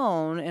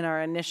phone in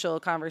our initial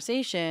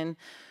conversation,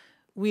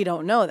 we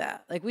don't know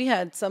that. Like we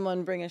had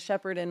someone bring a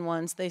shepherd in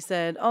once. They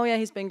said, "Oh yeah,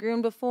 he's been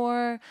groomed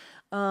before.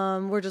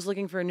 We're just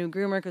looking for a new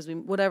groomer because I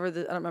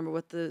don't remember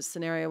what the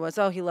scenario was.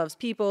 Oh, he loves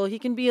people. He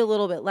can be a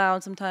little bit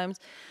loud sometimes."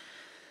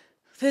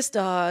 This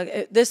dog,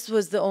 this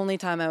was the only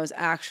time I was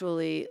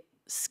actually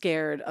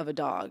scared of a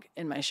dog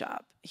in my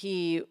shop.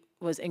 He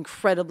was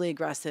incredibly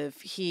aggressive.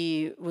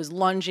 He was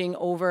lunging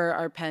over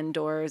our pen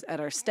doors at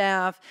our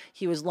staff.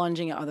 He was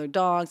lunging at other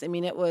dogs. I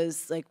mean, it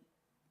was like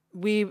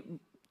we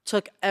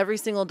took every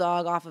single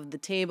dog off of the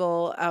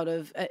table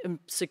and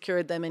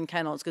secured them in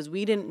kennels because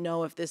we didn't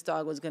know if this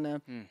dog was going to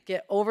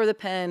get over the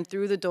pen,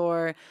 through the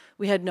door.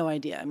 We had no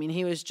idea. I mean,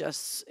 he was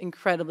just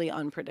incredibly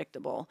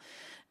unpredictable.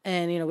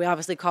 And, we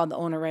obviously called the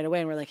owner right away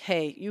and we're like,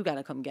 hey, you got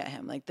to come get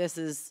him. Like, this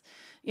is,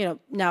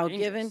 now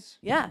dangerous.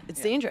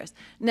 It's dangerous.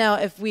 Now,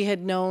 if we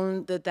had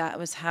known that that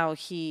was how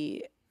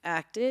he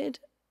acted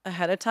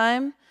ahead of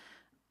time,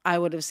 I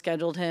would have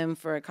scheduled him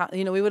for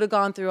we would have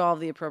gone through all of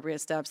the appropriate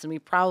steps and we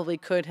probably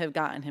could have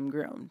gotten him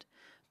groomed.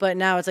 But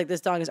now it's like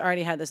this dog has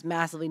already had this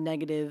massively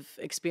negative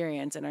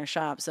experience in our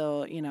shop.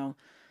 So,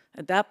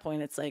 at that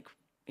point, it's like,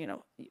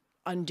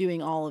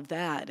 undoing all of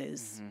that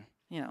is,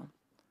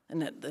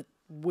 and that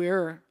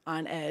we're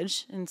on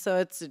edge. And so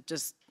it's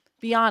just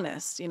be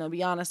honest,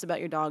 be honest about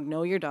your dog,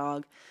 know your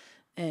dog,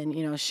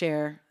 and,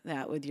 share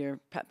that with your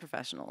pet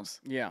professionals.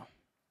 Yeah.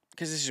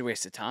 Because this is a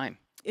waste of time.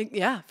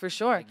 Yeah, for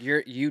sure.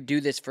 Like you do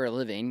this for a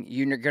living.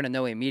 You're going to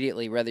know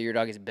immediately whether your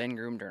dog has been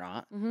groomed or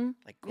not.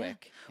 Like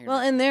quick. Yeah. Well,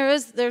 and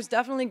there's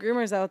definitely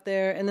groomers out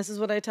there. And this is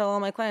what I tell all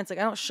my clients. Like,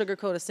 I don't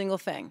sugarcoat a single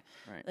thing.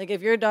 Right. Like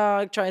if your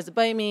dog tries to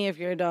bite me, if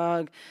your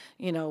dog,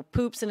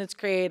 poops in its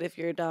crate, if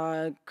your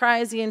dog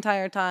cries the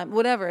entire time,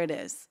 whatever it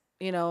is,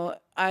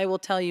 I will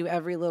tell you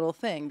every little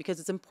thing because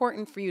it's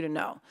important for you to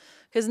know.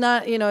 Because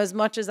not, as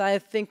much as I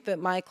think that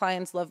my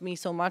clients love me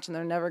so much and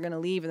they're never going to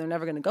leave and they're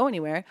never going to go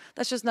anywhere,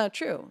 that's just not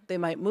true. They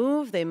might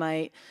move. They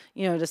might,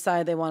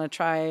 decide they want to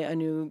try a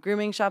new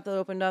grooming shop that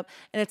opened up.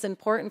 And it's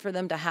important for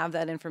them to have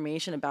that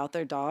information about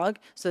their dog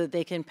so that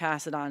they can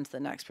pass it on to the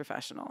next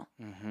professional.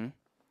 Mm-hmm.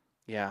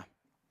 Yeah.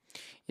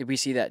 We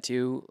see that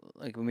too.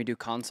 Like when we do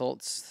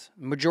consults,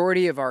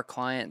 majority of our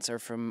clients are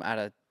from out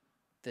of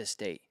the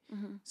state.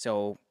 Mm-hmm.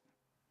 So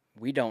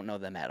we don't know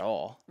them at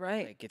all.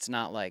 Right. Like it's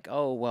not like,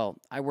 oh, well,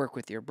 I work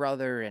with your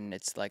brother and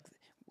it's like,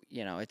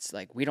 it's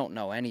like we don't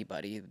know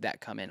anybody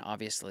that come in,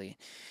 obviously.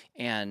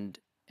 And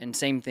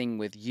same thing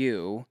with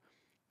you,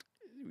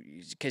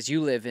 because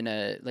you live in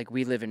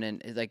we live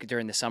in like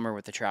during the summer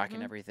with the track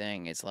and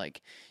everything. It's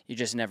like you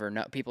just never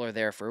know. People are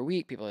there for a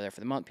week, people are there for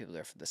the month, people are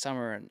there for the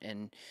summer.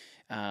 And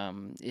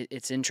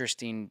it's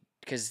interesting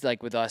because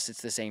like with us,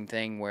 it's the same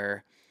thing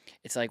where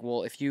it's like,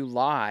 well, if you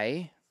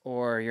lie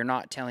or you're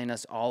not telling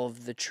us all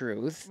of the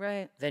truth,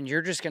 right, then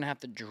you're just going to have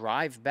to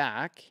drive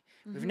back.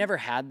 We've never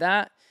had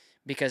that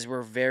because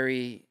we're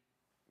very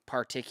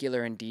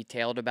particular and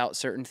detailed about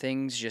certain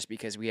things just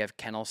because we have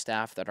kennel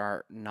staff that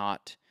are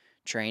not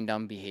trained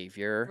on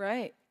behavior.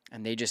 Right.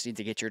 And they just need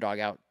to get your dog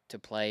out to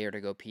play or to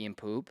go pee and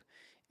poop.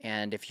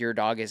 And if your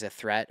dog is a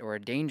threat or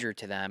a danger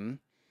to them,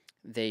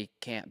 they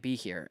can't be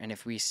here. And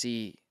if we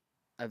see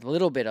a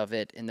little bit of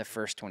it in the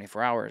first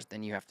 24 hours,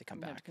 then you have to come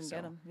back. Get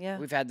them. Yeah.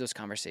 We've had those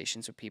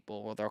conversations with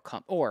people where they'll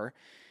come, or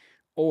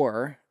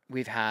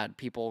we've had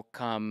people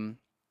come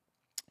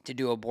to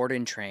do a board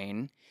and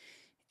train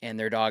and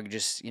their dog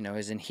just,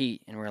 is in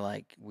heat. And we're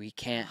like, we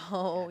can't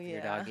have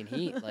your dog in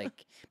heat.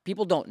 Like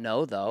people don't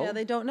know though. Yeah,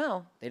 they don't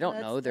know. They don't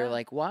know. They're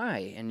like,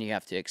 why? And you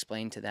have to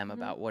explain to them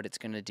about what it's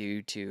going to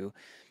do to,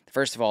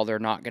 first of all, they're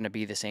not going to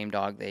be the same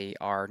dog they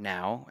are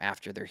now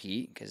after their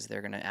heat because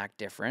they're going to act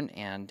different.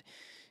 And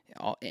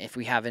if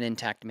we have an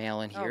intact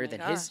male in here, then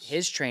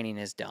his training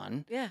is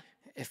done. Yeah.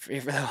 If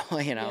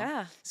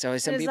Yeah. So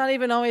it's not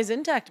even always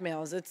intact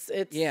males. It's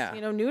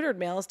neutered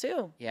males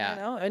too.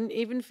 Yeah. And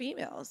even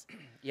females.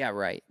 Yeah,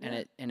 right.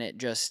 Yeah. And it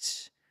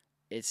just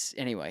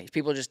anyway,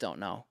 people just don't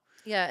know.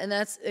 Yeah, and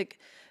that's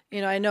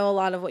I know a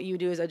lot of what you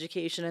do is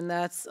education, and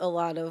that's a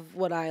lot of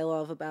what I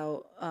love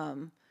about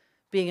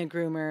being a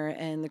groomer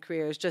and the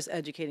career is just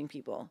educating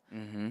people.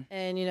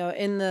 And, you know,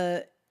 in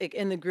the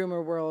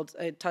groomer world,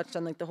 I touched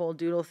on like the whole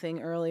doodle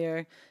thing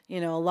earlier.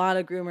 You know, a lot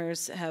of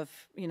groomers have,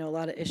 you know, a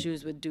lot of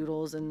issues with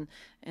doodles and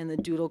the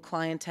doodle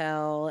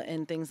clientele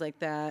and things like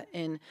that.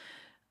 And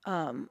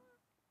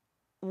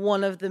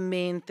one of the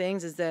main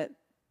things is that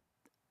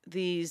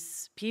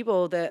these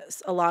people, that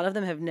a lot of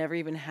them have never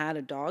even had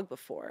a dog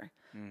before.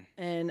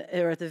 And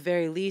or at the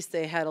very least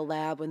they had a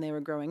lab when they were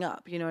growing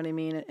up, you know what I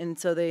mean? And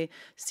so they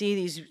see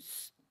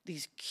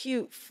these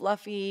cute,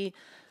 fluffy,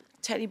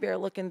 teddy bear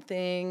looking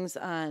things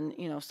on,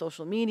 you know,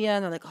 social media,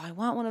 and they're like, oh, I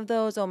want one of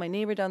those. Oh, my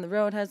neighbor down the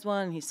road has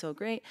one and he's so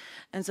great.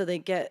 And so they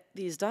get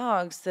these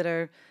dogs that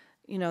are,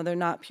 you know, they're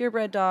not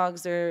purebred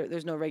dogs.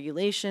 There's no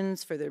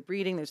regulations for their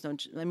breeding. There's no,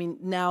 I mean,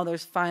 now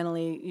there's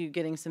finally you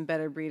getting some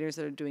better breeders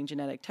that are doing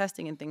genetic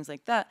testing and things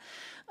like that.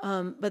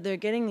 But they're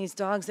getting these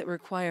dogs that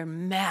require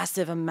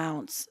massive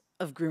amounts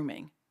of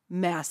grooming,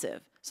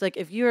 massive. So like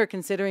if you are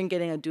considering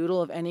getting a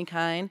doodle of any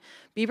kind,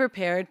 be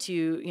prepared to,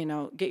 you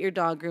know, get your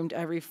dog groomed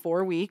every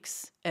 4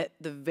 weeks at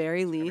the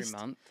very least.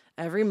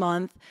 Every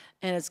month,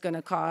 and it's going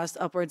to cost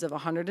upwards of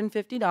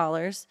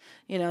 $150,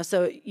 you know,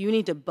 so you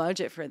need to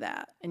budget for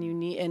that. And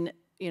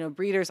you know,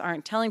 breeders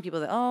aren't telling people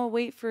that, oh,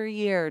 wait for a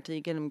year till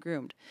you get them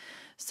groomed.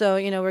 So,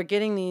 you know, we're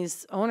getting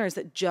these owners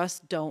that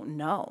just don't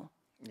know.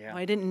 Yeah. Oh,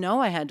 I didn't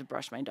know I had to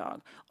brush my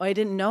dog. Oh, I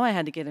didn't know I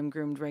had to get him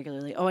groomed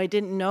regularly. Oh, I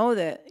didn't know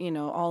that, you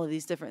know, all of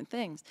these different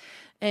things.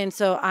 And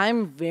so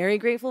I'm very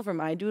grateful for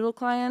my doodle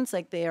clients.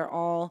 Like they are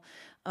all,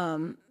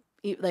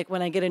 like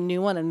when I get a new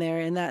one and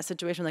they're in that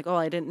situation, like, oh,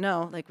 I didn't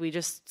know. Like we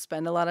just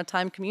spend a lot of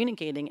time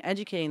communicating,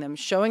 educating them,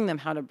 showing them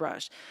how to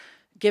brush,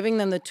 giving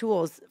them the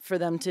tools for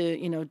them to,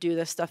 you know, do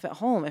this stuff at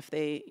home if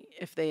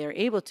they are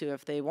able to,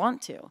 if they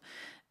want to.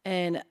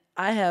 And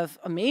I have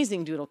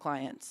amazing doodle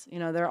clients. You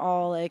know, they're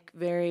all like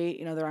very,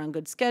 you know, they're on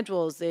good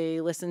schedules.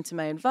 They listen to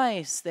my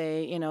advice.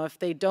 They, you know, if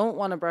they don't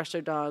want to brush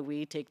their dog,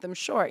 we take them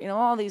short, you know,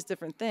 all these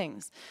different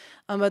things.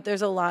 But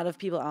there's a lot of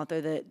people out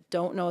there that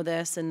don't know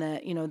this and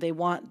that, you know, they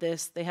want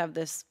this, they have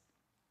this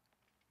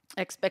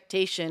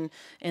expectation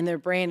in their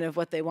brain of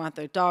what they want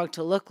their dog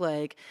to look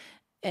like.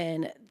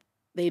 And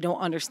they don't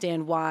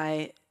understand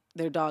why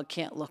their dog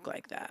can't look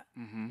like that,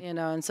 you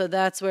know? And so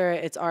that's where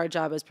it's our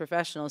job as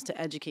professionals to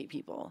educate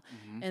people.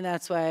 And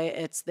that's why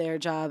it's their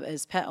job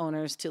as pet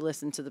owners to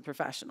listen to the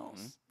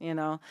professionals, you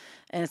know?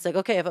 And it's like,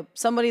 okay, if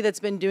somebody that's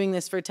been doing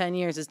this for 10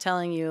 years is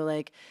telling you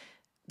like,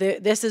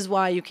 this is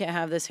why you can't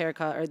have this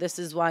haircut, or this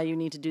is why you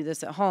need to do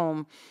this at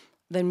home,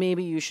 then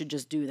maybe you should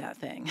just do that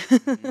thing.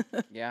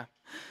 Yeah.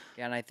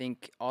 Yeah. And I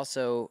think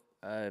also,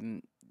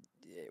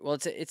 well,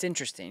 it's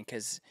interesting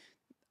because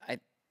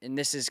and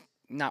this is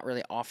not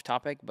really off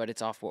topic, but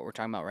it's off what we're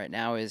talking about right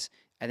now, is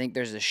I think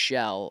there's a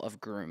shell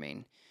of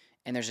grooming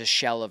and there's a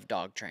shell of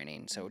dog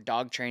training. So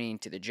dog training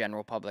to the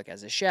general public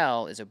as a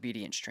shell is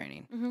obedience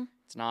training.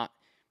 It's not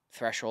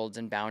thresholds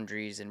and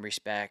boundaries and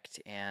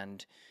respect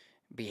and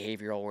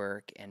behavioral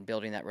work and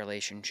building that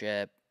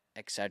relationship,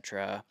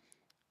 etc.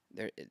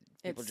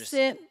 People just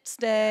sit,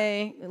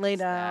 stay, lay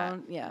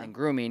down. That. Yeah. And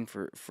grooming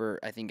for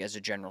I think as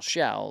a general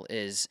shell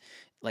is,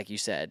 like you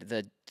said,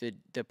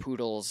 the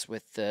poodles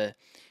with the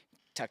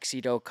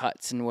tuxedo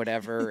cuts and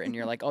whatever, and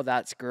you're like, oh,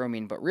 that's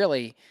grooming. But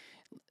really,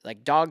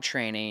 like dog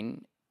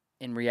training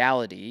in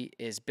reality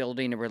is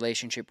building a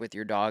relationship with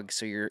your dog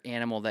so your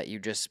animal that you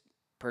just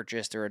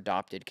purchased or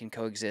adopted can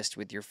coexist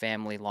with your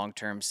family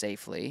long-term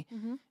safely.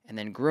 And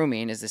then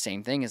grooming is the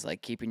same thing, is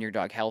like keeping your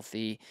dog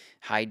healthy,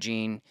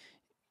 hygiene.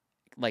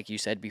 Like you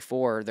said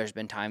before, there's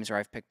been times where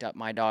I've picked up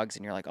my dogs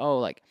and you're like, oh,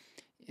 like,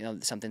 you know,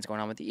 something's going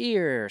on with the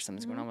ear or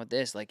something's going on with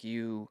this. Like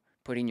you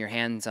putting your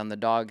hands on the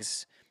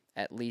dogs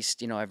at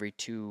least, you know, every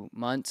 2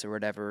 months or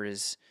whatever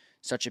is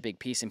such a big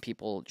piece. And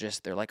people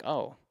just, they're like,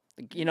 oh,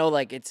 you know,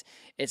 like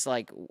it's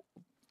like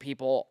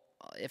people,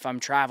 if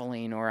I'm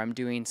traveling or I'm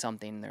doing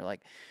something, they're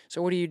like,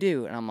 so what do you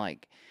do? And I'm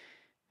like,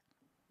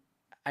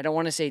 I don't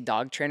want to say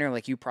dog trainer.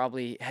 Like you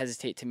probably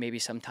hesitate to maybe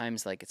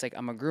sometimes, like, it's like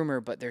I'm a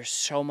groomer, but there's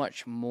so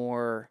much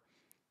more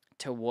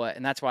to what,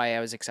 and that's why I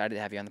was excited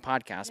to have you on the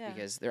podcast,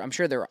 because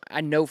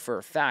I know for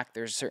a fact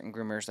there's certain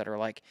groomers that are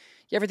like,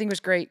 yeah, everything was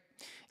great.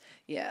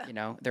 Yeah. You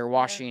know, they're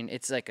washing.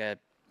 It's like a,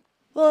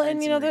 well,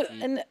 and you know,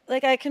 and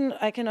like I can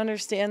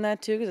understand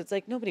that too, because it's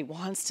like nobody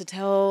wants to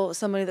tell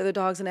somebody that their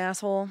dog's an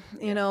asshole,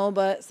 you know,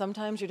 but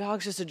sometimes your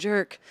dog's just a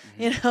jerk,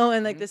 you know,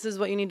 and like this is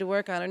what you need to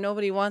work on. Or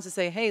nobody wants to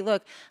say, hey,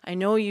 look, I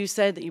know you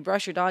said that you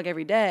brush your dog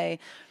every day,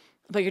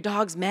 but your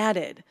dog's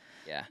matted.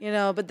 Yeah. You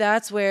know, but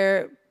that's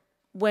where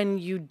when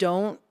you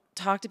don't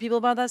talk to people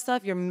about that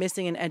stuff, you're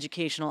missing an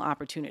educational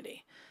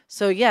opportunity.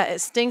 So yeah, it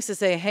stinks to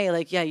say, hey,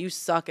 like, yeah, you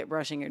suck at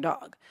brushing your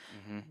dog.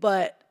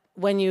 But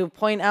when you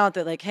point out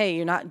that like, hey,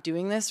 you're not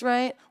doing this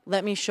right,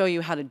 let me show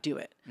you how to do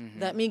it.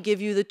 Let me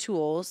give you the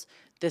tools.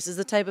 This is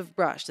the type of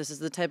brush. This is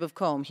the type of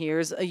comb.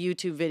 Here's a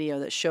YouTube video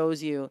that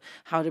shows you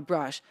how to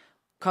brush.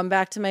 Come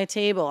back to my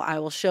table. I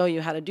will show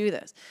you how to do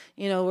this.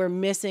 You know, we're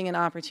missing an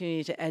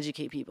opportunity to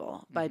educate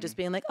people by just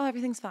being like, oh,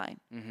 everything's fine.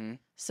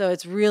 So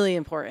it's really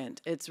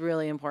important. It's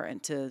really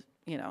important to,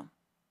 you know,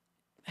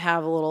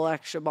 have a little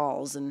extra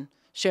balls and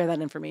share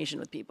that information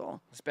with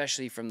people.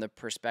 Especially from the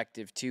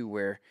perspective too,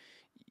 where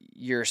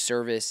your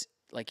service,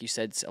 like you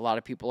said, a lot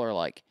of people are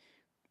like,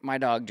 my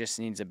dog just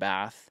needs a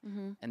bath,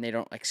 and they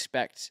don't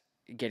expect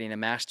getting a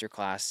master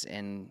class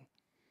in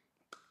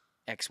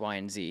X, Y,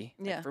 and Z.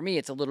 Yeah. Like for me,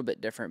 it's a little bit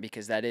different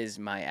because that is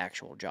my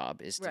actual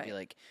job, is to be Right.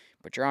 like,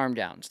 put your arm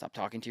down, stop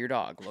talking to your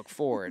dog, look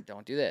forward,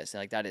 don't do this.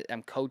 Like that,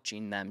 I'm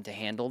coaching them to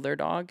handle their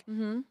dog.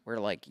 Where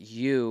like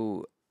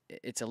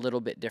it's a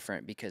little bit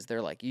different because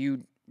they're like,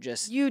 you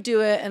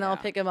do it, and I'll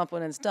Yeah. pick him up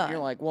when it's done. you're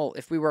like, well,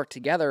 if we work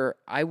together,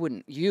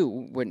 you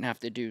wouldn't have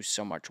to do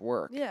so much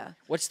work. Yeah.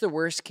 What's the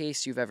worst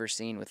case you've ever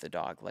seen with a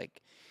dog?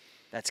 Like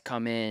that's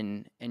come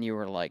in and you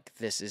were like,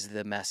 this is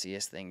the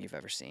messiest thing you've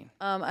ever seen.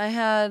 I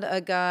had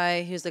a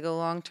guy who's like a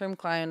long-term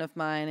client of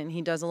mine, and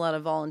he does a lot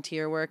of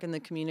volunteer work in the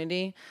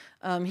community.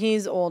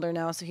 He's older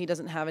now, so he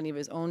doesn't have any of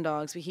his own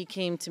dogs, but he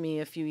came to me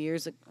a few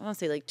years ago, I want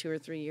to say like 2 or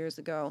 3 years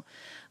ago.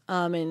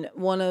 And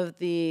one of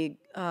the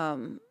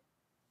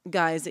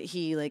guys that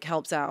he like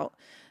helps out,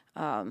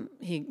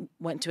 he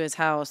went to his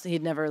house.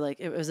 He'd never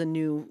it was a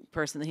new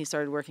person that he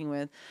started working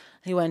with.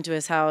 He went to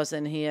his house,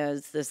 and he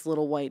has this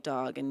little white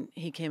dog, and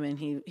he came in,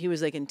 he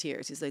was like in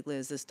tears. He's like,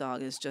 Liz, this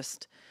dog is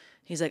just,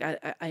 he's like,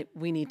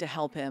 we need to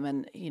help him.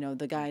 And,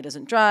 the guy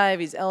doesn't drive,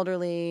 he's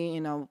elderly,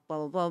 blah,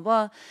 blah, blah,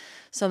 blah.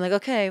 So I'm like,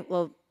 okay,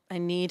 well, I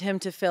need him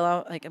to fill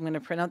out, I'm going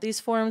to print out these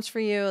forms for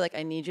you. Like,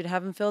 I need you to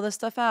have him fill this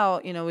stuff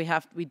out.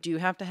 We do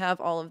have to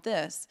have all of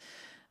this,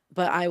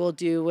 but I will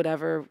do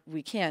whatever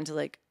we can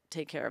to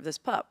take care of this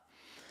pup.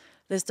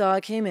 This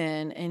dog came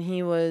in, and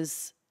he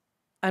was,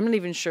 I'm not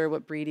even sure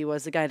what breed he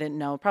was. The guy didn't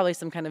know. Probably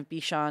some kind of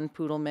Bichon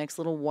poodle mix,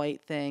 little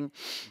white thing,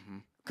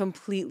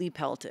 completely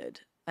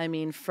pelted. I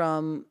mean,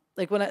 from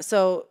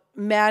so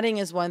matting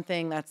is one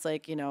thing that's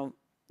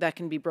that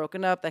can be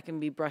broken up, that can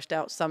be brushed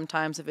out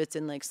sometimes if it's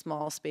in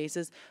small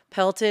spaces.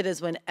 Pelted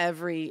is when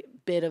every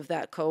bit of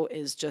that coat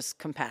is just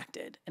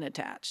compacted and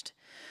attached.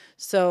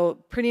 So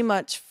pretty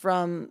much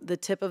from the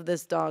tip of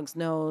this dog's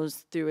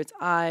nose through its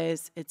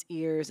eyes, its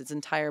ears, its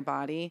entire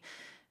body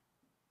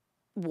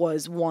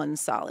was one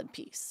solid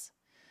piece.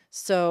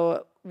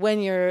 So when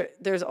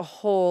there's a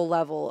whole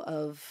level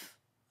of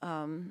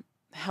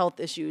health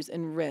issues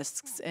and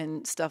risks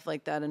and stuff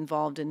like that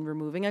involved in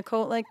removing a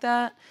coat like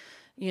that.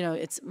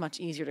 It's much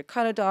easier to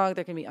cut a dog.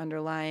 There can be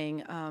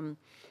underlying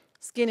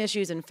skin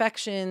issues,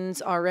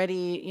 infections,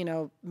 already,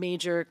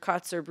 major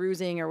cuts or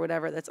bruising or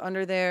whatever that's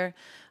under there.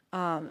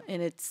 And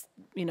it's,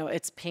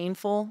 it's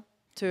painful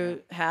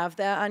to have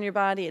that on your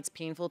body. It's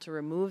painful to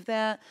remove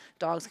that.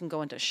 Dogs can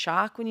go into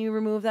shock when you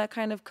remove that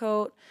kind of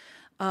coat.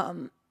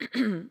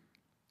 It's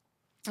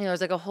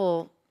like a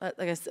whole,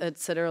 like I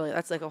said earlier,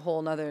 that's like a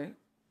whole nother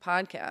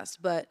podcast.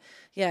 But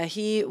yeah,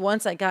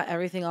 once I got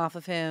everything off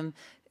of him,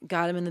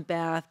 got him in the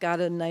bath, got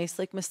a nice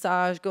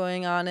massage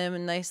going on him,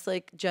 and nice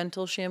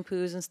gentle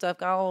shampoos and stuff,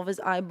 got all of his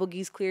eye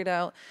boogies cleared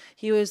out.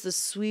 He was the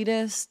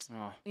sweetest,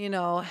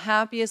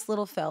 happiest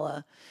little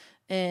fella.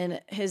 And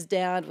his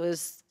dad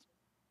was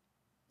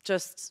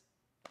just,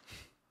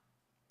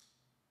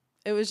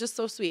 it was just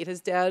so sweet. His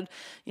dad,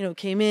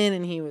 came in,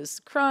 and he was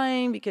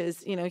crying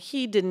because,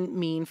 he didn't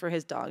mean for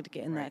his dog to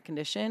get in that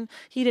condition.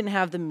 He didn't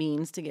have the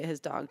means to get his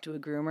dog to a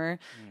groomer,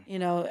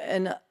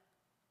 and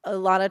a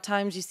lot of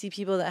times you see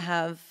people that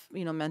have,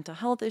 mental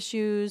health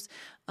issues,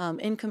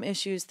 income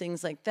issues,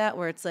 things like that,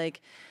 where it's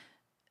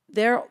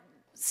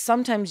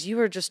sometimes you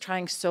are just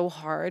trying so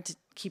hard to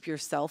keep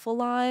yourself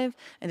alive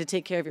and to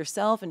take care of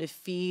yourself and to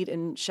feed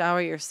and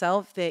shower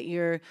yourself that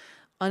you're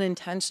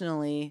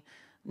unintentionally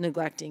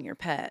neglecting your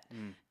pet.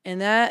 And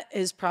that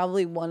is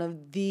probably one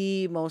of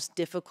the most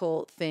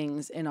difficult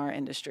things in our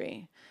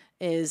industry,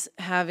 is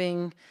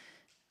having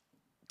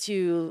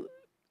to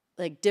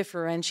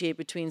differentiate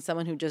between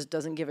someone who just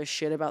doesn't give a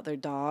shit about their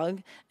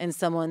dog and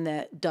someone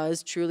that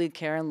does truly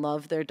care and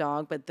love their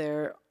dog, but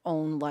their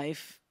own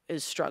life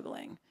is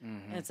struggling.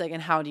 And it's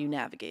and how do you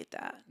navigate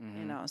that?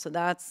 So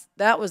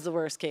that was the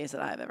worst case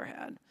that I've ever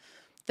had.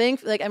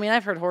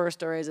 I've heard horror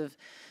stories of,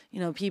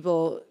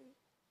 people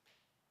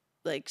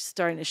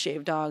starting to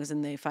shave dogs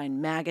and they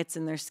find maggots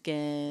in their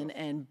skin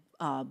and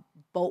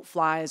boat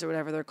flies or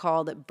whatever they're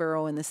called that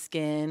burrow in the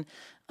skin.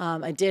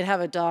 I did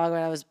have a dog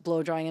when I was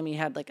blow drying him. He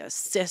had a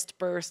cyst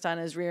burst on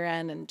his rear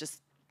end and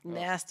just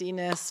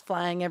nastiness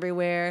flying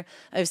everywhere.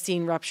 I've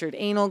seen ruptured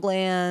anal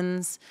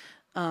glands.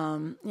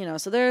 So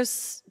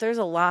there's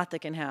a lot that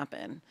can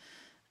happen.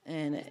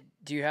 And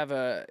do you have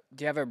a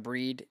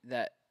breed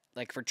that,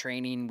 for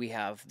training, we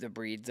have the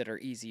breeds that are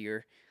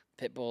easier?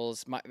 Pit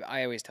bulls.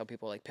 I always tell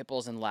people pit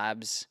bulls and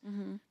labs.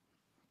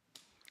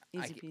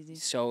 Easy peasy.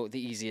 So the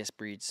easiest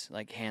breeds,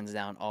 hands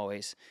down,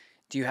 always.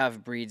 Do you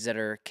have breeds that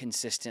are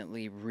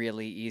consistently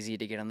really easy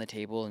to get on the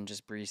table and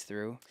just breeze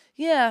through?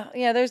 Yeah.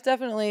 There's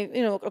definitely,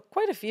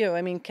 quite a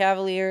few.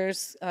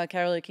 Cavaliers,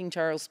 Cavalier King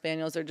Charles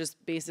Spaniels are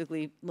just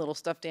basically little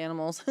stuffed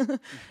animals.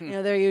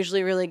 They're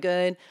usually really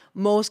good.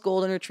 Most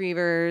golden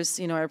retrievers,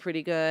 are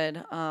pretty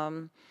good.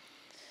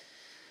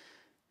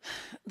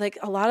 Like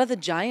a lot of the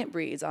giant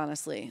breeds,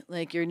 honestly,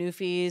 like your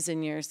Newfies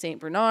and your St.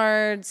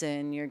 Bernards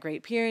and your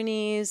Great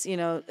Pyrenees,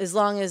 as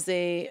long as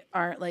they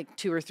aren't like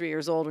 2 or 3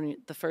 years old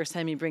the first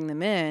time you bring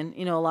them in,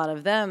 a lot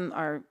of them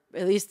are,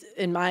 at least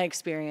in my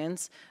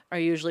experience, are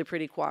usually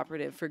pretty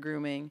cooperative for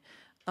grooming.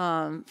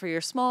 For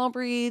your small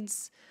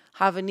breeds,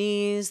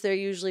 Havanese, they're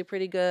usually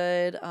pretty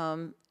good.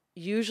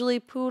 Usually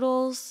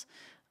poodles,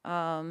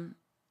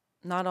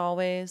 not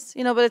always,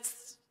 but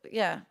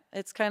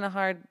it's kind of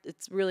hard.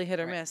 It's really hit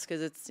or miss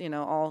because it's,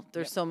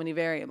 there's so many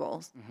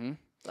variables.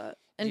 But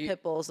and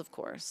pit bulls, of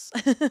course.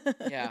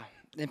 Yeah.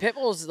 And pit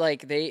bulls,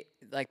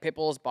 pit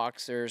bulls,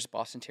 boxers,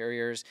 Boston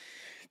Terriers,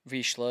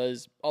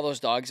 Vizslas, all those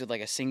dogs with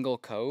like a single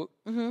coat.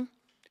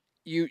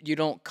 You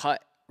don't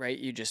cut, right?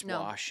 You just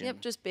wash.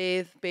 Yep, just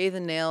bathe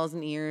in nails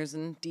and ears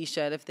and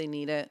de-shed if they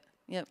need it.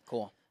 Yep.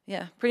 Cool.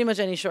 Yeah, pretty much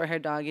any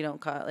short-haired dog you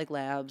don't cut, like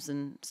labs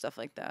and stuff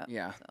like that.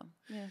 Yeah. So,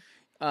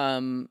 yeah.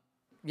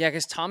 Yeah,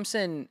 because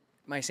Thompson,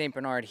 my St.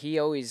 Bernard, he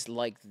always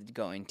liked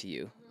going to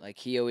you. Like,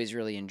 he always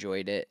really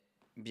enjoyed it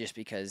just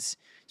because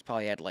he's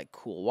probably had, like,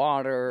 cool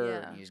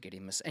water. And he was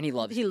getting and he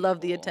loves He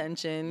loved the people.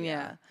 attention,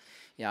 yeah.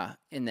 Yeah,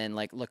 and then,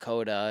 like,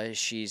 Lakota,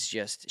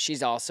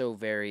 she's also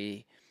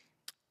very,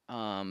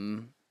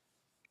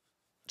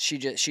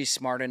 she's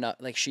smart enough,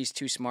 like, she's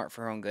too smart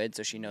for her own good,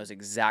 so she knows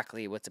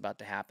exactly what's about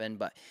to happen,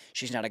 but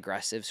she's not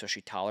aggressive, so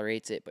she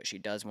tolerates it, but she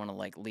does want to,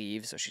 like,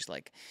 leave, so she's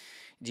like,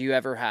 do you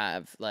ever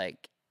have,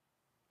 like,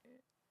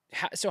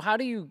 how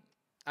do you,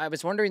 I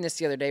was wondering this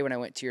the other day when I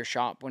went to your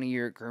shop, one of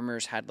your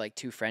groomers had, like,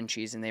 2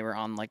 Frenchies, and they were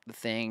on, like, the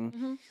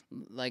thing,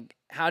 like,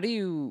 how do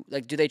you,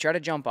 like, do they try to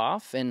jump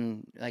off,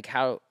 and, like,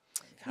 how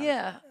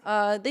Yeah,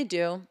 they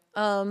do,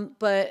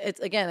 but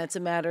it's a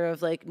matter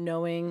of, like,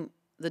 knowing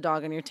the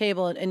dog on your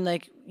table, and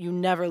like, you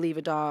never leave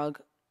a dog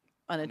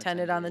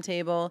unattended on the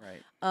table.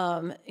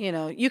 Right.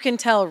 You can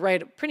tell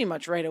pretty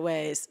much right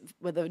away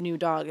with a new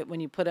dog when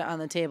you put it on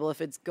the table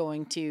if it's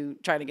going to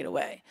try to get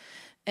away.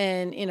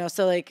 And,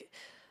 so like,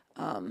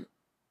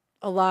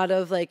 a lot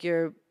of like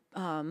your,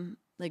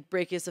 like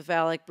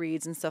brachiocephalic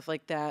breeds and stuff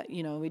like that,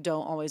 we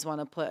don't always want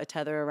to put a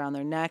tether around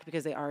their neck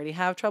because they already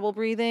have trouble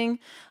breathing.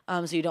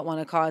 So you don't want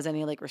to cause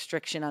any like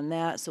restriction on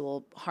that. So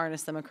we'll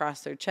harness them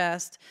across their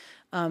chest.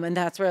 And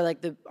that's where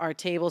like our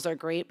tables are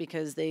great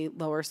because they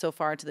lower so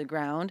far to the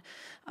ground.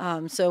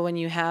 So when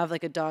you have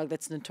like a dog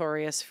that's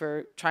notorious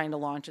for trying to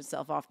launch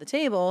itself off the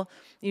table,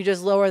 you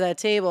just lower that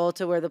table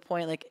to where the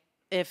point, like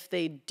if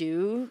they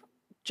do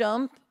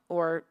jump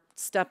or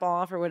step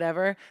off or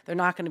whatever, they're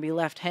not going to be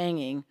left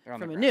hanging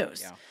from a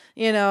noose,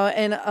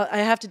 and I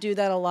have to do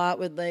that a lot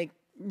with like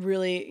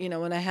really,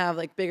 when I have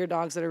like bigger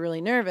dogs that are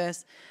really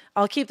nervous,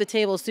 I'll keep the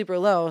table super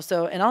low.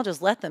 And I'll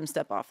just let them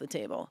step off the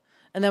table.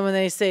 And then when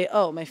they say,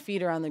 oh, my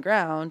feet are on the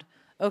ground,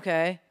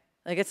 okay,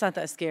 like it's not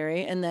that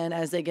scary. And then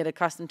as they get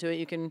accustomed to it,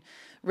 you can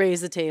raise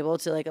the table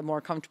to like a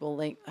more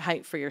comfortable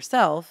height for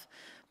yourself.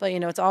 But,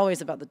 it's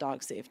always about the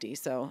dog safety.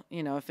 So,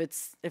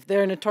 if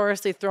they're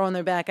notoriously throwing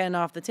their back end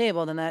off the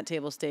table, then that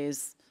table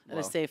stays at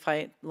a safe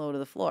height, low to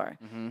the floor.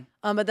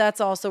 But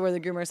that's also where the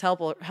groomer's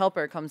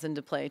helper comes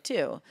into play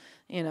too.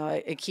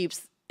 It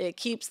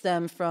keeps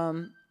them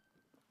from,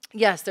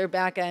 yes, their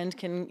back end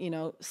can,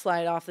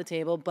 slide off the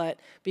table,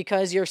 but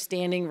because you're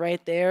standing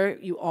right there,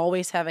 you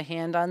always have a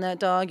hand on that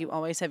dog. You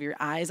always have your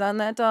eyes on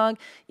that dog.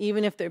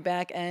 Even if their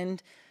back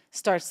end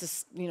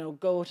starts to,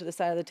 go to the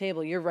side of the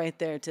table, you're right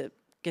there to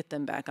get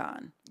them back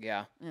on.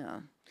 Yeah.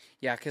 Yeah.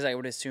 Yeah, because I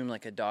would assume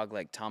like a dog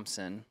like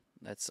Thompson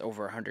that's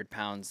over 100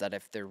 pounds, that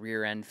if their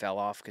rear end fell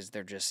off because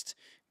they're just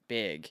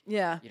big,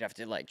 you'd have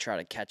to like try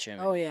to catch him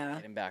and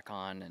get him back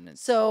on. And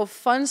So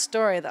fun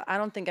story that I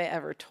don't think I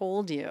ever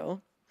told you.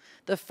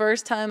 The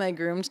first time I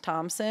groomed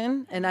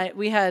Thompson, and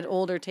we had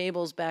older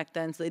tables back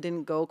then, so they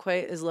didn't go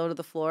quite as low to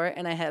the floor,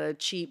 and I had a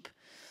cheap,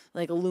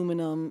 like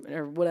aluminum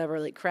or whatever,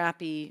 like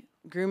crappy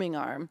grooming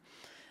arm.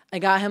 I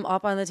got him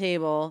up on the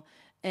table,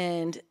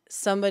 and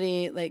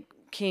somebody like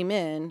came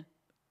in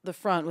the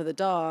front with a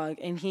dog,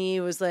 and he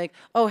was like,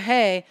 oh,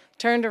 hey,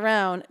 turned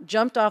around,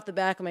 jumped off the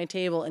back of my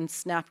table, and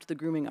snapped the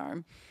grooming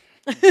arm.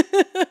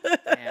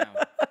 Damn.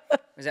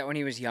 Was that when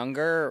he was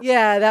younger?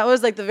 Yeah, that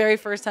was like the very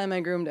first time I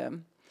groomed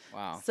him.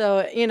 Wow. So,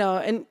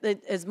 and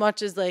as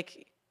much as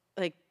like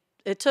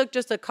it took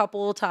just a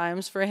couple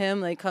times for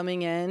him like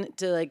coming in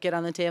to like get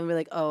on the table and be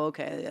like, oh,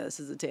 okay, yeah, this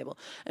is the table.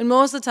 And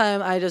most of the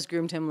time I just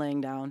groomed him laying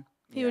down.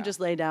 He would just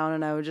lay down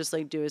and I would just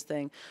like do his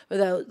thing.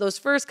 But those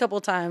first couple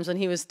times when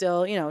he was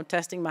still,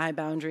 testing my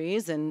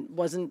boundaries and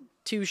wasn't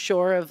too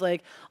sure of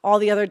like all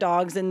the other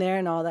dogs in there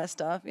and all that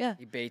stuff. Yeah.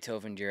 He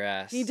Beethovened your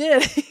ass. He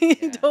did.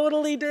 He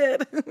totally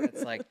did.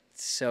 It's like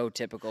so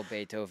typical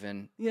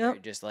Beethoven. Yeah.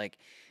 Just like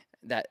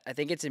that. I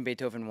think it's in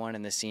Beethoven 1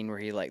 in the scene where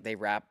he like, they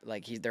wrap,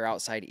 like they're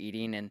outside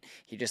eating and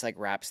he just like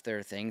wraps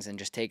their things and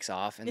just takes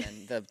off and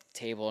then the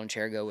table and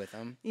chair go with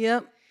him.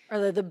 Yep.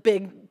 Or the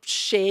big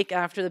shake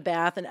after the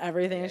bath and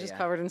everything is just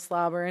covered in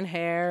slobber and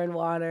hair and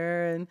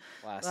water. And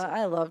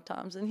I love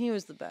Thompson. He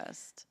was the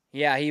best.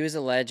 Yeah, he was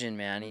a legend,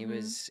 man. He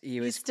He's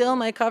was still cool.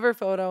 my cover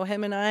photo.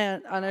 Him and I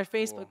on our Cool.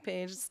 Facebook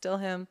page. It's still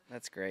him.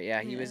 That's great.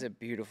 Yeah, he was Yeah. a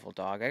beautiful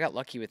dog. I got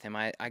lucky with him.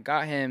 I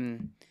got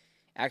him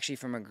actually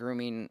from a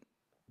grooming.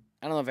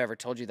 I don't know if I ever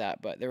told you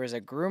that, but there was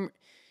a groomer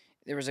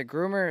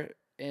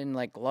in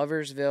like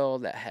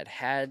Gloversville that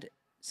had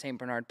Saint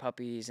Bernard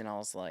puppies, and I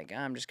was like,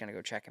 I'm just gonna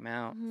go check him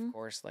out. Of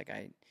course, like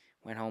I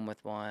went home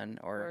with one,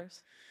 Of or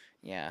course.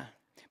 yeah,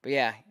 but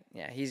yeah,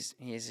 he's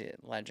a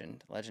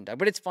legend dog.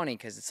 But it's funny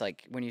because it's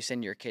like when you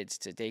send your kids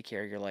to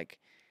daycare, you're like,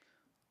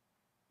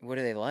 what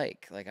do they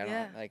like? Like I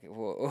Yeah. don't like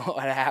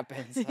what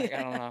happens. Like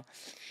I don't know.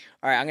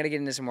 All right, I'm gonna get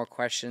into some more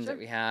questions that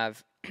we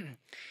have.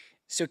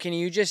 So can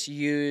you just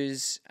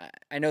use?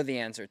 I know the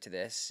answer to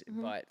this,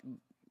 but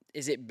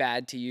is it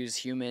bad to use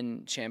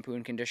human shampoo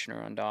and conditioner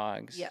on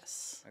dogs?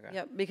 Yes. Okay.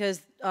 Yep.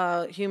 Because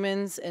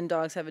humans and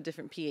dogs have a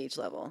different pH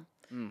level.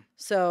 Mm.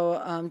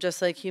 So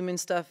just like human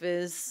stuff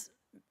is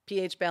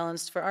pH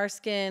balanced for our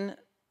skin,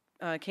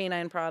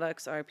 canine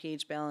products are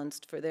pH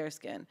balanced for their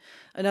skin.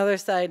 Another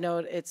side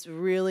note: it's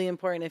really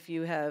important if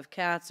you have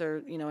cats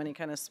or any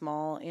kind of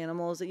small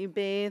animals that you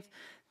bathe,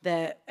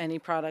 that any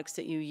products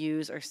that you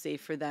use are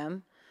safe for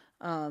them,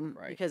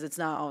 Right. because it's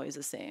not always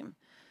the same.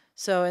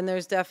 So, and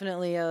there's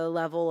definitely a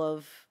level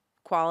of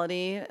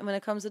quality when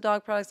it comes to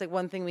dog products. Like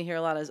one thing we hear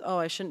a lot is, "Oh,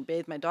 I shouldn't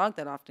bathe my dog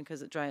that often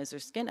because it dries their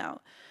skin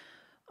out."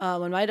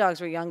 When my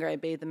dogs were younger, I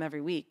bathed them every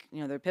week.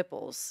 They're pit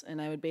bulls,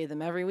 and I would bathe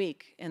them every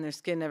week, and their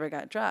skin never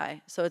got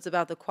dry. So it's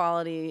about the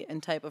quality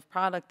and type of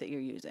product that you're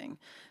using.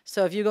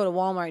 So if you go to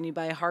Walmart and you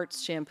buy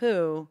Heart's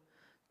shampoo,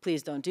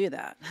 please don't do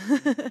that.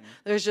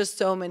 There's just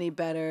so many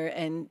better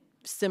and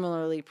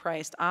similarly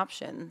priced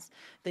options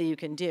that you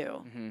can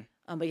do.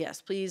 But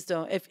yes, please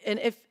don't.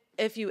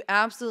 If you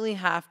absolutely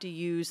have to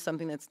use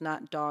something that's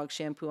not dog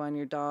shampoo on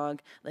your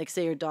dog, like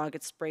say your dog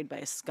gets sprayed by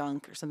a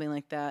skunk or something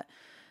like that,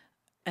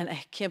 and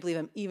I can't believe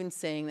I'm even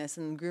saying this,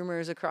 and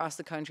groomers across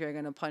the country are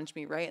going to punch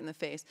me right in the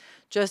face.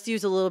 Just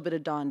use a little bit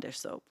of Dawn dish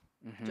soap,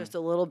 just a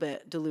little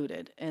bit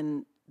diluted,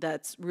 and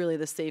that's really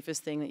the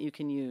safest thing that you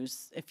can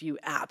use if you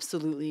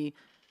absolutely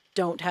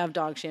don't have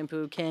dog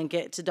shampoo, can't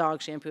get to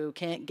dog shampoo,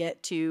 can't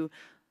get to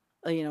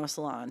a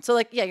salon. So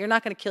like, yeah, you're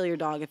not going to kill your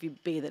dog if you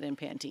bathe it in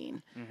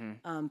Pantene,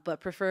 but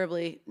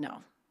preferably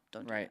no,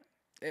 don't do Right.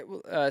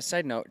 that.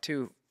 Side note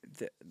too,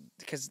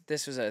 because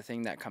this was a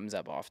thing that comes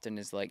up often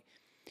is like,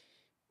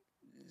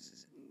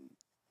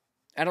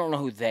 I don't know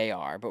who they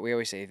are, but we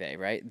always say they,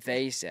 right?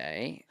 They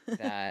say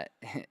that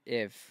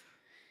if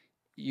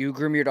you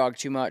groom your dog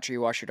too much or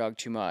you wash your dog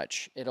too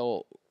much,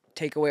 it'll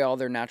take away all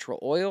their natural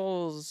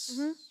oils.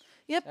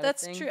 Yep, that a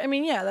that's thing? true. I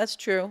mean, yeah, that's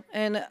true.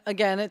 And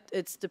again,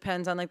 it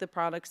depends on like the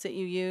products that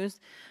you use.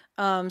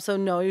 So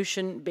no, you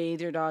shouldn't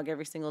bathe your dog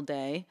every single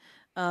day.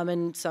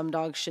 And some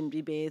dogs shouldn't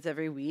be bathed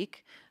every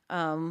week.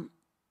 Again,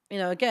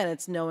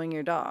 it's knowing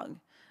your dog.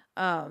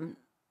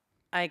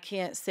 I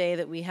can't say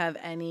that we have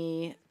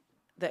any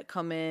that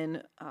come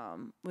in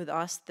with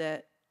us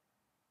that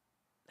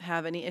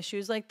have any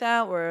issues like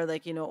that where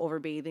like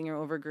overbathing or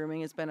over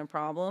grooming has been a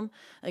problem.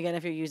 Again,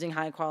 if you're using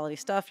high quality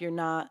stuff, you're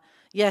not,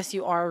 yes,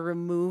 you are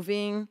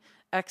removing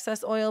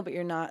excess oil, but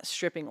you're not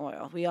stripping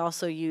oil. We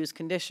also use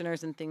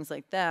conditioners and things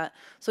like that.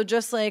 So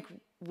just like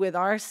with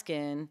our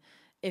skin,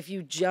 if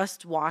you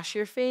just wash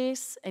your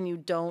face and you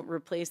don't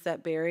replace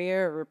that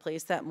barrier or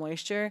replace that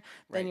moisture,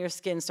 then Right. your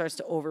skin starts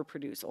to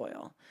overproduce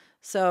oil.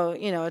 So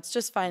it's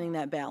just finding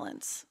that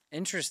balance.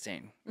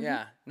 Interesting.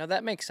 Yeah. No,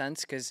 that makes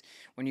sense because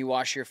when you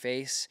wash your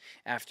face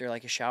after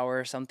like a shower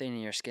or something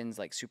and your skin's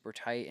like super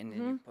tight and then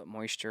you put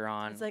moisture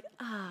on. It's like,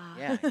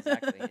 Yeah,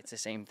 exactly. It's the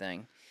same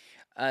thing.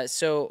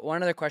 So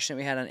one other question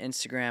that we had on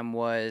Instagram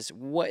was,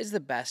 what is the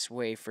best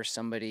way for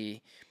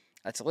somebody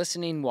that's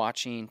listening,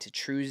 watching to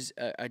choose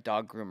a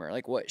dog groomer?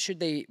 Like, what should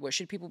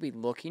people be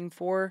looking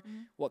for?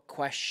 What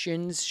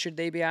questions should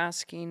they be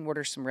asking? What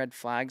are some red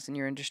flags in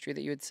your industry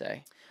that you would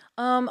say?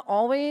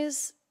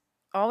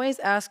 Always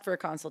ask for a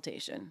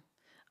consultation.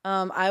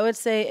 I would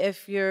say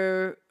if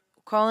you're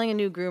calling a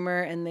new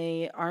groomer and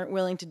they aren't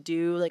willing to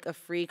do like a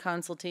free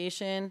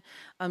consultation,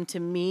 to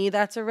me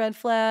that's a red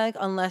flag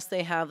unless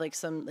they have like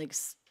some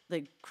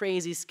like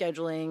crazy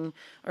scheduling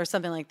or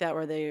something like that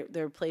where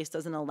their place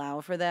doesn't allow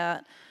for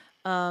that.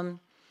 And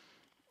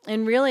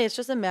really, it's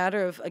just a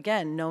matter of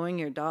again knowing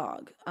your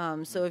dog.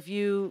 So if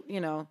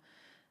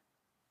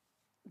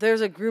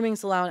there's a grooming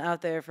salon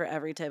out there for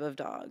every type of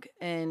dog.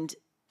 And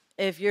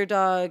if your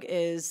dog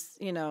is,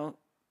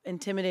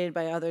 intimidated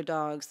by other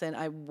dogs, then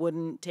I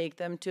wouldn't take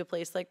them to a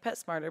place like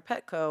PetSmart or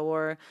Petco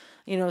or,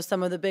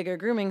 some of the bigger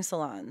grooming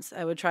salons.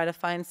 I would try to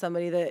find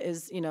somebody that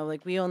is,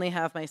 like we only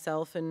have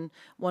myself and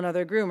one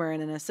other groomer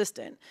and an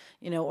assistant,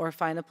 or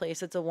find a place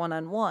that's a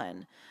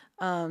one-on-one.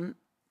 And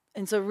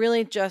so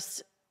really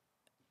just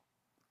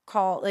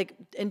call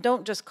and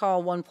don't just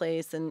call one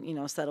place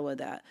and settle with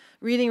that.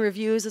 Reading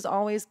reviews is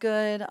always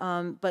good,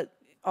 but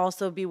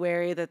also be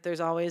wary that there's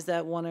always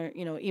that one or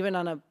even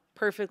on a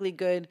perfectly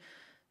good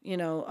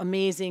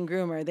amazing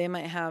groomer, they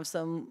might have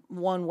some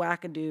one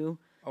wackadoo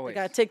that Always.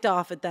 got ticked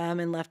off at them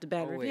and left a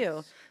bad review.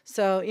 Always.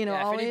 So, you know, Yeah,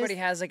 if always. anybody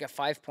has like a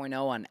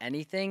 5.0 on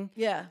anything,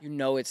 Yeah. you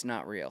know it's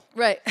not real.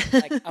 Right.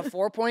 Like a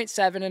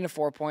 4.7 and a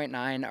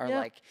 4.9 are Yep.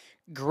 like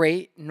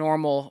great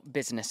normal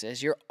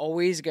businesses. You're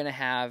always going to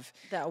have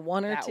that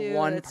one or that two.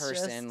 one that's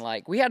person. just-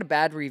 Like we had a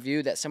bad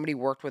review that somebody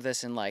worked with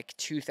us in like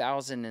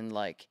 2000 and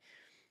like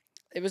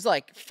it was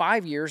like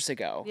 5 years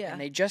ago. Yeah.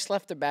 And they just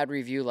left a bad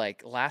review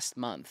like last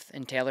month.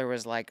 And Taylor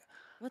was like,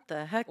 what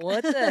the heck?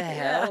 what the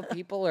hell?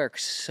 People are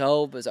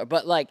so bizarre.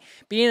 But like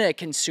being a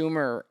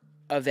consumer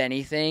of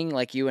anything,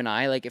 like you and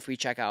I, like if we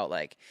check out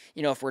like,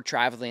 you know, if we're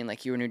traveling,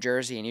 like you in New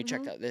Jersey and you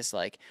checked out this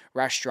like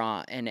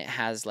restaurant and it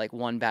has like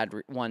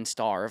one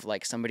star of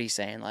like somebody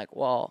saying like,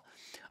 well,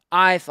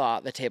 I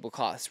thought the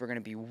tablecloths were going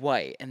to be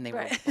white and they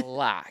were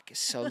black.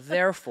 So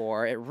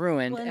therefore it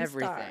ruined One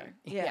everything. star.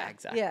 Yeah,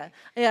 exactly. Yeah.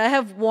 I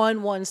have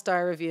one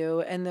star review,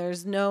 and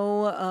there's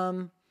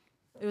no.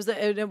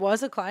 It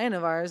was a client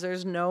of ours.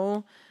 There's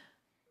no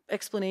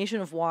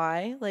explanation of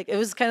why. Like it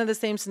was kind of the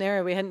same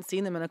scenario. We hadn't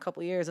seen them in a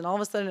couple years, and all of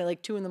a sudden at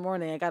like 2 a.m,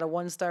 I got a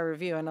 1-star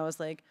review, and I was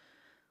like,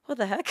 what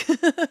the heck?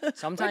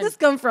 Where'd this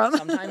come from?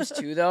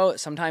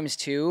 sometimes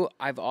too,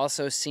 I've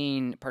also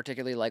seen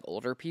particularly like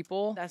older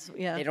people.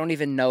 Yeah. They don't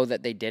even know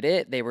that they did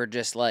it. They were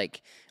just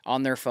like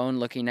on their phone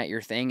looking at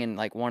your thing and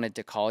like wanted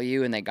to call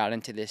you, and they got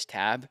into this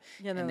tab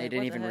Yeah, and they like, didn't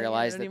what even the heck?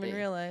 realize Yeah, that they don't even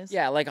realize.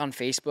 Yeah, like on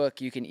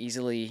Facebook, you can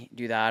easily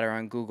do that, or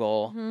on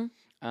Google.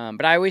 Mm-hmm.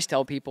 But I always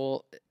tell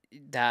people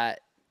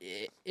that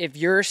if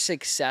you're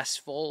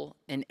successful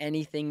in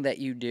anything that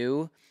you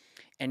do,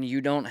 and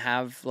you don't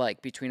have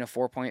like between a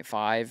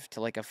 4.5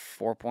 to like a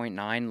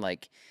 4.9,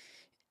 like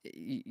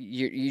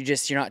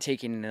you're not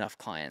taking enough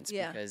clients.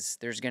 Yeah. Because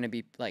there's gonna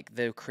be like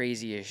the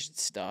craziest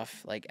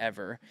stuff like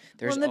ever.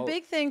 Well, and the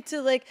big thing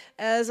to like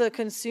as a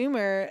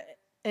consumer,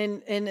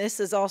 and this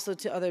is also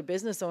to other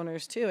business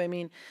owners too. I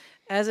mean,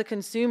 as a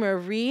consumer,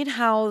 read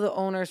how the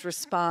owners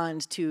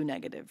respond to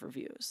negative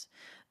reviews.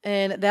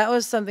 And that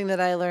was something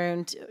that I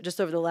learned just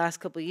over the last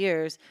couple of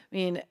years. I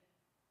mean,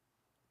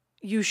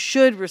 you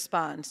should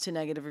respond to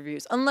negative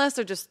reviews unless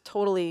they're just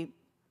totally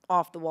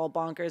off the wall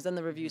bonkers, then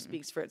the review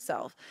speaks for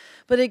itself.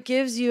 But it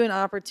gives you an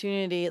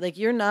opportunity, like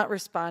you're not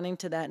responding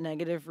to that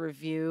negative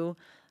review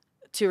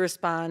to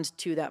respond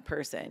to that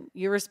person.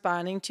 You're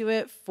responding to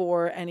it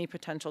for any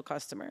potential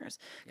customers,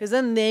 because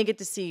then they get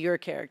to see your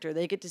character.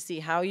 They get to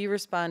see how you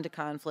respond to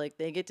conflict.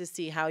 They get to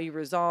see how you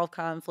resolve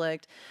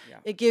conflict. Yeah.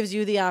 It gives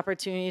you the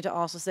opportunity to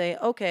also say,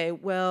 okay,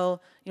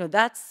 well, you know,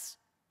 that's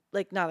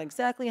like not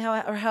exactly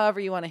how, or however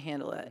you want to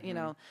handle it, you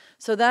know?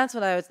 So that's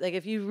what I was like,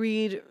 if you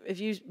read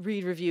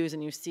reviews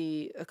and you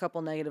see a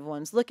couple negative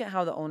ones, look at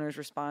how the owners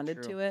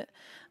responded to it.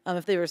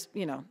 If they were,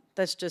 you know,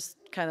 that's just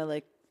kind of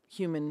like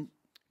human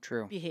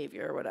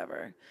behavior or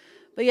whatever.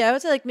 But yeah, I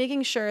would say like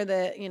making sure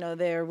that, you know,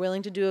 they're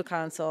willing to do a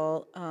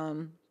consult. I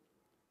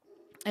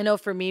know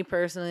for me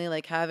personally,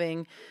 like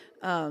having,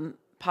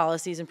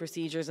 policies and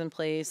procedures in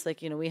place,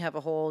 like, you know, we have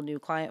a whole new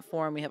client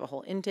form, we have a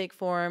whole intake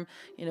form,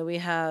 you know, we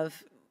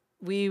have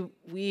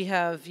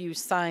you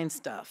sign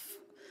stuff,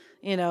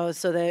 you know,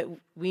 so that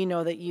we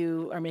know that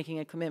you are making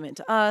a commitment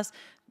to us.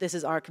 This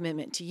is our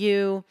commitment to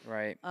you.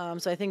 Right.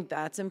 So I think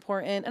that's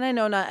important. And I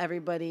know not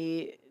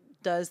everybody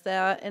does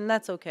that, and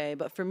that's okay.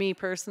 But for me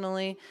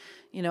personally,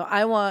 you know,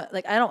 I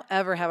don't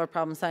ever have a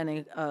problem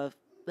signing a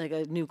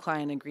new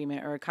client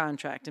agreement or a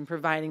contract and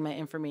providing my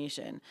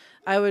information.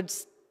 I would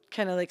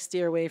kind of like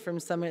steer away from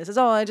somebody that says,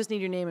 oh, I just need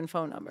your name and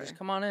phone number. Just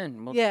come on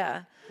in.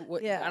 Yeah.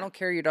 I don't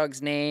care your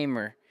dog's name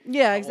or...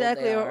 Yeah,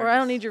 exactly. Or I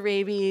don't need your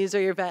rabies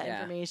or your vet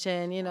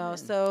information, you know.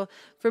 So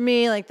for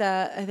me, like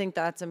that, I think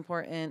that's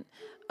important.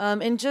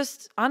 And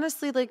just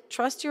honestly, like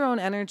trust your own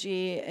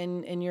energy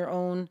and your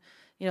own,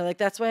 you know, like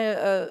that's why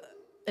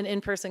an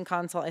in-person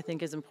consult I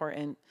think is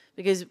important,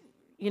 because,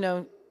 you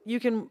know,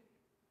 you can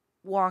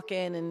walk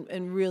in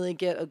and really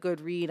get a good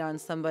read on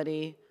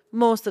somebody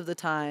most of the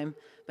time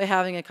by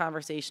having a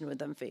conversation with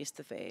them face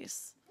to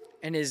face.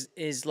 And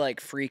is like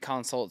free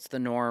consults the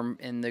norm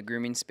in the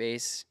grooming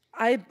space?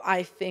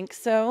 I think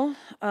so,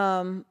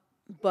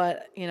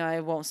 but you know,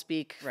 I won't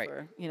speak Right.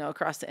 for, you know,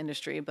 across the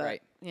industry, but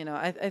Right. you know,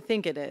 I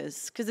think it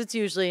is, because it's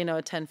usually, you know,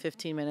 a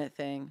 10-15 minute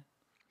thing.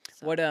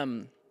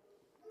 So.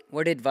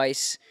 What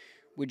advice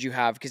would you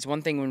have? Because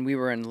one thing, when we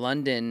were in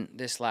London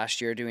this last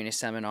year doing a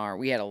seminar,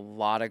 we had a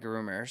lot of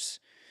groomers.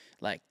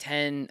 Like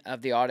 10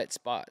 of the audit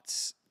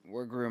spots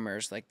were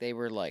groomers. Like they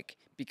were like,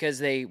 because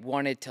they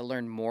wanted to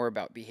learn more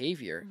about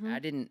behavior. I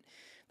didn't,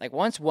 like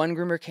once one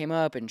groomer came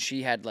up and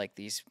she had like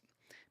these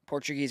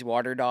Portuguese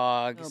water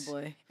dogs. Oh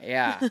boy.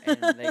 Yeah.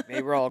 And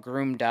they were all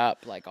groomed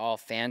up, like all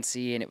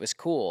fancy, and it was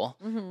cool,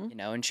 you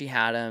know, and she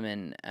had them,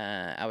 and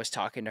I was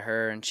talking to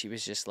her, and she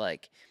was just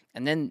like,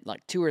 and then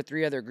like 2 or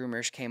 3 other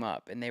groomers came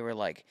up, and they were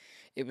like,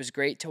 it was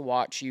great to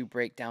watch you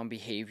break down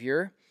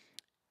behavior.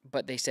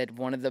 But they said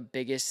one of the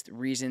biggest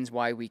reasons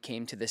why we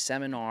came to the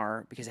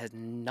seminar, because it has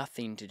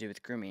nothing to do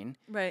with grooming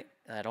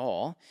at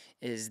all,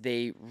 is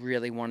they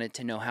really wanted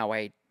to know how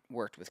I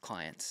worked with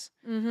clients.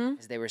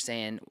 As they were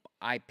saying,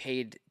 I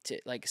paid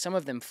to, like, some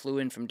of them flew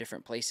in from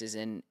different places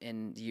in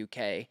the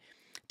UK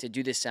to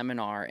do this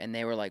seminar, and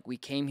they were like, we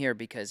came here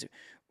because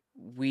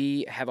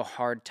we have a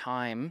hard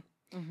time,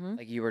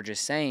 like you were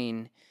just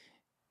saying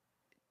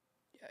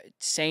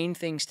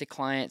things to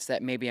clients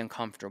that may be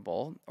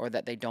uncomfortable or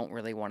that they don't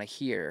really want to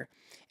hear.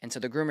 And so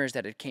the groomers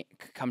that had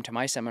come to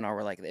my seminar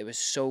were like, it was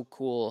so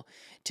cool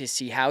to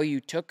see how you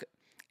took,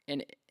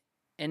 and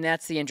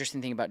that's the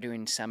interesting thing about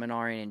doing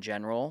seminaring in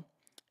general,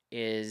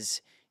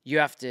 is you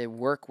have to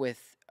work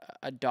with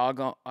a dog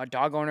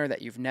owner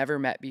that you've never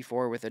met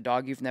before, with a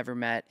dog you've never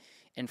met,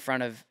 in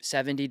front of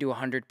 70 to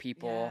 100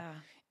 people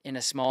in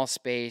a small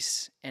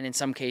space, and in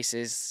some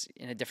cases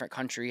in a different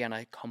country on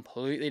a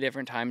completely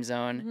different time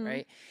zone,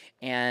 right?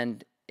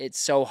 And it's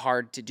so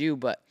hard to do,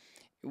 but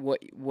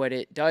what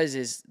it does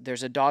is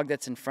there's a dog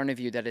that's in front of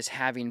you that is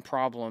having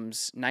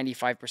problems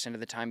 95% of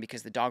the time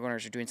because the dog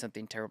owners are doing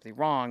something terribly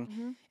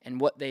wrong.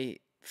 And what they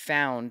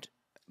found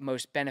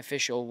most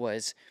beneficial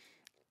was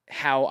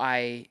how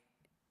I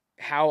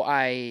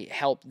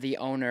help the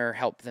owner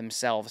help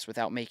themselves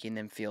without making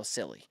them feel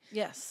silly.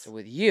 Yes. So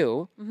with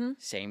you,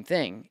 same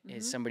thing.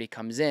 Is somebody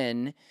comes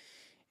in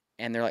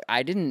and they're like,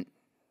 I didn't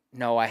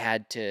know I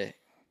had to,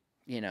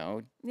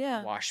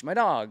 wash my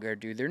dog or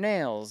do their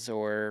nails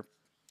or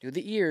do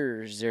the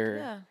ears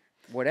or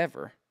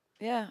whatever.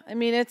 Yeah. I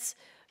mean, it's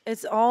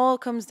all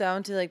comes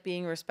down to like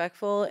being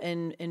respectful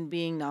and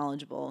being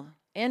knowledgeable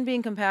and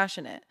being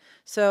compassionate.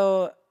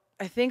 So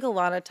I think a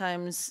lot of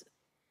times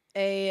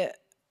we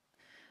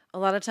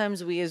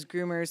as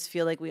groomers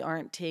feel like we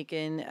aren't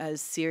taken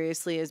as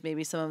seriously as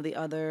maybe some of the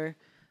other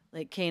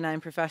like canine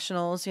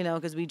professionals,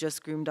 because we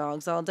just groom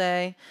dogs all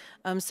day.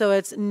 So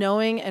it's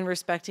knowing and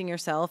respecting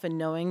yourself and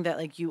knowing that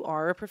like you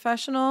are a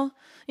professional.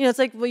 It's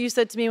like what you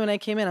said to me when I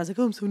came in. I was like,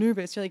 oh, I'm so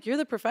nervous. You're like, you're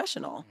the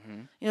professional.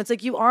 It's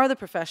like you are the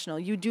professional.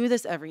 You do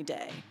this every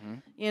day.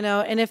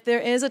 And if there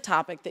is a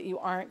topic that you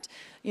aren't,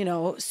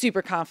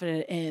 super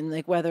confident in,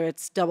 like whether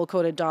it's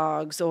double-coated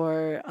dogs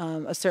or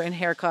a certain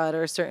haircut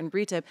or a certain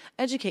breed type,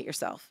 educate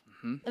yourself.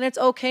 And it's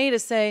okay to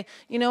say,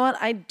 you know what,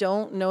 I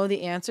don't know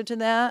the answer to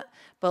that,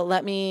 but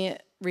let me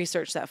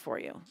research that for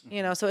you.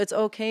 So it's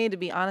okay to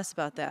be honest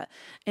about that.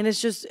 And it's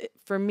just,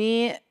 for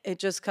me, it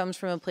just comes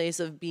from a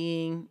place of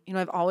being,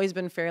 I've always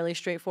been fairly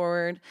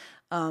straightforward.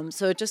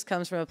 So it just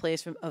comes from a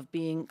place of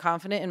being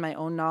confident in my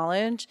own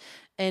knowledge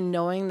and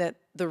knowing that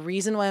the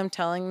reason why I'm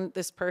telling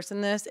this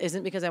person this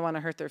isn't because I want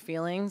to hurt their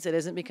feelings. It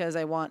isn't because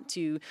I want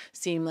to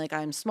seem like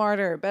I'm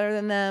smarter or better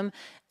than them.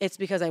 It's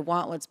because I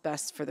want what's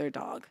best for their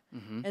dog.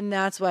 And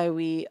that's why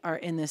we are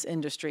in this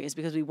industry, is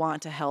because we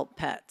want to help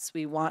pets.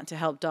 We want to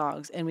help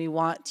dogs, and we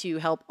want to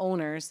help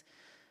owners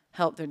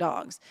help their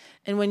dogs.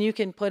 And when you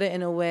can put it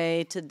in a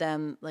way to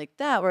them like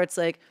that, where it's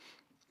like,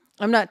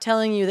 I'm not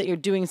telling you that you're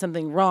doing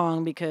something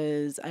wrong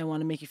because I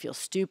want to make you feel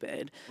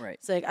stupid. Right.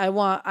 It's like I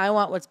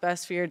want what's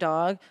best for your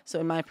dog. So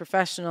in my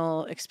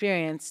professional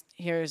experience,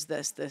 here's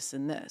this, this,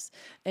 and this.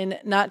 And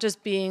not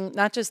just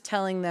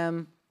telling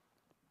them,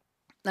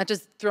 not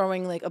just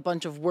throwing like a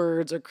bunch of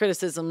words or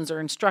criticisms or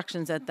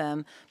instructions at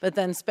them, but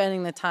then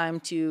spending the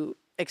time to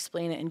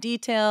explain it in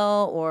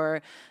detail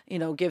or,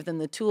 give them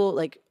the tool.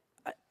 Like,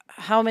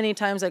 how many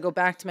times I go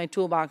back to my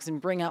toolbox and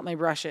bring out my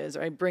brushes,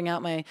 or I bring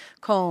out my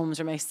combs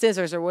or my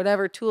scissors or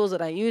whatever tools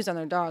that I use on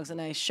their dogs,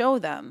 and I show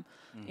them,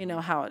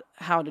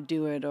 how to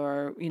do it,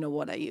 or,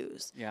 what I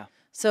use. Yeah.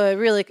 So it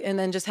really, and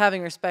then just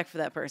having respect for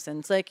that person.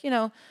 It's like,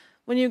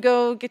 when you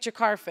go get your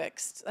car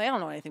fixed, I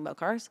don't know anything about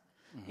cars,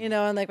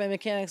 and like my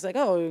mechanic's like,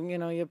 oh,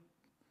 you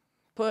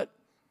put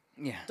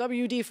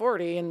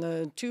WD-40 in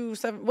the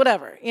 2.7,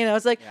 whatever.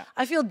 It's like,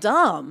 I feel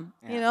dumb,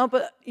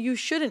 but you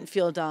shouldn't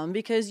feel dumb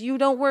because you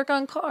don't work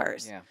on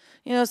cars.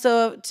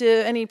 So to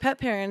any pet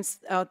parents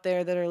out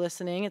there that are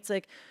listening, it's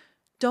like,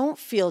 don't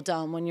feel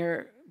dumb when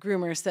your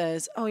groomer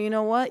says, oh, you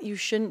know what? You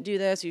shouldn't do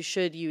this. You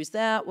should use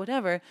that,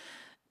 whatever.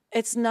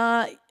 It's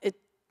not,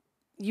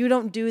 you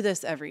don't do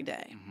this every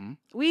day.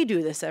 We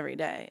do this every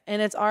day.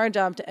 And it's our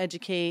job to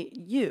educate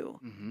you.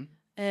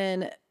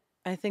 And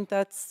I think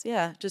that's,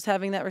 just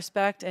having that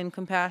respect and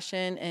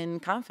compassion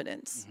and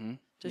confidence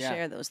to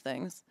share those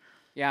things.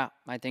 Yeah,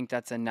 I think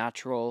that's a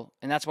natural,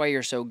 and that's why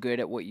you're so good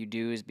at what you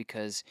do, is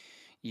because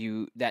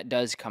that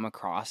does come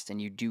across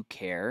and you do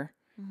care.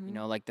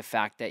 Like the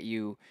fact that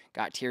you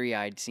got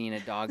teary-eyed seeing a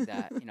dog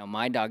that,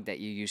 my dog that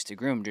you used to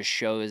groom, just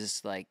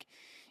shows like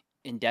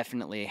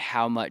indefinitely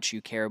how much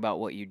you care about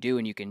what you do,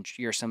 and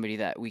you're somebody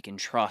that we can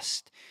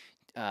trust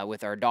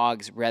with our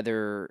dogs,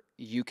 whether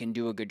you can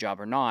do a good job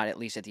or not. At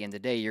least at the end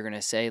of the day, you're going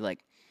to say like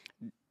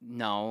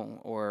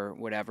no or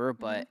whatever.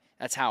 But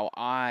that's how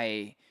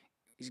I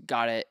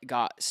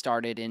got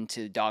started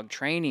into dog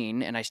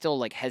training, and I still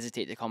like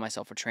hesitate to call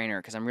myself a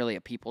trainer because I'm really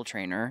a people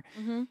trainer,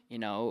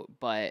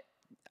 but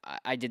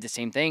I did the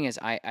same thing. As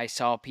I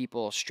saw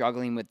people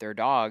struggling with their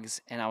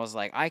dogs, and I was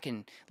like,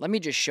 let me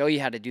just show you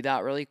how to do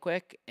that really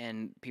quick.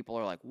 And people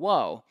are like,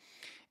 whoa.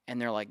 And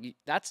they're like,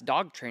 that's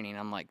dog training.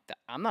 I'm like,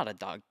 I'm not a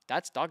dog.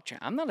 That's dog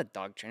training. I'm not a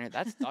dog trainer.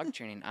 That's dog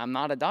training. I'm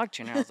not a dog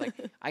trainer. I was like,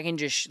 I can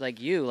just,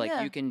 like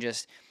you can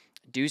just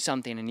do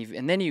something,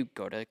 and then you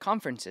go to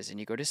conferences and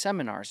you go to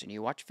seminars and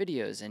you watch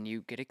videos and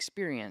you get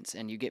experience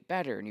and you get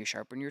better and you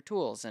sharpen your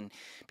tools, and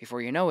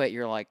before you know it,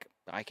 you're like,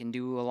 I can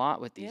do a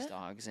lot with these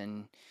dogs.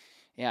 And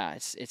yeah,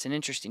 it's an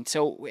interesting.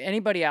 So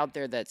anybody out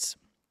there that's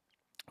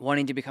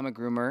wanting to become a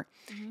groomer,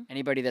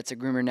 anybody that's a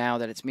groomer now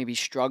that it's maybe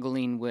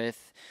struggling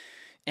with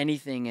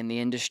anything in the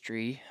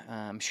industry,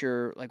 I'm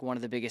sure like one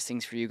of the biggest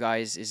things for you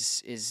guys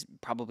is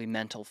probably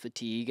mental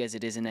fatigue, as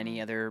it is in any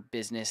other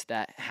business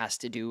that has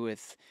to do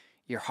with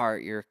your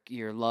heart,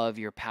 your love,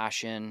 your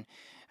passion.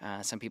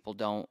 Some people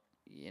don't,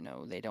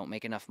 they don't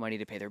make enough money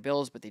to pay their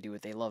bills, but they do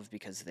what they love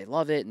because they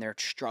love it, and they're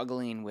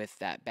struggling with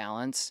that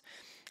balance.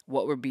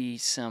 What would be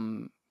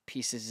some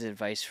pieces of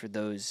advice for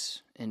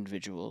those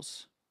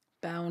individuals?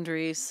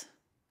 Boundaries.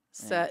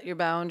 Set your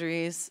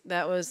boundaries.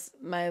 That was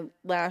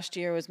last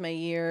year was my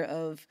year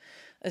of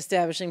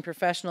establishing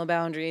professional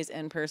boundaries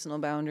and personal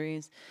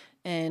boundaries.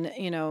 And,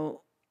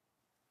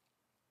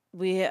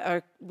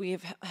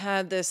 we've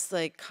had this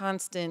like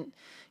constant,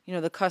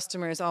 the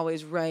customer is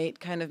always right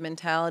kind of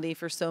mentality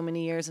for so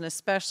many years. And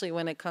especially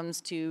when it comes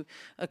to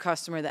a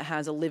customer that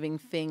has a living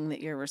thing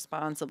that you're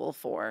responsible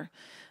for.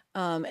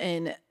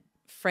 And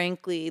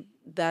frankly,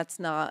 that's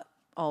not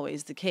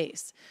always the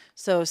case.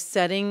 So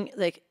setting,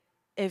 like,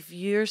 if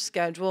your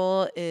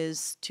schedule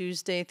is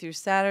Tuesday through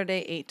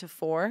Saturday, 8 to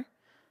 4,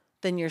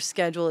 then your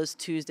schedule is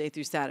Tuesday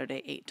through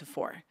Saturday, 8 to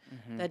 4.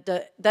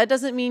 That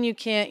doesn't mean you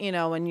can't,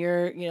 when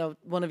you're,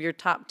 one of your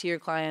top tier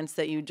clients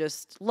that you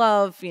just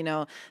love,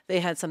 they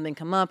had something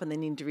come up and they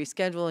need to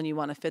reschedule and you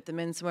want to fit them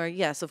in somewhere.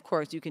 Yes, of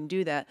course, you can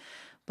do that.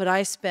 But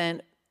I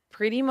spent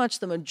pretty much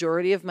the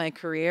majority of my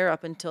career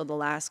up until the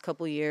last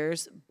couple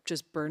years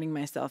just burning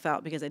myself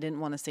out because I didn't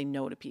want to say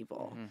no to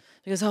people.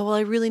 Because, oh, well,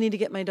 I really need to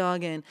get my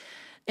dog in.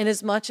 And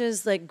as much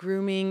as like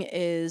grooming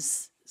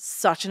is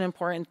such an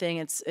important thing,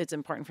 it's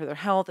important for their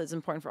health, it's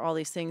important for all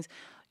these things,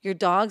 your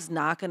dog's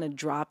not going to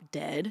drop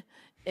dead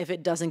if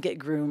it doesn't get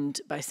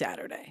groomed by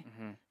Saturday.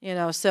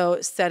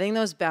 So setting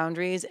those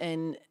boundaries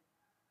and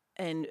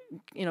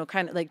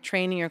kind of like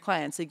training your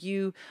clients, like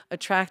you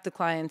attract the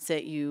clients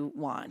that you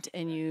want,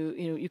 and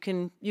you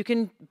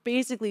can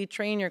basically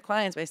train your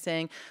clients by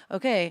saying,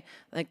 okay,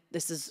 like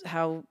this is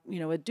how,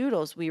 with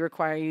doodles, we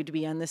require you to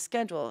be on this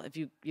schedule. If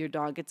your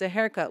dog gets a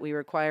haircut, we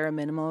require a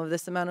minimum of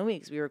this amount of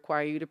weeks. We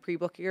require you to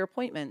pre-book your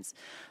appointments.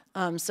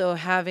 So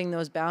having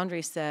those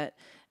boundaries set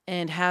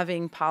and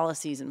having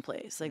policies in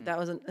place, like that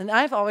wasn't, and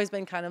I've always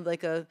been kind of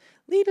like a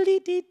lead,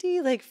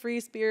 like free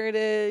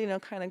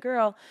spirited, kind of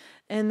girl.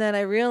 And then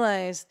I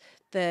realized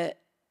that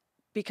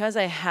because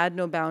I had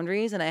no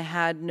boundaries and I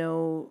had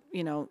no,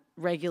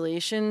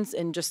 regulations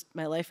in just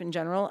my life in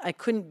general, I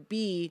couldn't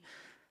be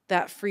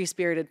that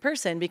free-spirited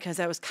person because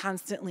I was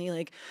constantly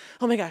like,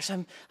 oh my gosh,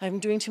 I'm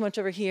doing too much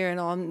over here,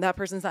 and that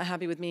person's not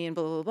happy with me, and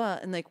blah, blah, blah.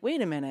 And like,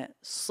 wait a minute,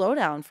 slow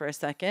down for a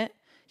second.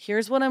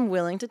 Here's what I'm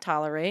willing to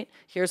tolerate.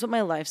 Here's what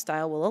my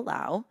lifestyle will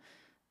allow,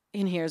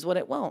 and here's what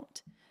it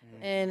won't.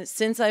 And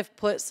since I've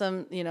put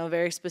some,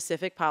 very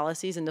specific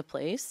policies into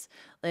place,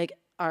 like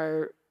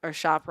our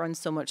shop runs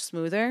so much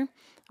smoother.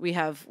 We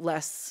have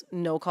less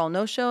no-call,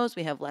 no-shows.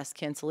 We have less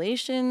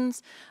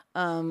cancellations.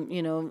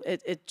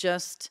 It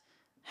just,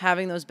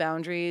 having those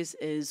boundaries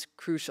is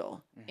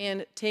crucial.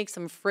 And take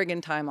some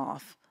friggin' time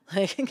off.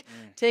 Like,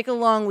 take a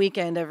long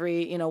weekend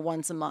every,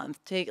 once a month.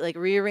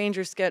 Rearrange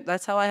your schedule.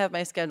 That's how I have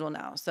my schedule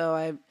now. So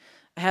I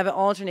have it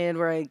alternated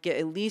where I get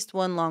at least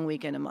one long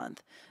weekend a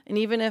month. And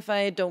even if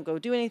I don't go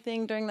do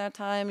anything during that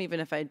time, even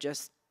if I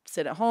just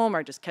sit at home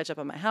or just catch up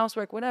on my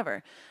housework,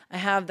 whatever, I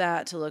have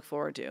that to look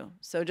forward to.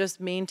 So just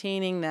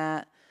maintaining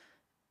that,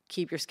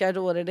 keep your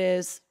schedule what it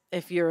is.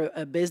 If you're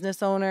a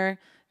business owner,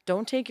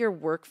 don't take your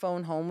work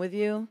phone home with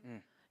you.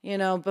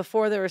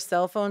 Before there were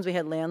cell phones, we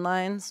had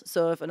landlines.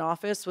 So if an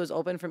office was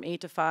open from 8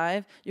 to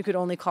 5, you could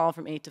only call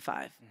from 8 to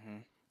 5.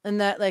 And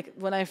that, like,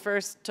 when I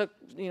first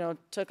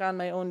took on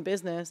my own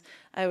business,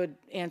 I would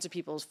answer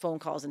people's phone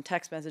calls and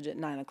text message at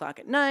 9 o'clock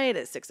at night,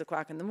 at 6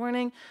 o'clock in the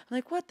morning. I'm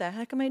like, what the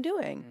heck am I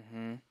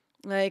doing?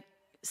 Like,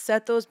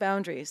 set those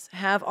boundaries.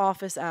 Have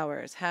office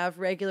hours. Have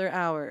regular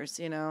hours,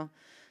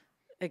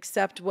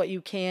 Accept what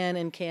you can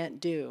and can't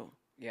do.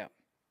 Yeah.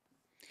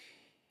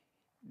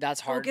 That's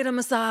hard. Go get a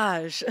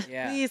massage.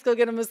 Yeah. Please go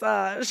get a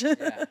massage.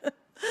 Yeah.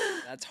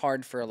 That's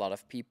hard for a lot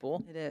of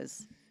people. It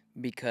is.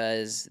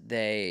 Because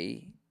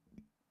they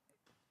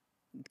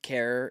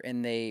care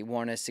and they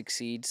want to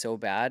succeed so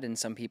bad, and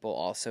some people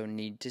also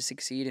need to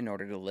succeed in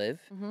order to live.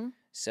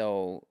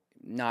 So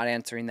not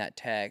answering that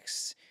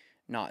text,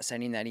 not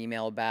sending that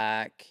email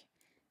back,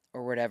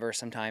 or whatever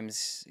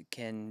sometimes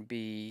can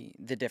be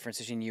the difference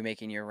between you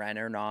making your rent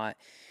or not.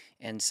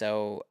 And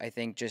so I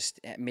think just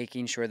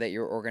making sure that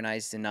you're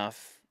organized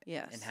enough.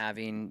 Yes. And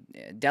having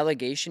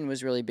delegation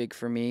was really big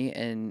for me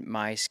in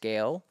my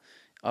scale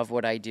of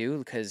what I do,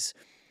 because,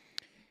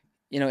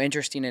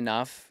 interesting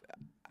enough,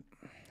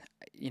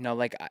 I'm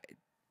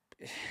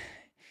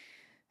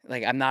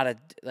not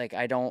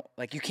I don't,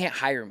 you can't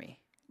hire me.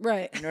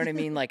 Right. You know what I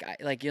mean?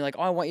 You're like,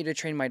 oh, I want you to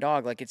train my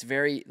dog. Like, it's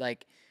very,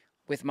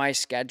 with my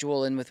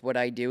schedule and with what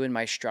I do and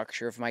my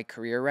structure of my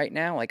career right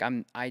now, like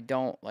I'm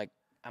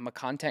a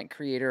content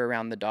creator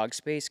around the dog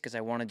space because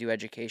I want to do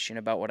education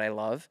about what I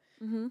love,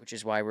 which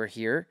is why we're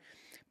here.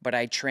 But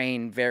I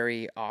train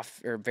very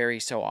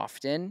so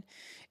often.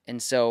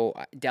 And so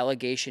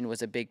delegation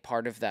was a big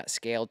part of that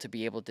scale to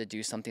be able to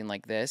do something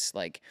like this.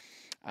 Like,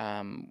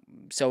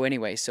 so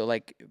anyway, so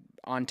like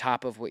on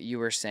top of what you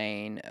were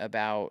saying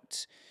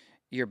about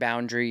your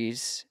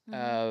boundaries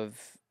of,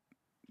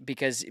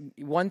 because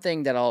one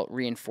thing that I'll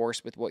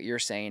reinforce with what you're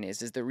saying is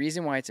the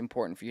reason why it's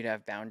important for you to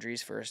have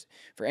boundaries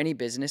for any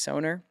business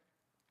owner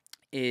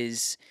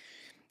is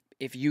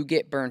if you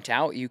get burnt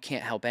out, you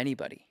can't help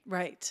anybody.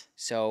 Right.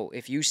 So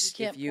if you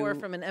can't pour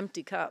from an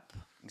empty cup.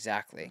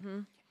 Exactly.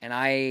 And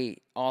I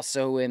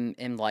also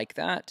am like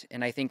that.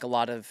 And I think a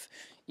lot of,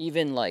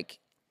 even like,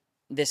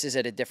 this is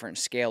at a different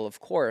scale,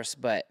 of course,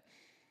 but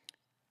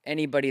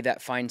anybody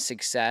that finds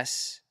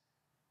success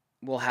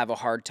will have a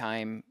hard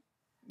time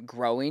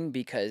growing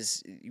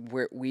because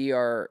we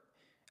are,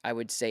 I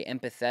would say,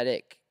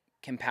 empathetic,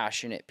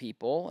 compassionate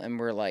people. And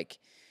we're like,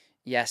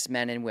 yes,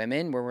 men and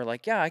women, where we're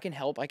like, yeah, I can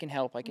help.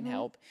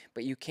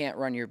 But you can't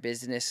run your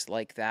business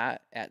like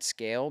that at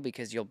scale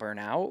because you'll burn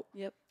out.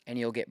 Yep. And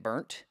you'll get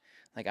burnt.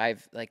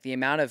 Like the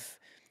amount of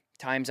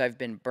times I've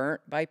been burnt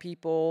by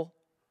people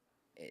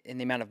and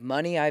the amount of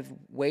money I've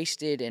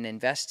wasted and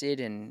invested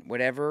in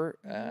whatever,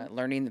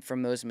 learning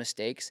from those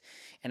mistakes.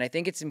 And I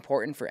think it's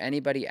important for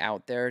anybody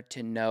out there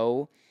to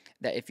know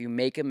that if you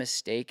make a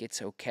mistake,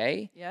 it's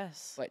okay.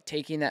 Yes. But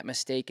taking that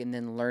mistake and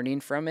then learning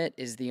from it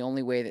is the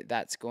only way that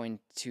that's going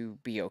to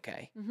be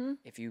okay.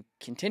 If you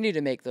continue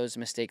to make those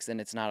mistakes,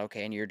 then it's not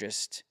okay. And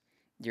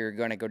you're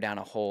going to go down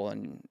a hole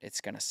and it's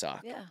going to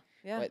suck. Yeah.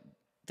 Yeah. But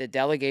the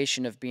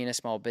delegation of being a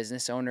small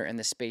business owner and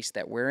the space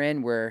that we're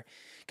in,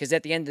 because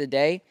at the end of the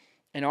day,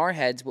 in our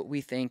heads, what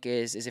we think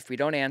is if we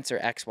don't answer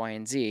X, Y,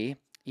 and Z,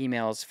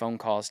 emails, phone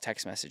calls,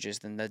 text messages,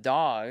 then the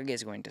dog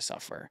is going to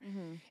suffer.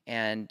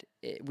 And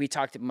we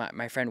talked,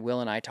 my friend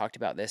Will and I talked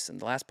about this in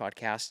the last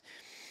podcast.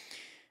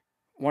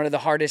 One of the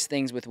hardest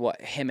things with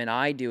what him and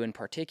I do in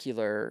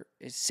particular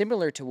is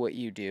similar to what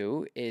you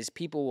do is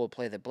people will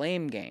play the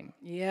blame game.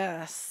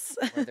 Yes.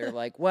 Where they're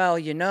like, well,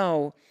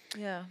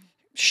 yeah.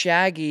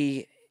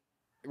 Shaggy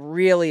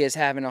really is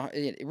having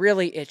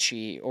really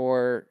itchy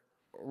or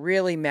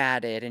really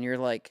matted, and you're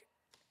like,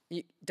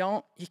 you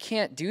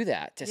can't do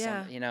that to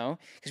some,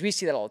 because we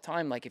see that all the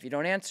time. Like, if you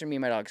don't answer me,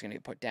 my dog's gonna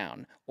get put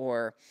down,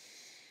 or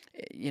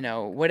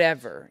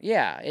whatever.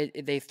 Yeah,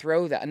 they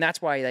throw that, and that's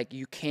why like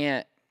you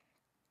can't.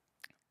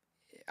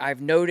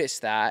 I've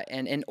noticed that,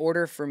 and in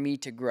order for me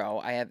to grow,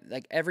 I have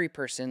like every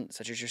person,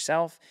 such as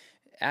yourself,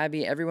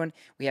 Abby, everyone,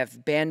 we have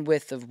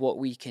bandwidth of what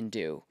we can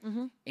do.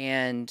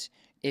 And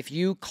if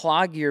you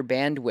clog your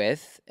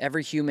bandwidth,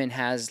 every human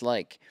has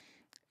like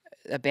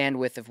a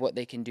bandwidth of what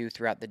they can do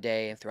throughout the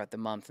day and throughout the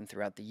month and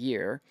throughout the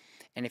year.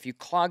 And if you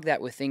clog that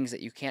with things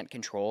that you can't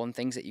control and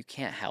things that you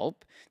can't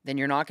help, then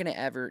you're not going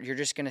to you're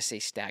just going to stay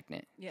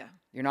stagnant. Yeah.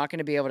 You're not going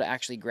to be able to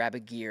actually grab a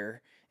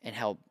gear and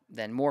help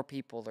then more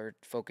people or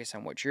focus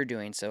on what you're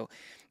doing. So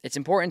it's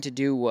important to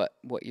do what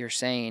you're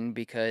saying,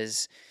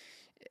 because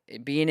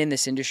being in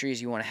this industry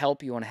is you want to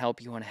help,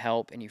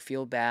 and you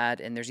feel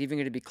bad. And there's even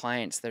going to be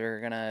clients that are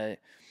going to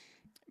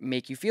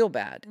make you feel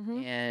bad.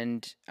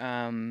 And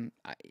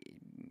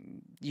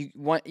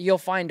you'll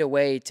find a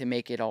way to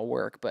make it all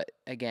work. But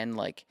again,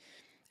 like,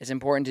 it's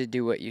important to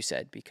do what you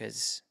said,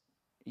 because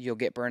you'll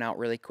get burnt out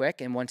really quick.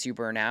 And once you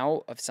burn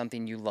out of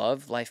something you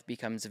love, life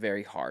becomes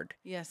very hard.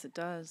 Yes, it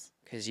does.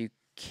 Because you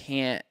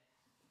can't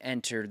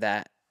enter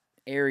that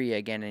area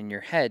again in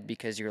your head,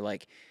 because you're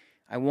like,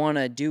 I want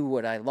to do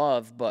what I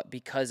love, but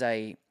because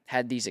I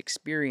had these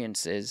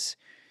experiences,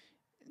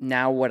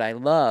 now what I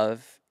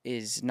love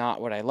is not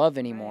what I love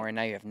anymore, and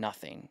now you have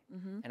nothing.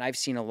 And I've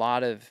seen a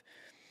lot of,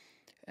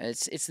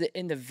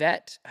 in the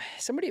vet,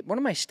 one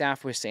of my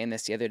staff was saying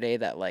this the other day,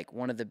 that like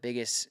one of the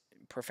biggest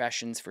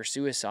professions for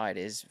suicide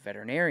is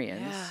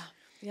veterinarians.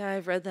 Yeah,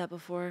 I've read that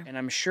before. And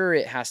I'm sure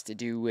it has to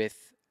do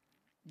with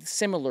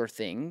similar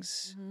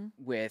things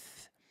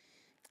with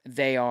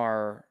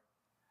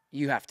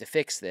you have to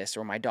fix this,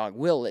 or my dog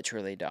will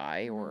literally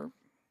die, or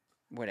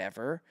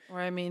whatever. Or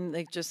I mean,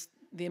 like, just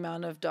the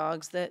amount of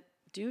dogs that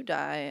do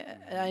die.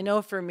 And I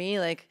know for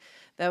me, like,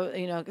 that,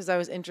 because I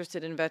was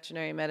interested in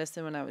veterinary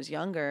medicine when I was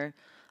younger,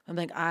 I'm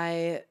like,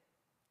 I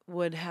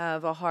would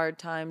have a hard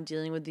time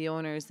dealing with the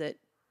owners that,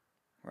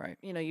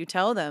 you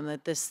tell them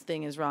that this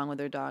thing is wrong with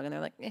their dog, and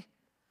they're like, eh.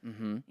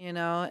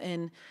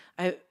 And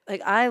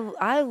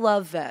I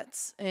love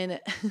vets, and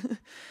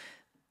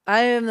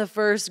I am the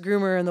first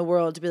groomer in the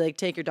world to be like,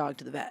 take your dog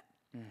to the vet.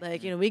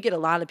 Like, we get a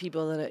lot of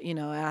people that,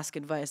 ask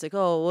advice, like,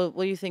 oh,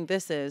 what do you think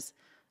this is?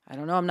 I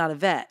don't know, I'm not a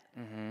vet.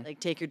 Like,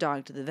 take your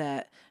dog to the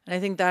vet. And I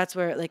think that's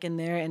where, like, in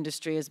their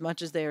industry, as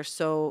much as they're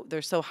so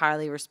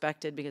highly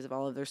respected because of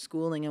all of their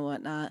schooling and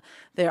whatnot,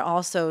 they're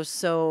also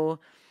so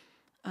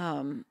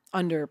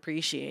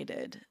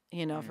underappreciated,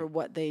 you know, for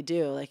what they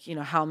do. Like, you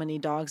know, how many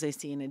dogs they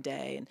see in a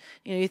day. And,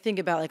 you know, you think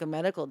about like a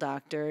medical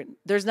doctor,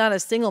 there's not a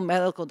single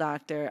medical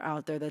doctor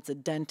out there that's a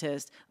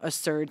dentist, a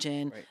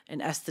surgeon,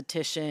 an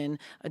esthetician,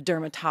 a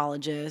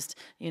dermatologist,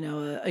 you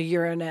know, a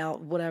urinal,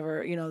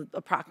 whatever, you know,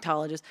 a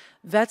proctologist.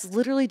 Vets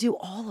literally do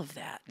all of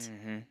that.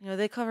 You know,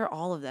 they cover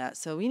all of that.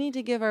 So we need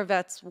to give our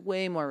vets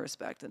way more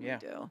respect than we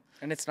do.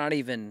 And it's not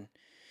even,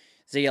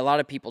 see, a lot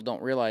of people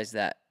don't realize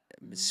that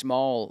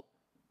small,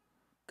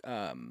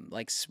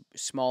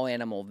 small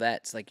animal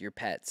vets, like your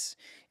pets,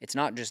 it's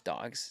not just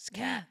dogs, it's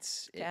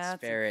cats,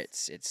 it's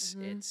ferrets,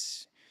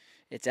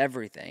 it's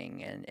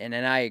everything. And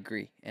I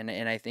agree. And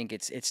I think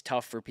it's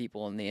tough for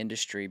people in the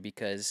industry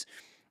because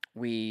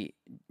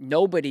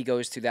nobody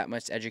goes through that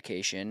much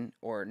education,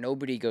 or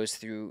nobody goes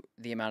through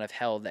the amount of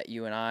hell that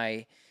you and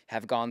I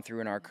have gone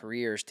through in our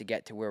careers to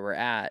get to where we're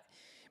at,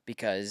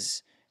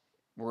 because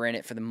we're in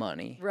it for the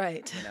money.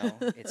 Right. You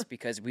know, it's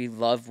because we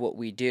love what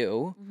we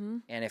do.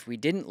 And if we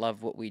didn't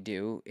love what we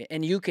do,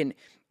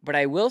 but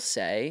I will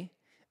say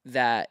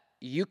that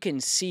you can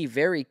see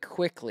very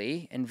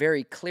quickly and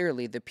very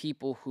clearly the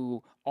people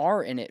who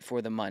are in it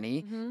for the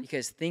money,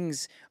 because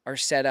things are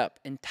set up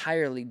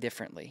entirely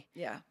differently.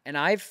 Yeah. And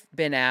I've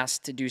been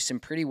asked to do some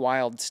pretty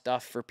wild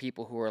stuff for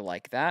people who are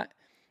like that,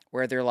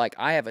 where they're like,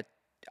 I have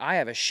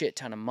a shit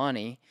ton of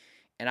money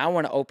and I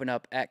want to open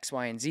up X,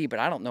 Y, and Z, but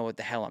I don't know what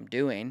the hell I'm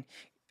doing.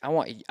 I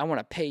want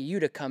to pay you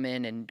to come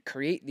in and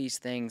create these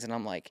things. And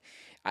I'm like,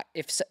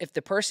 if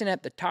the person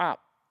at the top,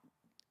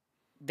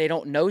 they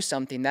don't know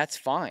something, that's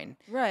fine.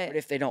 Right. But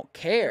if they don't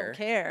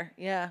care,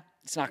 yeah,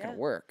 it's not going to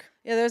work.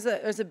 Yeah,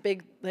 there's a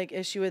big like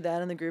issue with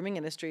that in the grooming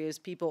industry, is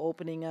people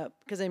opening up,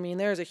 because I mean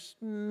there's a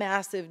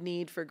massive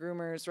need for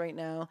groomers right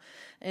now,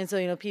 and so,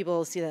 you know,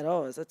 people see that,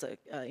 oh, that's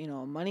a you know,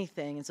 a money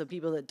thing, and so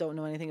people that don't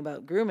know anything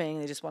about grooming,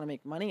 they just want to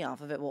make money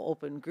off of it, will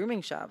open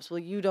grooming shops. Well,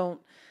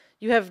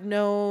 you have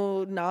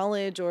no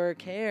knowledge or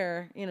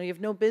care, you know, you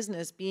have no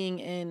business being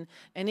in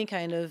any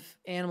kind of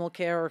animal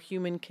care or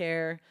human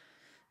care,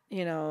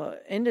 you know,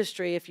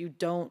 industry if you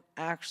don't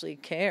actually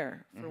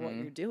care for what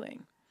you're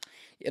doing.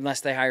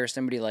 Unless they hire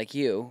somebody like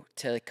you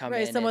to come in.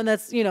 Right, someone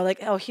that's, you know, like,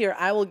 oh, here,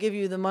 I will give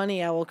you the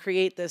money, I will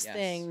create this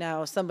thing.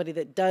 Now, somebody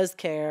that does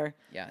care.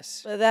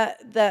 Yes. But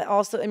that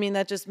also, I mean,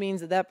 that just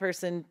means that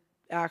person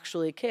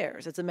actually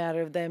cares. It's a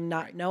matter of them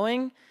not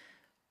knowing,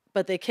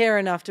 but they care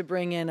enough to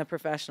bring in a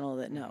professional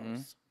that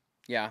knows.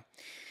 Yeah.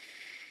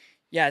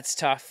 Yeah, it's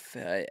tough,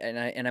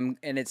 and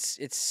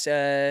it's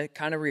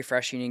kind of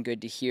refreshing and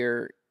good to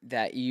hear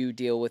that you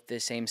deal with the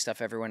same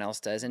stuff everyone else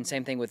does. And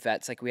same thing with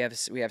vets. Like we have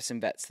some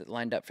vets that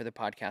lined up for the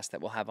podcast that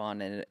we'll have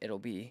on, and it'll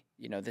be,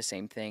 you know, the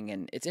same thing.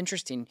 And it's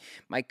interesting.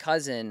 My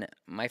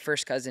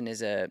first cousin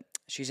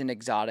she's an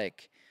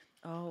exotic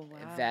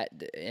vet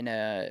in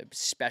a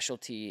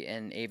specialty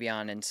in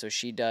avian, and so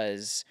she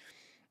does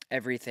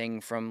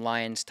everything from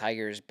lions,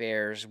 tigers,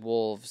 bears,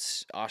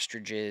 wolves,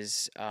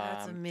 ostriches.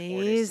 That's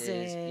amazing.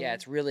 Tortoises. Yeah,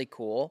 it's really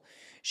cool.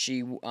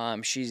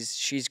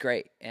 She's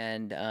great,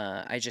 and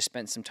I just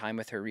spent some time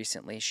with her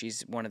recently.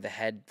 She's one of the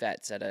head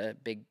vets at a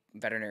big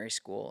veterinary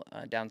school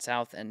down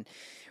south, and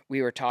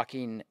we were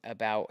talking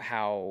about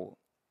how.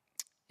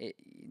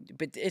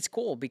 But it's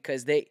cool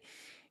because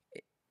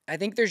I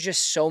think there's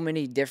just so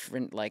many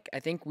different, like, I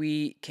think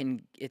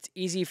it's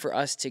easy for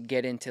us to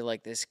get into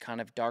like this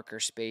kind of darker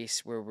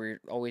space where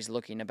we're always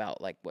looking about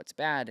like what's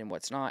bad and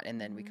what's not.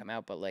 And then we come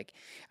out, but like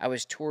I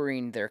was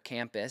touring their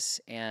campus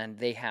and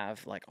they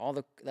have like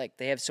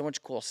they have so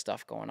much cool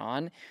stuff going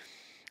on.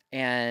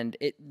 And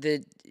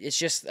it's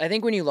just, I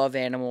think when you love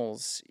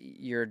animals,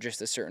 you're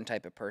just a certain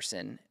type of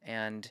person.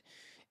 And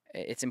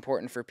it's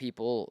important for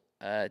people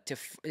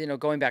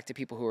going back to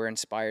people who are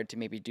inspired to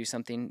maybe do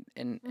something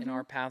in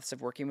our paths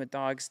of working with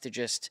dogs, to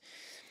just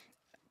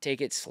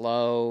take it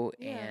slow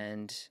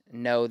and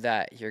know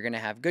that you're going to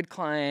have good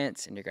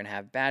clients and you're going to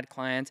have bad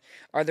clients.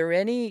 Are there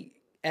any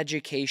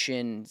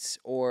educations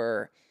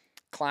or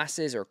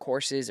classes or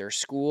courses or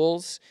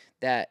schools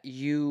that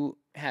you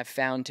have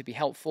found to be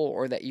helpful,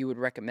 or that you would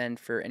recommend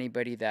for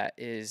anybody that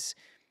is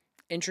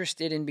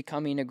interested in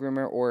becoming a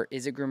groomer or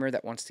is a groomer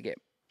that wants to get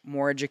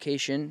more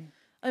education?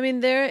 I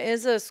mean, there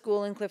is a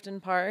school in Clifton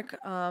Park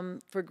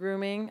for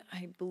grooming.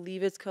 I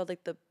believe it's called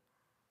like the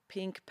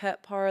Pink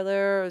Pet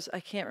Parlor. I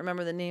can't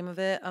remember the name of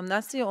it.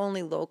 That's the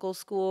only local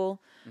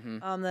school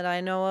that I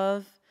know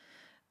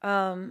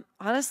of.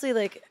 Honestly,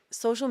 like,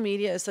 social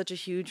media is such a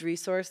huge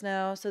resource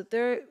now. So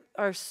there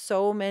are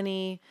so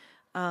many,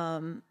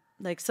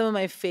 like some of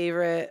my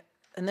favorite,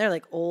 and they're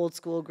like old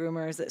school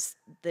groomers that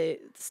they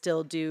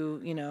still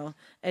do, you know,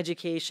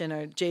 education,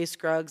 or Jay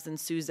Scruggs and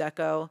Sue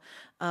Zecco.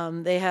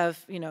 They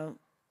have, you know,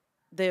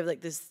 they have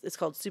like this, it's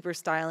called Super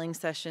Styling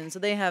Session. So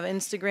they have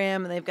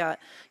Instagram and they've got,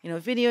 you know,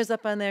 videos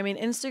up on there. I mean,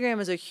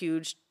 Instagram is a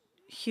huge,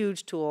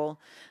 huge tool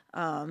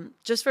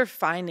just for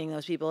finding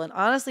those people. And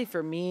honestly,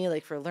 for me,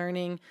 like for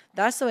learning,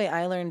 that's the way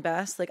I learn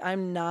best. Like,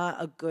 I'm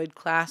not a good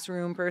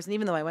classroom person,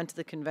 even though I went to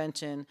the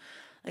convention.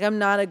 Like, I'm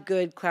not a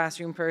good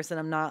classroom person.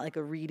 I'm not like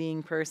a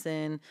reading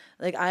person.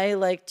 Like, I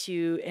like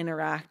to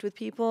interact with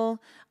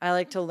people. I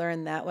like to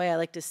learn that way. I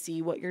like to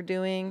see what you're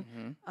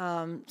doing.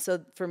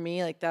 So for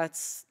me, like,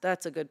 that's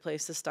a good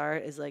place to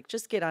start, is like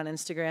just get on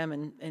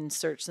Instagram and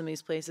search some of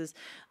these places.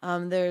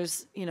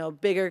 There's,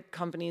 bigger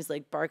companies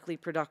like Barkley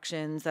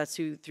Productions. That's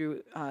who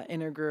through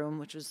Inner Groom,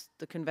 which was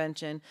the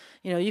convention.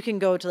 You can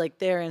go to like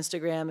their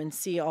Instagram and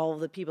see all of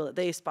the people that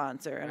they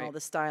sponsor and all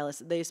the stylists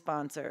that they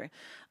sponsor.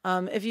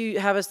 If you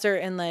have a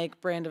certain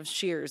like brand of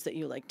shears that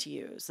you like to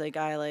use, like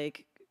I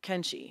like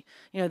Kenshi.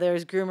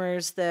 There's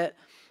groomers that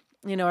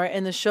are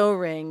in the show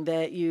ring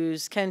that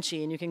use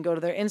Kenshi, and you can go to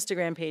their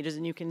Instagram pages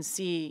and you can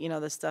see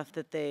the stuff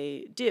that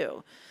they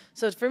do.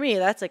 So for me,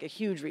 that's like a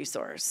huge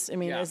resource. I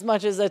mean, as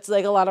much as it's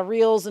like a lot of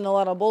reels and a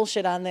lot of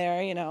bullshit on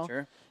there,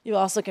 Sure. you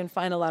also can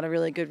find a lot of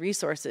really good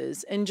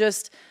resources. And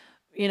just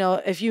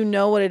if you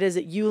know what it is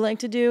that you like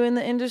to do in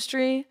the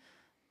industry,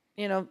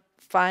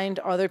 find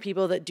other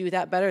people that do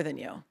that better than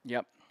you.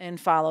 Yep. And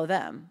follow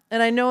them.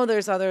 And I know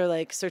there's other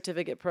like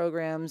certificate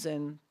programs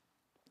and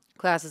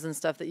classes and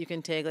stuff that you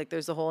can take. Like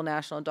there's the whole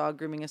National Dog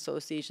Grooming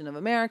Association of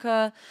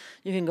America.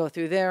 You can go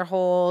through their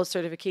whole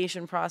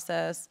certification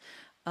process.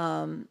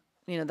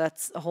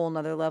 That's a whole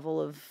nother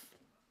level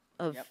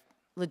of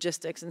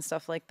logistics and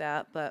stuff like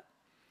that. But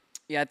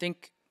yeah, I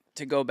think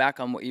to go back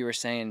on what you were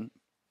saying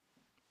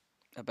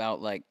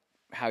about like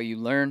how you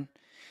learn,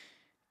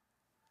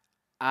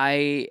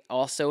 I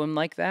also am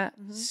like that.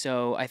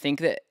 So I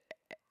think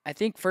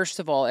first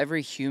of all,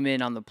 every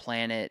human on the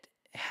planet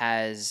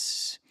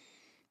has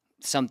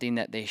something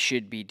that they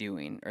should be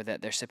doing or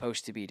that they're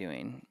supposed to be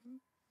doing.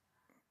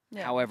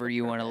 However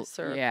you want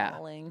to,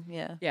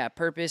 calling,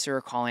 purpose or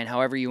a calling,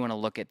 however you want to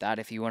look at that.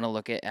 If you want to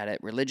look at it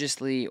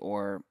religiously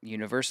or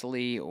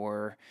universally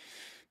or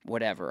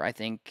whatever, I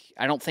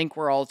don't think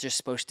we're all just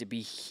supposed to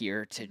be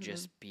here to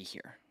just be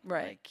here.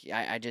 Right.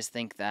 Like, I just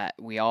think that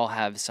we all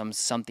have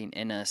something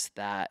in us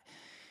that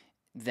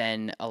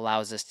then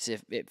allows us to,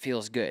 it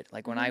feels good.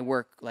 Like when I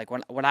work, like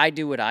when I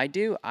do what I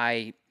do,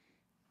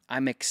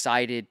 I'm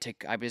excited to,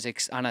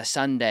 on a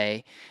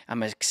Sunday,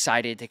 I'm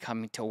excited to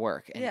come to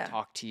work and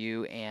talk to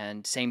you.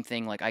 And same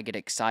thing, like I get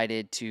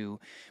excited to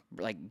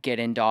like get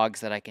in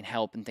dogs that I can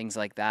help and things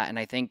like that. And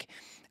I think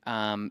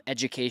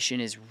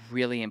education is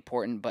really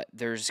important, but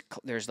there's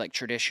like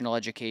traditional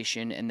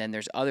education and then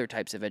there's other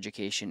types of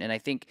education. And I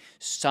think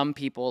some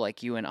people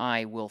like you and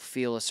I will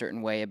feel a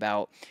certain way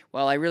about,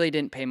 well, I really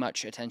didn't pay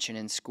much attention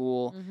in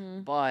school,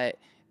 but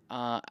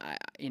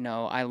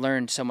I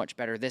learned so much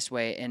better this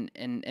way.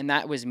 And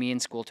that was me in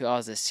school too. I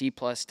was a C+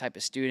 type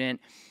of student.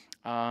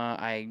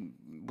 I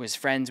was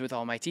friends with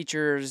all my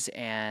teachers,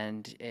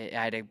 and I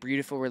had a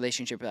beautiful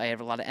relationship. I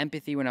had a lot of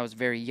empathy when I was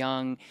very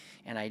young,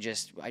 and I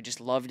just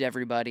loved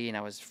everybody. And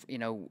I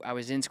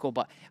was in school,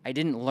 but I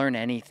didn't learn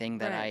anything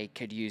that I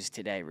could use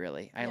today.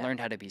 Really, I learned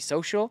how to be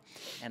social,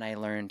 and I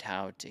learned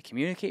how to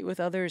communicate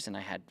with others. And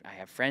I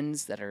have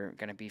friends that are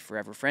going to be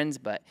forever friends.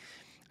 But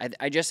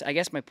I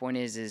guess my point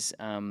is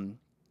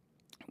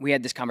we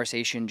had this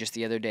conversation just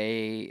the other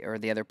day or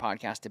the other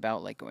podcast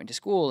about like going to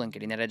school and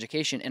getting that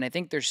education. And I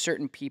think there's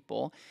certain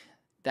people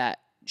that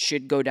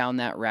should go down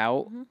that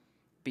route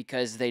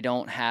because they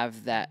don't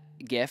have that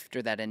gift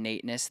or that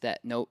innateness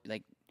that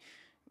like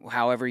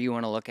however you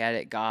want to look at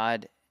it,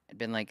 God had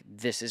been like,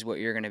 this is what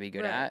you're going to be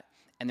good at.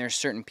 And there's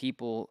certain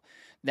people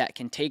that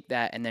can take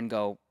that and then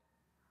go,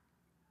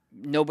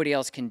 nobody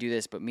else can do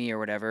this but me or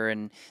whatever,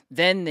 and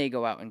then they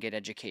go out and get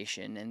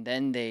education, and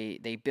then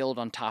they build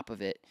on top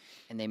of it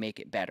and they make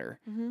it better.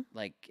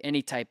 Like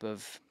any type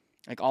of,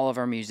 like all of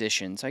our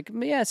musicians, like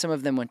some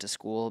of them went to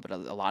school but a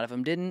lot of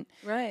them didn't.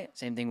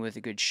 Same thing with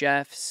the good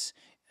chefs.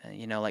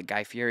 Like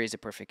Guy Fieri is a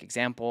perfect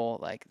example.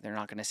 Like they're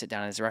not going to sit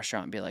down in his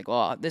restaurant and be like,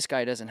 well, this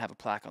guy doesn't have a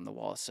plaque on the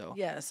wall, so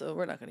so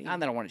we're not going to eat. I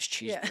don't want his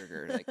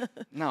cheeseburger. Like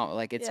no,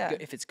 like it's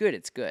good. If it's good,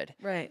 it's good.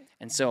 Right.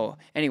 And so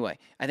anyway,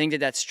 I think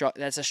that's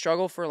a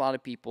struggle for a lot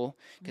of people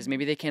because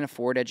maybe they can't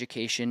afford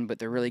education, but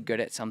they're really good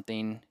at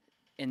something.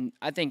 And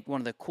I think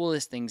one of the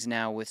coolest things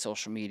now with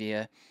social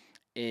media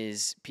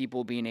is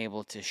people being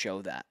able to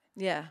show that.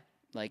 Yeah.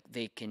 Like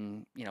they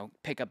can,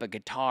 pick up a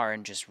guitar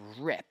and just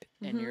rip,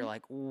 and you're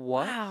like,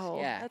 "What? Wow,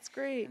 that's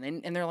great."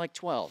 And they're like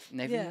 12, and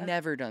they've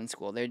never done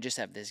school. They just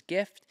have this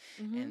gift,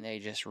 and they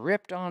just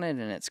ripped on it, and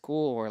it's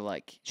cool. Or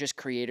like just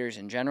creators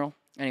in general.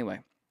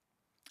 Anyway,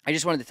 I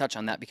just wanted to touch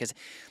on that because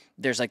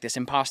there's like this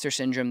imposter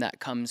syndrome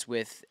that comes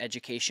with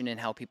education and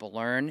how people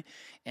learn.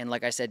 And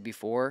like I said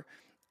before,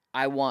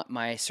 I want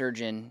my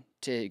surgeon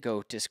to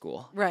go to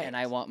school, and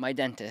I want my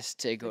dentist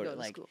to go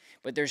to school.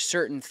 But there's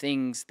certain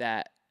things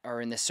that are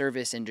in the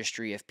service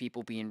industry of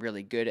people being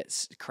really good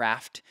at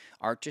craft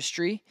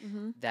artistry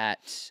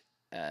that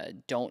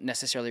don't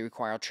necessarily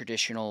require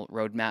traditional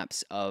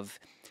roadmaps of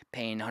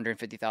paying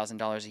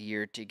 $150,000 a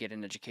year to get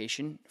an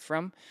education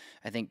from.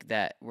 I think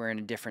that we're in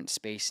a different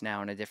space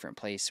now, in a different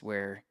place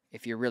where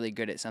if you're really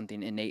good at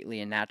something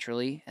innately and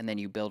naturally, and then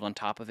you build on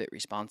top of it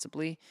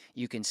responsibly,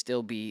 you can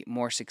still be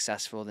more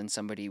successful than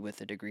somebody with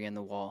a degree on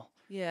the wall.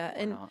 Yeah,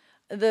 and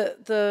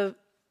the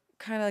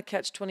kind of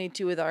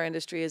catch-22 with our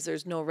industry is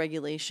there's no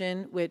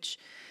regulation, which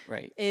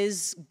Right.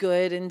 is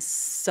good in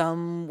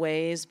some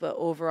ways, but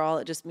overall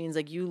it just means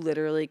like you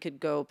literally could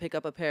go pick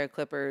up a pair of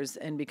clippers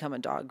and become a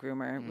dog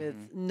groomer with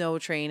no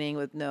training,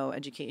 with no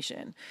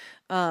education.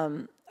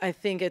 I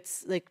think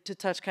it's like, to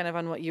touch kind of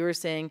on what you were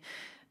saying,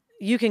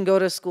 you can go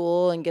to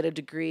school and get a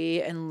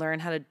degree and learn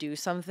how to do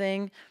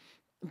something,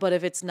 but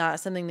if it's not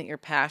something that you're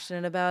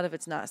passionate about, if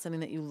it's not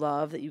something that you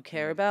love, that you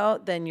care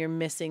about, then you're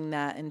missing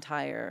that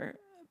entire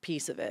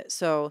piece of it.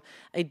 So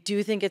I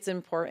do think it's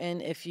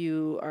important, if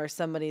you are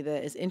somebody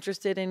that is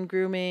interested in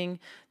grooming,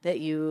 that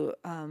you,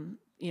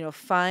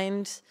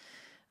 find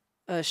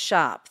a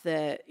shop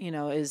that,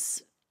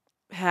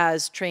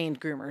 has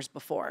trained groomers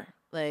before.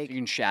 Like, You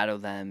can shadow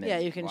them. yeah,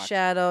 And you can watch.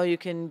 shadow, you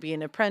can be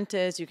an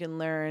apprentice, you can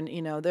learn,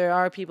 there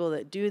are people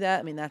that do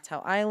that. I mean, that's how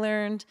I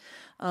learned.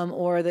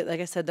 Or that,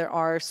 like I said, there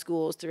are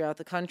schools throughout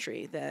the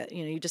country that,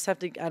 you just have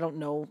to, I don't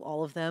know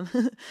all of them,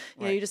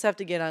 you just have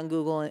to get on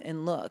Google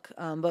and look.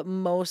 But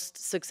most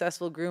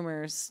successful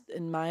groomers,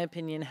 in my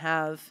opinion,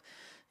 have,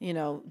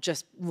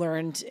 just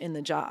learned in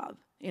the job,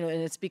 and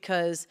it's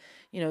because,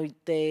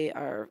 they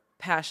are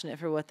passionate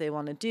for what they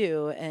want to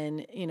do.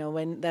 And,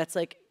 when that's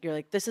like, you're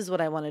like, this is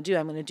what I want to do,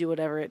 I'm going to do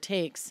whatever it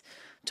takes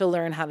to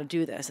learn how to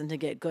do this and to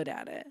get good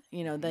at it.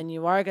 Then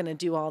you are going to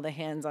do all the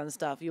hands-on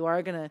stuff. You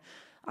are going to,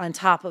 on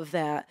top of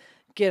that,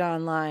 get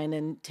online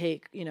and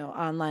take,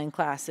 online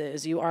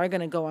classes. You are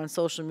going to go on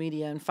social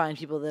media and find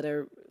people that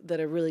are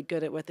really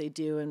good at what they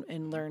do,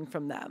 and learn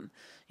from them.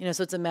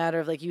 So it's a matter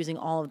of like using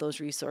all of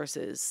those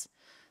resources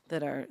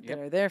that are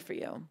there for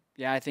you.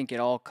 Yeah, I think it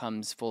all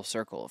comes full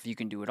circle. If you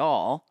can do it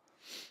all,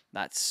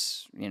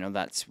 that's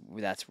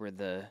where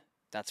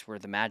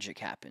the magic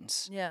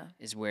happens. Yeah.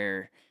 Is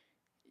where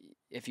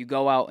if you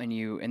go out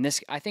and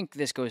this, I think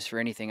this goes for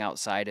anything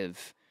outside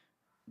of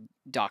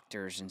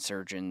doctors and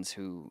surgeons,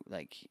 who,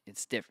 like,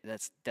 it's different.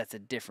 That's a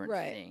different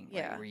thing. Right?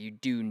 Yeah. Where you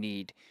do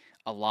need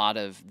a lot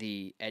of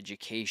the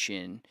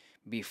education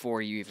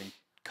before you even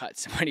cut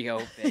somebody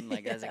open.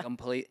 Like, as a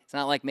complete, it's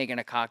not like making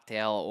a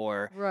cocktail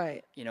or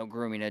Right.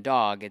 grooming a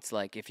dog. It's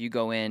like, if you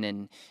go in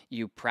and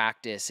you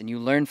practice and you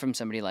learn from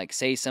somebody, like,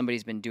 say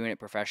somebody's been doing it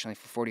professionally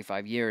for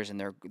 45 years and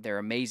they're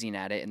amazing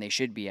at it, and they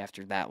should be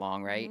after that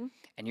long, right?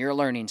 And you're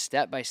learning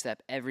step by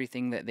step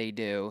everything that they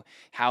do,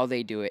 how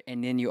they do it,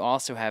 and then you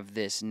also have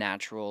this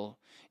natural,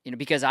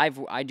 because I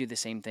do the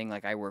same thing.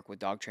 Like, I work with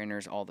dog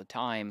trainers all the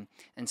time,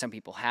 and some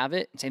people have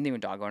it. Same thing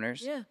with dog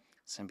owners. Yeah.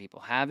 Some people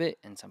have it,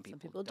 and some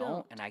people don't.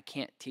 don't. And I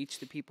can't teach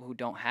the people who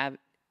don't have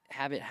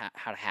it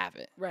how to have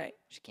it. Right.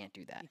 Just can't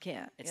do that. You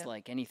can't. It's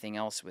like anything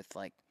else with,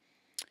 like,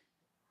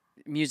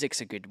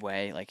 music's a good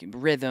way, like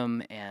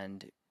rhythm,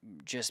 and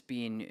just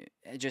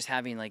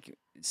having like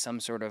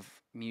some sort of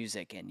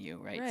music in you,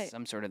 right?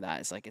 Some sort of that.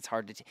 It's like, it's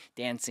hard to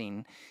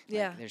dancing.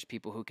 Like, there's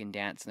people who can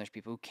dance and there's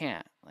people who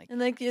can't. Like, and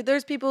like,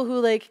 there's people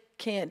who like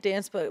can't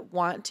dance but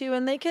want to,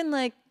 and they can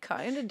like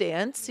kind of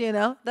dance.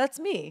 That's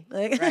me.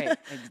 Like, right. Like,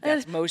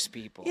 that's most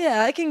people.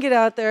 Yeah, I can get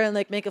out there and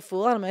like make a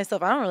fool out of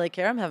myself. I don't really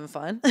care. I'm having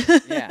fun.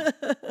 Yeah,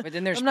 but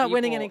then there's I'm not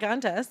winning any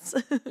contests.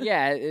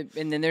 Yeah,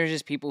 and then there's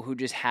just people who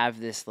just have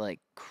this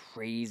like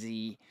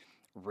crazy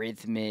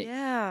rhythmic,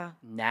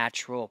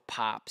 natural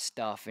pop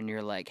stuff, and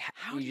you're like,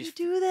 how do you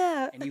do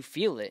that? And you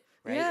feel it,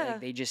 right? Yeah.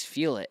 Like, they just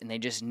feel it, and they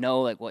just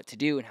know like what to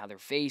do and how their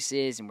face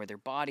is and where their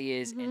body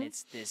is, and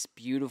it's this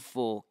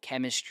beautiful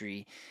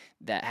chemistry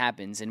that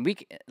happens. And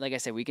like I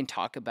said, we can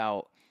talk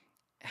about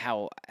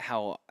how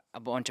a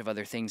bunch of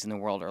other things in the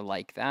world are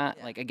like that.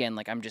 Yeah. Like, again,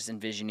 like, I'm just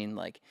envisioning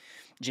like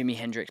Jimi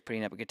Hendrix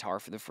putting up a guitar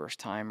for the first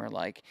time, or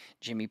like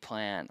Jimmy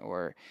Plant,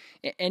 or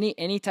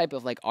any type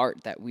of like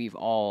art that we've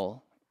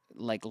all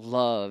like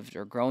loved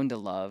or grown to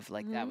love.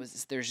 Like,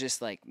 there's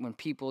just like, when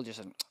people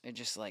just, it's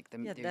just like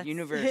the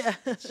universe,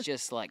 it's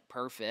just like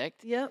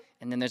perfect. Yep.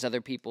 And then there's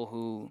other people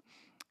who,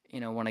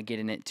 want to get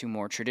in it too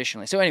more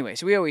traditionally. So anyway,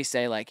 we always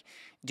say, like,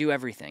 do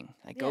everything.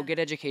 Like, go get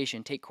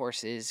education, take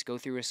courses, go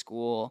through a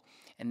school,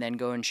 and then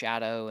go and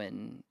shadow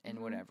and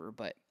whatever.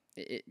 But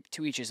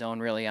to each his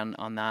own, really,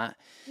 on that.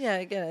 Yeah,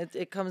 again,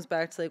 it comes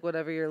back to like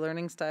whatever your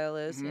learning style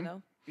is,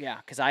 Yeah,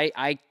 because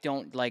I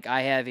don't, like,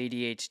 I have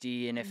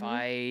ADHD, and if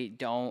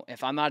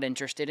I'm not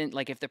interested in,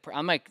 like,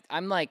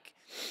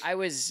 I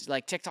was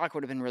like, TikTok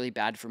would have been really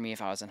bad for me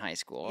if I was in high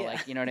school. Yeah.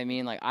 Like, you know what I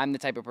mean? Like, I'm the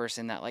type of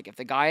person that, like, if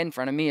the guy in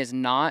front of me is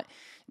not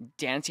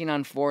dancing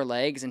on 4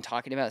 legs and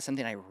talking about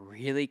something I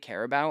really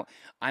care about,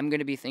 I'm going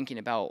to be thinking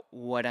about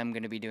what I'm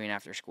going to be doing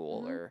after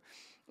school or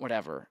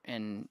whatever.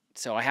 And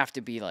so I have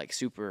to be like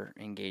super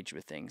engaged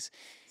with things.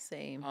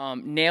 Same.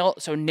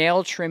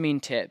 Nail trimming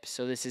tips.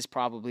 So this is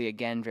probably,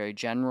 again, very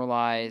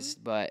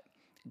generalized, but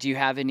do you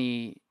have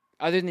any,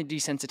 other than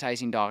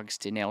desensitizing dogs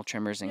to nail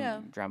trimmers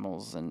and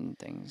Dremels and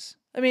things?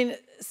 I mean,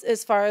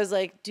 as far as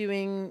like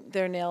doing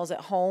their nails at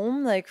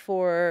home, like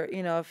for,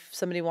 if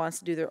somebody wants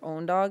to do their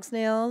own dog's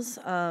nails,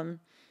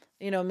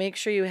 make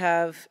sure you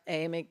have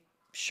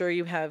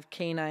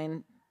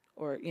canine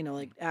or,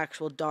 like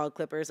actual dog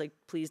clippers. Like,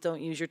 please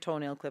don't use your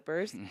toenail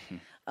clippers.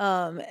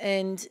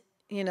 And,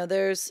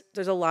 there's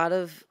a lot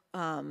of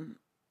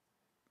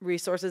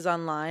resources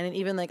online, and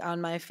even like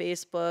on my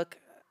Facebook.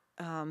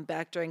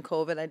 Back during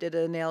COVID, I did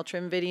a nail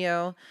trim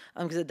video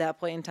because at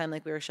that point in time,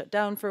 like we were shut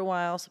down for a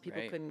while, so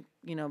people couldn't,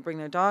 bring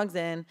their dogs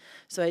in.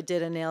 So I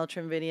did a nail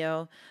trim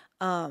video.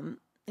 So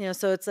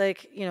it's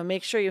like,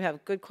 make sure you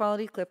have good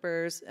quality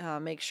clippers,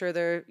 make sure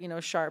they're,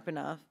 sharp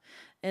enough.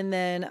 And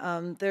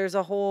then there's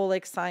a whole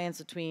like science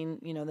between,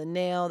 the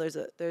nail.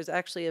 There's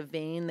actually a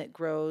vein that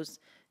grows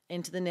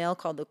into the nail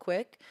called the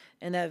quick,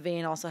 and that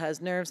vein also has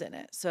nerves in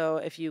it. So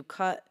if you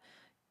cut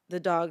the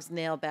dog's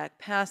nail back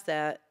past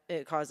that,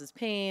 it causes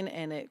pain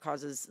and it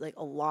causes like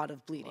a lot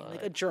of bleeding,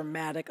 like a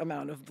dramatic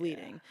amount of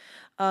bleeding.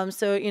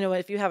 So,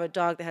 if you have a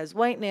dog that has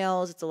white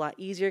nails, it's a lot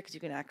easier because you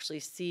can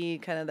actually see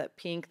kind of that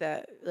pink,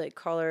 that like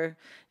color,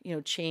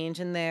 change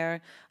in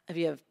there. If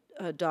you have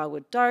a dog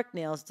with dark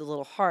nails, it's a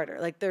little harder.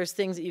 Like there's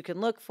things that you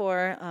can look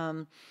for.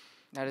 Now,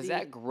 does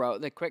that grow?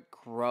 The quick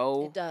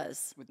grow? It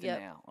does. With the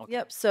nail. Okay.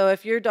 Yep. So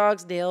if your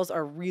dog's nails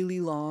are really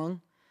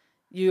long,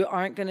 you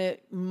aren't going to,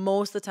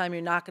 most of the time,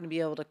 you're not going to be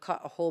able to cut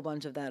a whole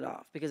bunch of that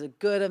off because a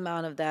good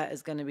amount of that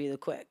is going to be the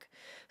quick.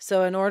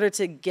 So in order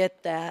to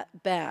get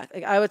that back,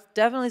 like I would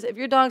definitely say, if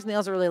your dog's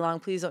nails are really long,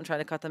 please don't try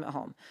to cut them at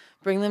home.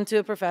 Bring them to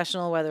a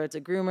professional, whether it's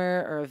a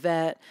groomer or a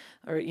vet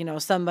or,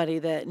 somebody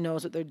that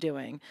knows what they're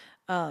doing.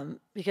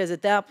 Because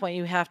at that point,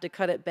 you have to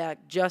cut it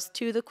back just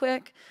to the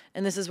quick.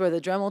 And this is where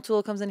the Dremel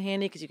tool comes in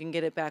handy because you can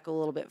get it back a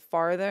little bit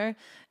farther.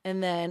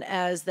 And then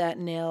as that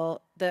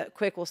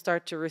quick will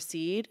start to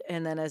recede.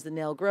 And then as the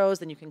nail grows,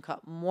 then you can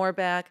cut more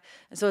back.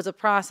 And so it's a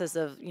process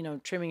of,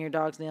 trimming your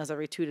dog's nails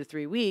every 2 to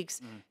 3 weeks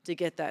to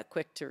get that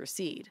quick to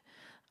recede.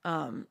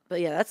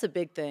 But yeah, that's a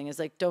big thing is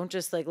like, don't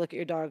just like look at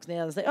your dog's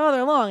nails and say, oh,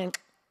 they're long and,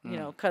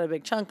 cut a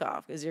big chunk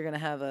off because you're going to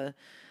have a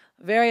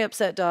very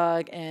upset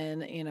dog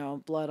and,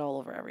 blood all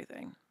over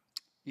everything.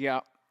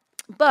 Yeah.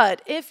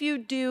 But if you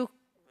do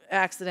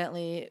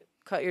accidentally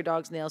cut your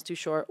dog's nails too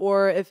short,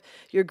 or if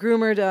your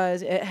groomer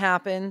does, it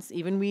happens.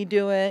 Even we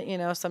do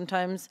it,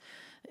 sometimes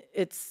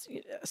it's,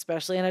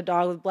 especially in a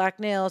dog with black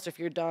nails, or if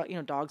your dog,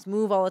 dogs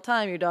move all the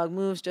time. Your dog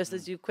moves just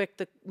as you click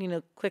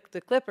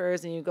the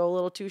clippers and you go a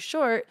little too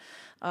short.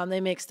 They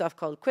make stuff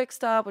called Quick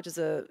Stop, which is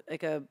a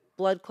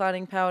blood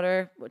clotting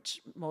powder,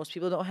 which most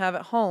people don't have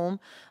at home.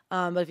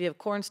 But if you have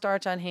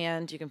cornstarch on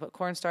hand, you can put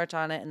cornstarch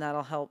on it and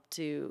that'll help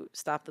to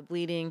stop the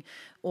bleeding.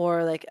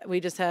 Or like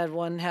we just had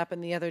one happen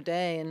the other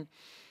day and,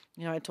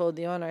 I told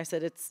the owner, I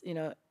said,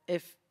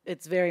 if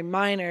it's very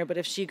minor, but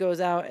if she goes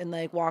out and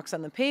like walks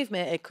on the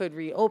pavement, it could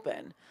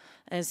reopen.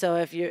 And so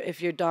if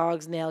your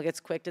dog's nail gets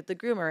quicked at the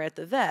groomer, at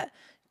the vet,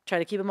 try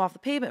to keep them off the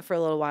pavement for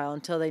a little while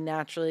until they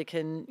naturally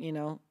can,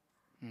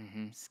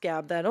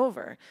 scab that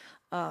over.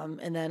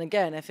 And then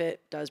again, if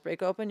it does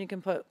break open, you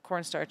can put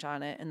cornstarch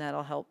on it and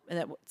that'll help. And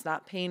it's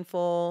not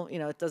painful,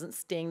 it doesn't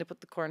sting to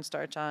put the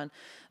cornstarch on,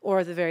 or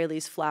at the very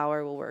least,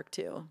 flour will work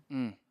too.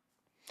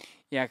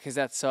 Yeah, because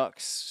that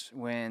sucks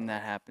when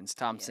that happens.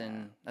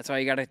 Thompson, that's why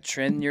you got to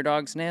trim your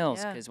dog's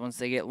nails because once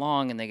they get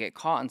long and they get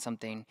caught in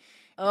something,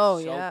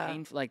 it's so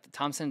painful. Like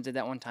Thompson did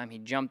that one time. He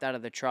jumped out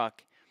of the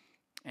truck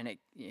and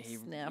he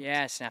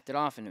snapped it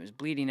off and it was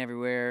bleeding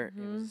everywhere.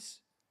 It was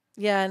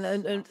and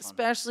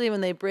especially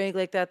when they break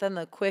like that, then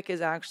the quick is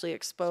actually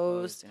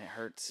exposed and it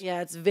hurts.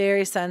 Yeah, it's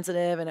very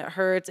sensitive and it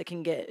hurts. It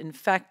can get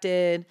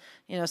infected,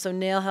 so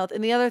nail health.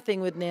 And the other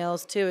thing with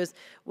nails too is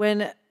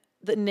when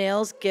the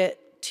nails get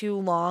too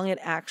long, it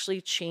actually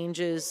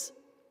changes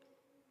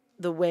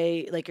the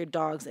way, like your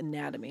dog's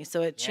anatomy.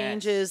 So it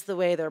changes the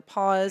way their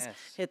paws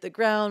hit the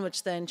ground,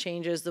 which then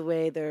changes the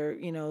way their,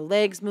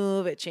 legs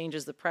move. It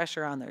changes the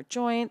pressure on their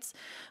joints.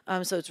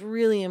 So it's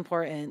really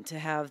important to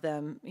have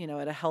them,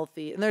 at a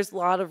healthy, and there's a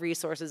lot of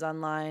resources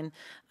online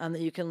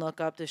that you can look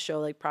up to show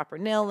like proper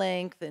nail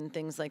length and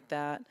things like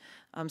that.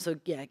 So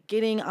yeah,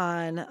 getting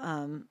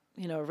on,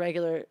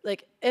 regular,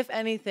 like if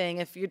anything,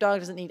 if your dog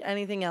doesn't need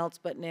anything else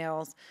but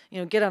nails,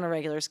 get on a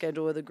regular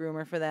schedule with a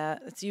groomer for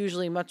that. It's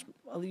usually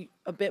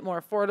a bit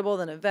more affordable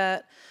than a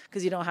vet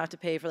because you don't have to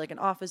pay for like an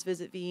office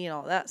visit fee and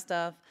all that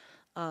stuff.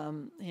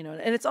 And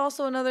it's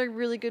also another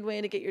really good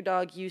way to get your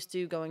dog used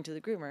to going to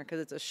the groomer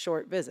because it's a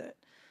short visit.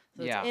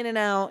 So it's in and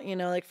out,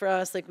 like for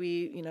us, like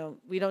we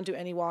don't do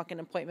any walk-in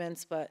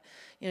appointments, but,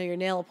 your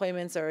nail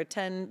appointments are a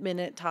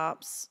 10-minute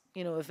tops,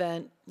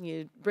 event.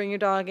 You bring your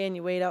dog in,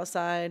 you wait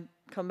outside,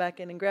 come back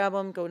in and grab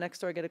them, go next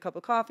door, get a cup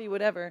of coffee,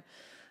 whatever.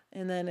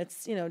 And then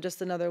it's,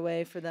 just another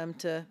way for them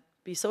to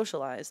be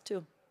socialized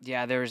too.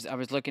 Yeah, I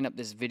was looking up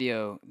this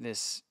video,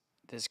 this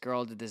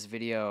girl did this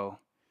video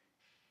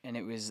and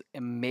it was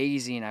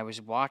amazing. I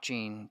was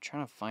trying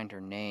to find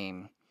her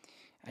name.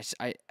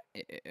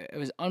 It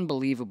was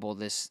unbelievable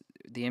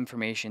the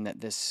information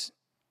that this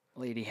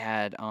lady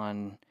had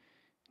on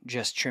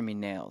just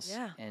trimming nails.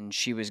 Yeah. And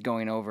she was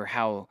going over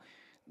how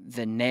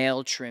the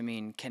nail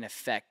trimming can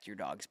affect your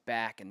dog's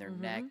back and their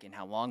neck and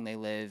how long they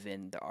live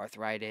and the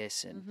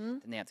arthritis and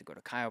then they have to go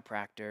to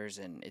chiropractors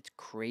and it's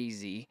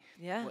crazy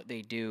what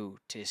they do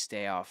to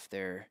stay off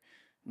their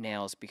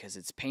nails because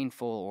it's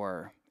painful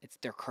or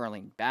they're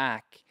curling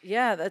back.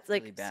 Yeah, that's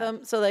like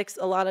really so like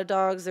a lot of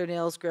dogs, their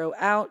nails grow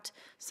out.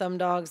 Some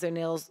dogs, their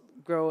nails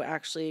grow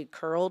actually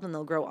curled and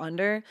they'll grow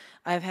under.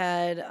 I've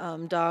had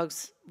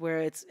dogs where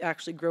it's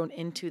actually grown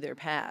into their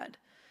pad.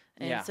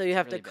 And Yeah, so you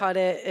have really to bad. cut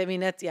it. I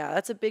mean,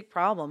 that's a big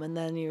problem. And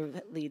then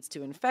it leads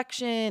to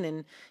infection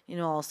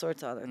and, all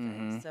sorts of other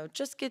things. So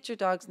just get your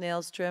dog's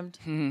nails trimmed.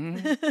 Groom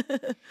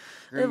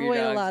your Avoid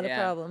a dogs, lot of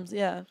yeah. problems.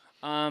 Yeah.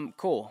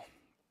 Cool.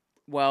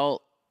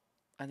 Well,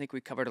 I think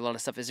we covered a lot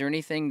of stuff. Is there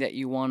anything that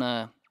you want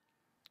to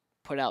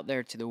put out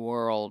there to the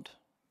world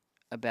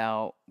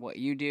about what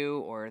you do,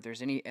 or if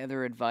there's any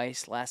other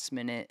advice, last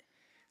minute,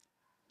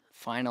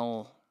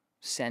 final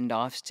send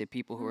offs to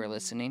people who are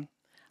listening?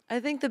 I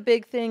think the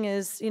big thing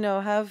is,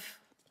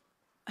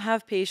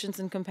 have patience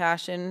and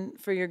compassion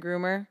for your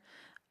groomer.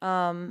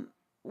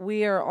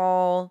 We are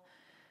all,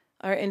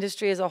 our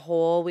industry as a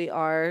whole, we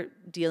are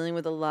dealing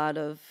with a lot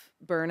of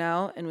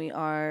burnout and we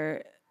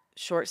are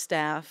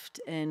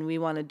short-staffed and we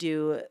want to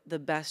do the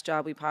best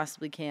job we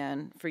possibly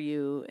can for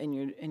you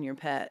and your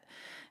pet.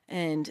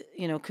 And,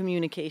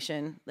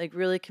 communication, like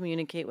really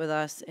communicate with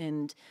us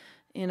and,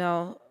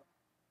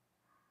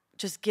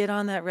 just get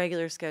on that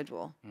regular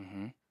schedule.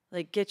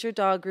 Like get your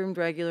dog groomed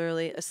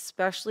regularly,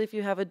 especially if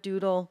you have a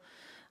doodle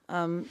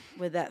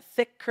with that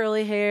thick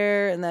curly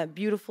hair and that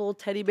beautiful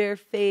teddy bear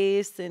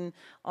face and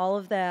all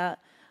of that.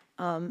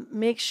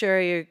 Make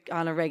sure you're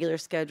on a regular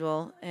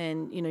schedule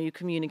and, you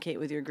communicate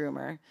with your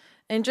groomer.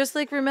 And just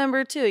like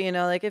remember too,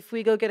 like if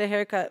we go get a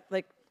haircut,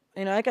 like,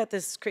 I got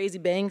this crazy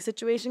bang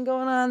situation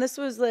going on. This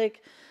was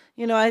like,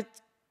 I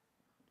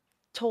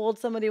told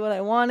somebody what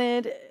I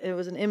wanted. It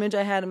was an image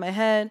I had in my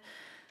head.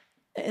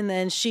 And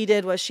then she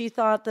did what she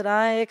thought that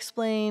I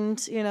explained,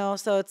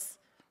 so it's,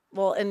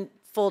 well, and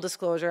full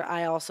disclosure,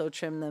 I also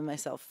trim them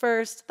myself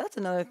first. That's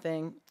another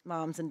thing,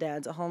 moms and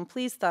dads at home,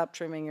 please stop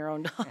trimming your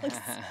own dogs.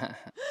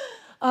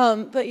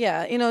 But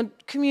yeah,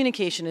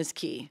 communication is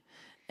key.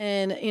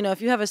 And,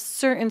 if you have a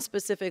certain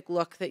specific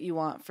look that you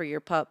want for your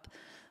pup,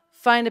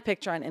 find a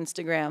picture on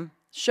Instagram,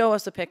 show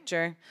us a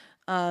picture.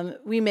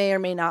 We may or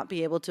may not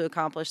be able to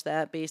accomplish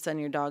that based on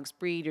your dog's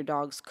breed, your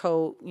dog's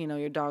coat,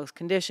 your dog's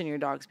condition, your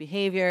dog's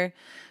behavior.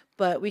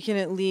 But we can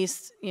at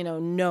least,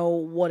 know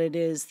what it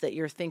is that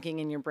you're thinking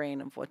in your brain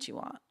of what you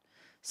want.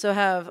 So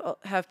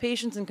have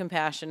patience and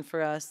compassion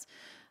for us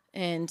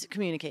and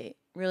communicate.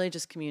 Really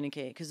just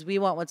communicate because we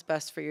want what's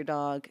best for your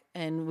dog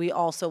and we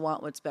also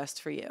want what's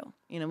best for you.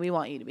 We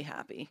want you to be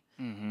happy.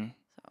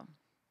 So.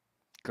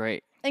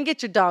 Great. And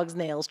get your dog's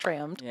nails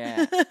trimmed.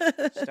 Yeah.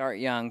 Start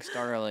young,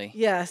 start early.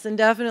 Yes, and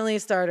definitely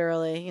start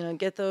early.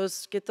 Get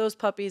those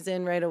puppies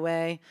in right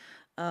away.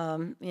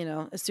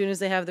 As soon as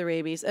they have the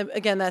rabies.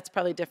 Again, that's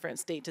probably different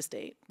state to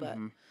state, but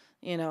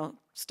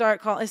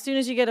start call as soon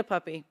as you get a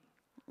puppy.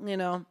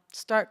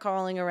 Start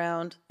calling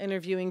around,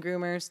 interviewing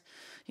groomers.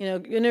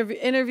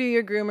 Interview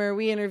your groomer.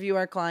 We interview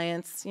our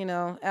clients.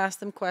 Ask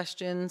them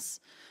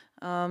questions.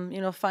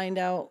 Find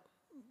out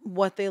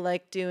what they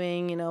like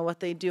doing.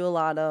 what they do a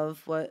lot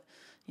of. What.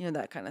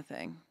 That kind of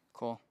thing.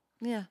 Cool.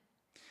 Yeah.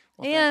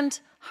 Well, and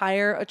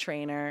hire a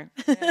trainer.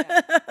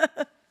 Yeah.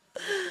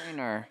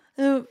 Trainer.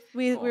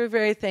 We're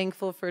very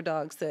thankful for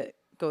dogs that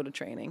go to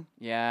training.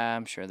 Yeah,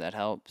 I'm sure that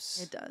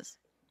helps. It does.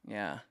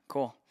 Yeah,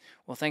 cool.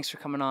 Well, thanks for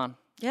coming on.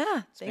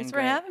 Yeah, thanks for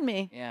having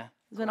me. Yeah.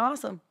 It's been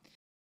awesome.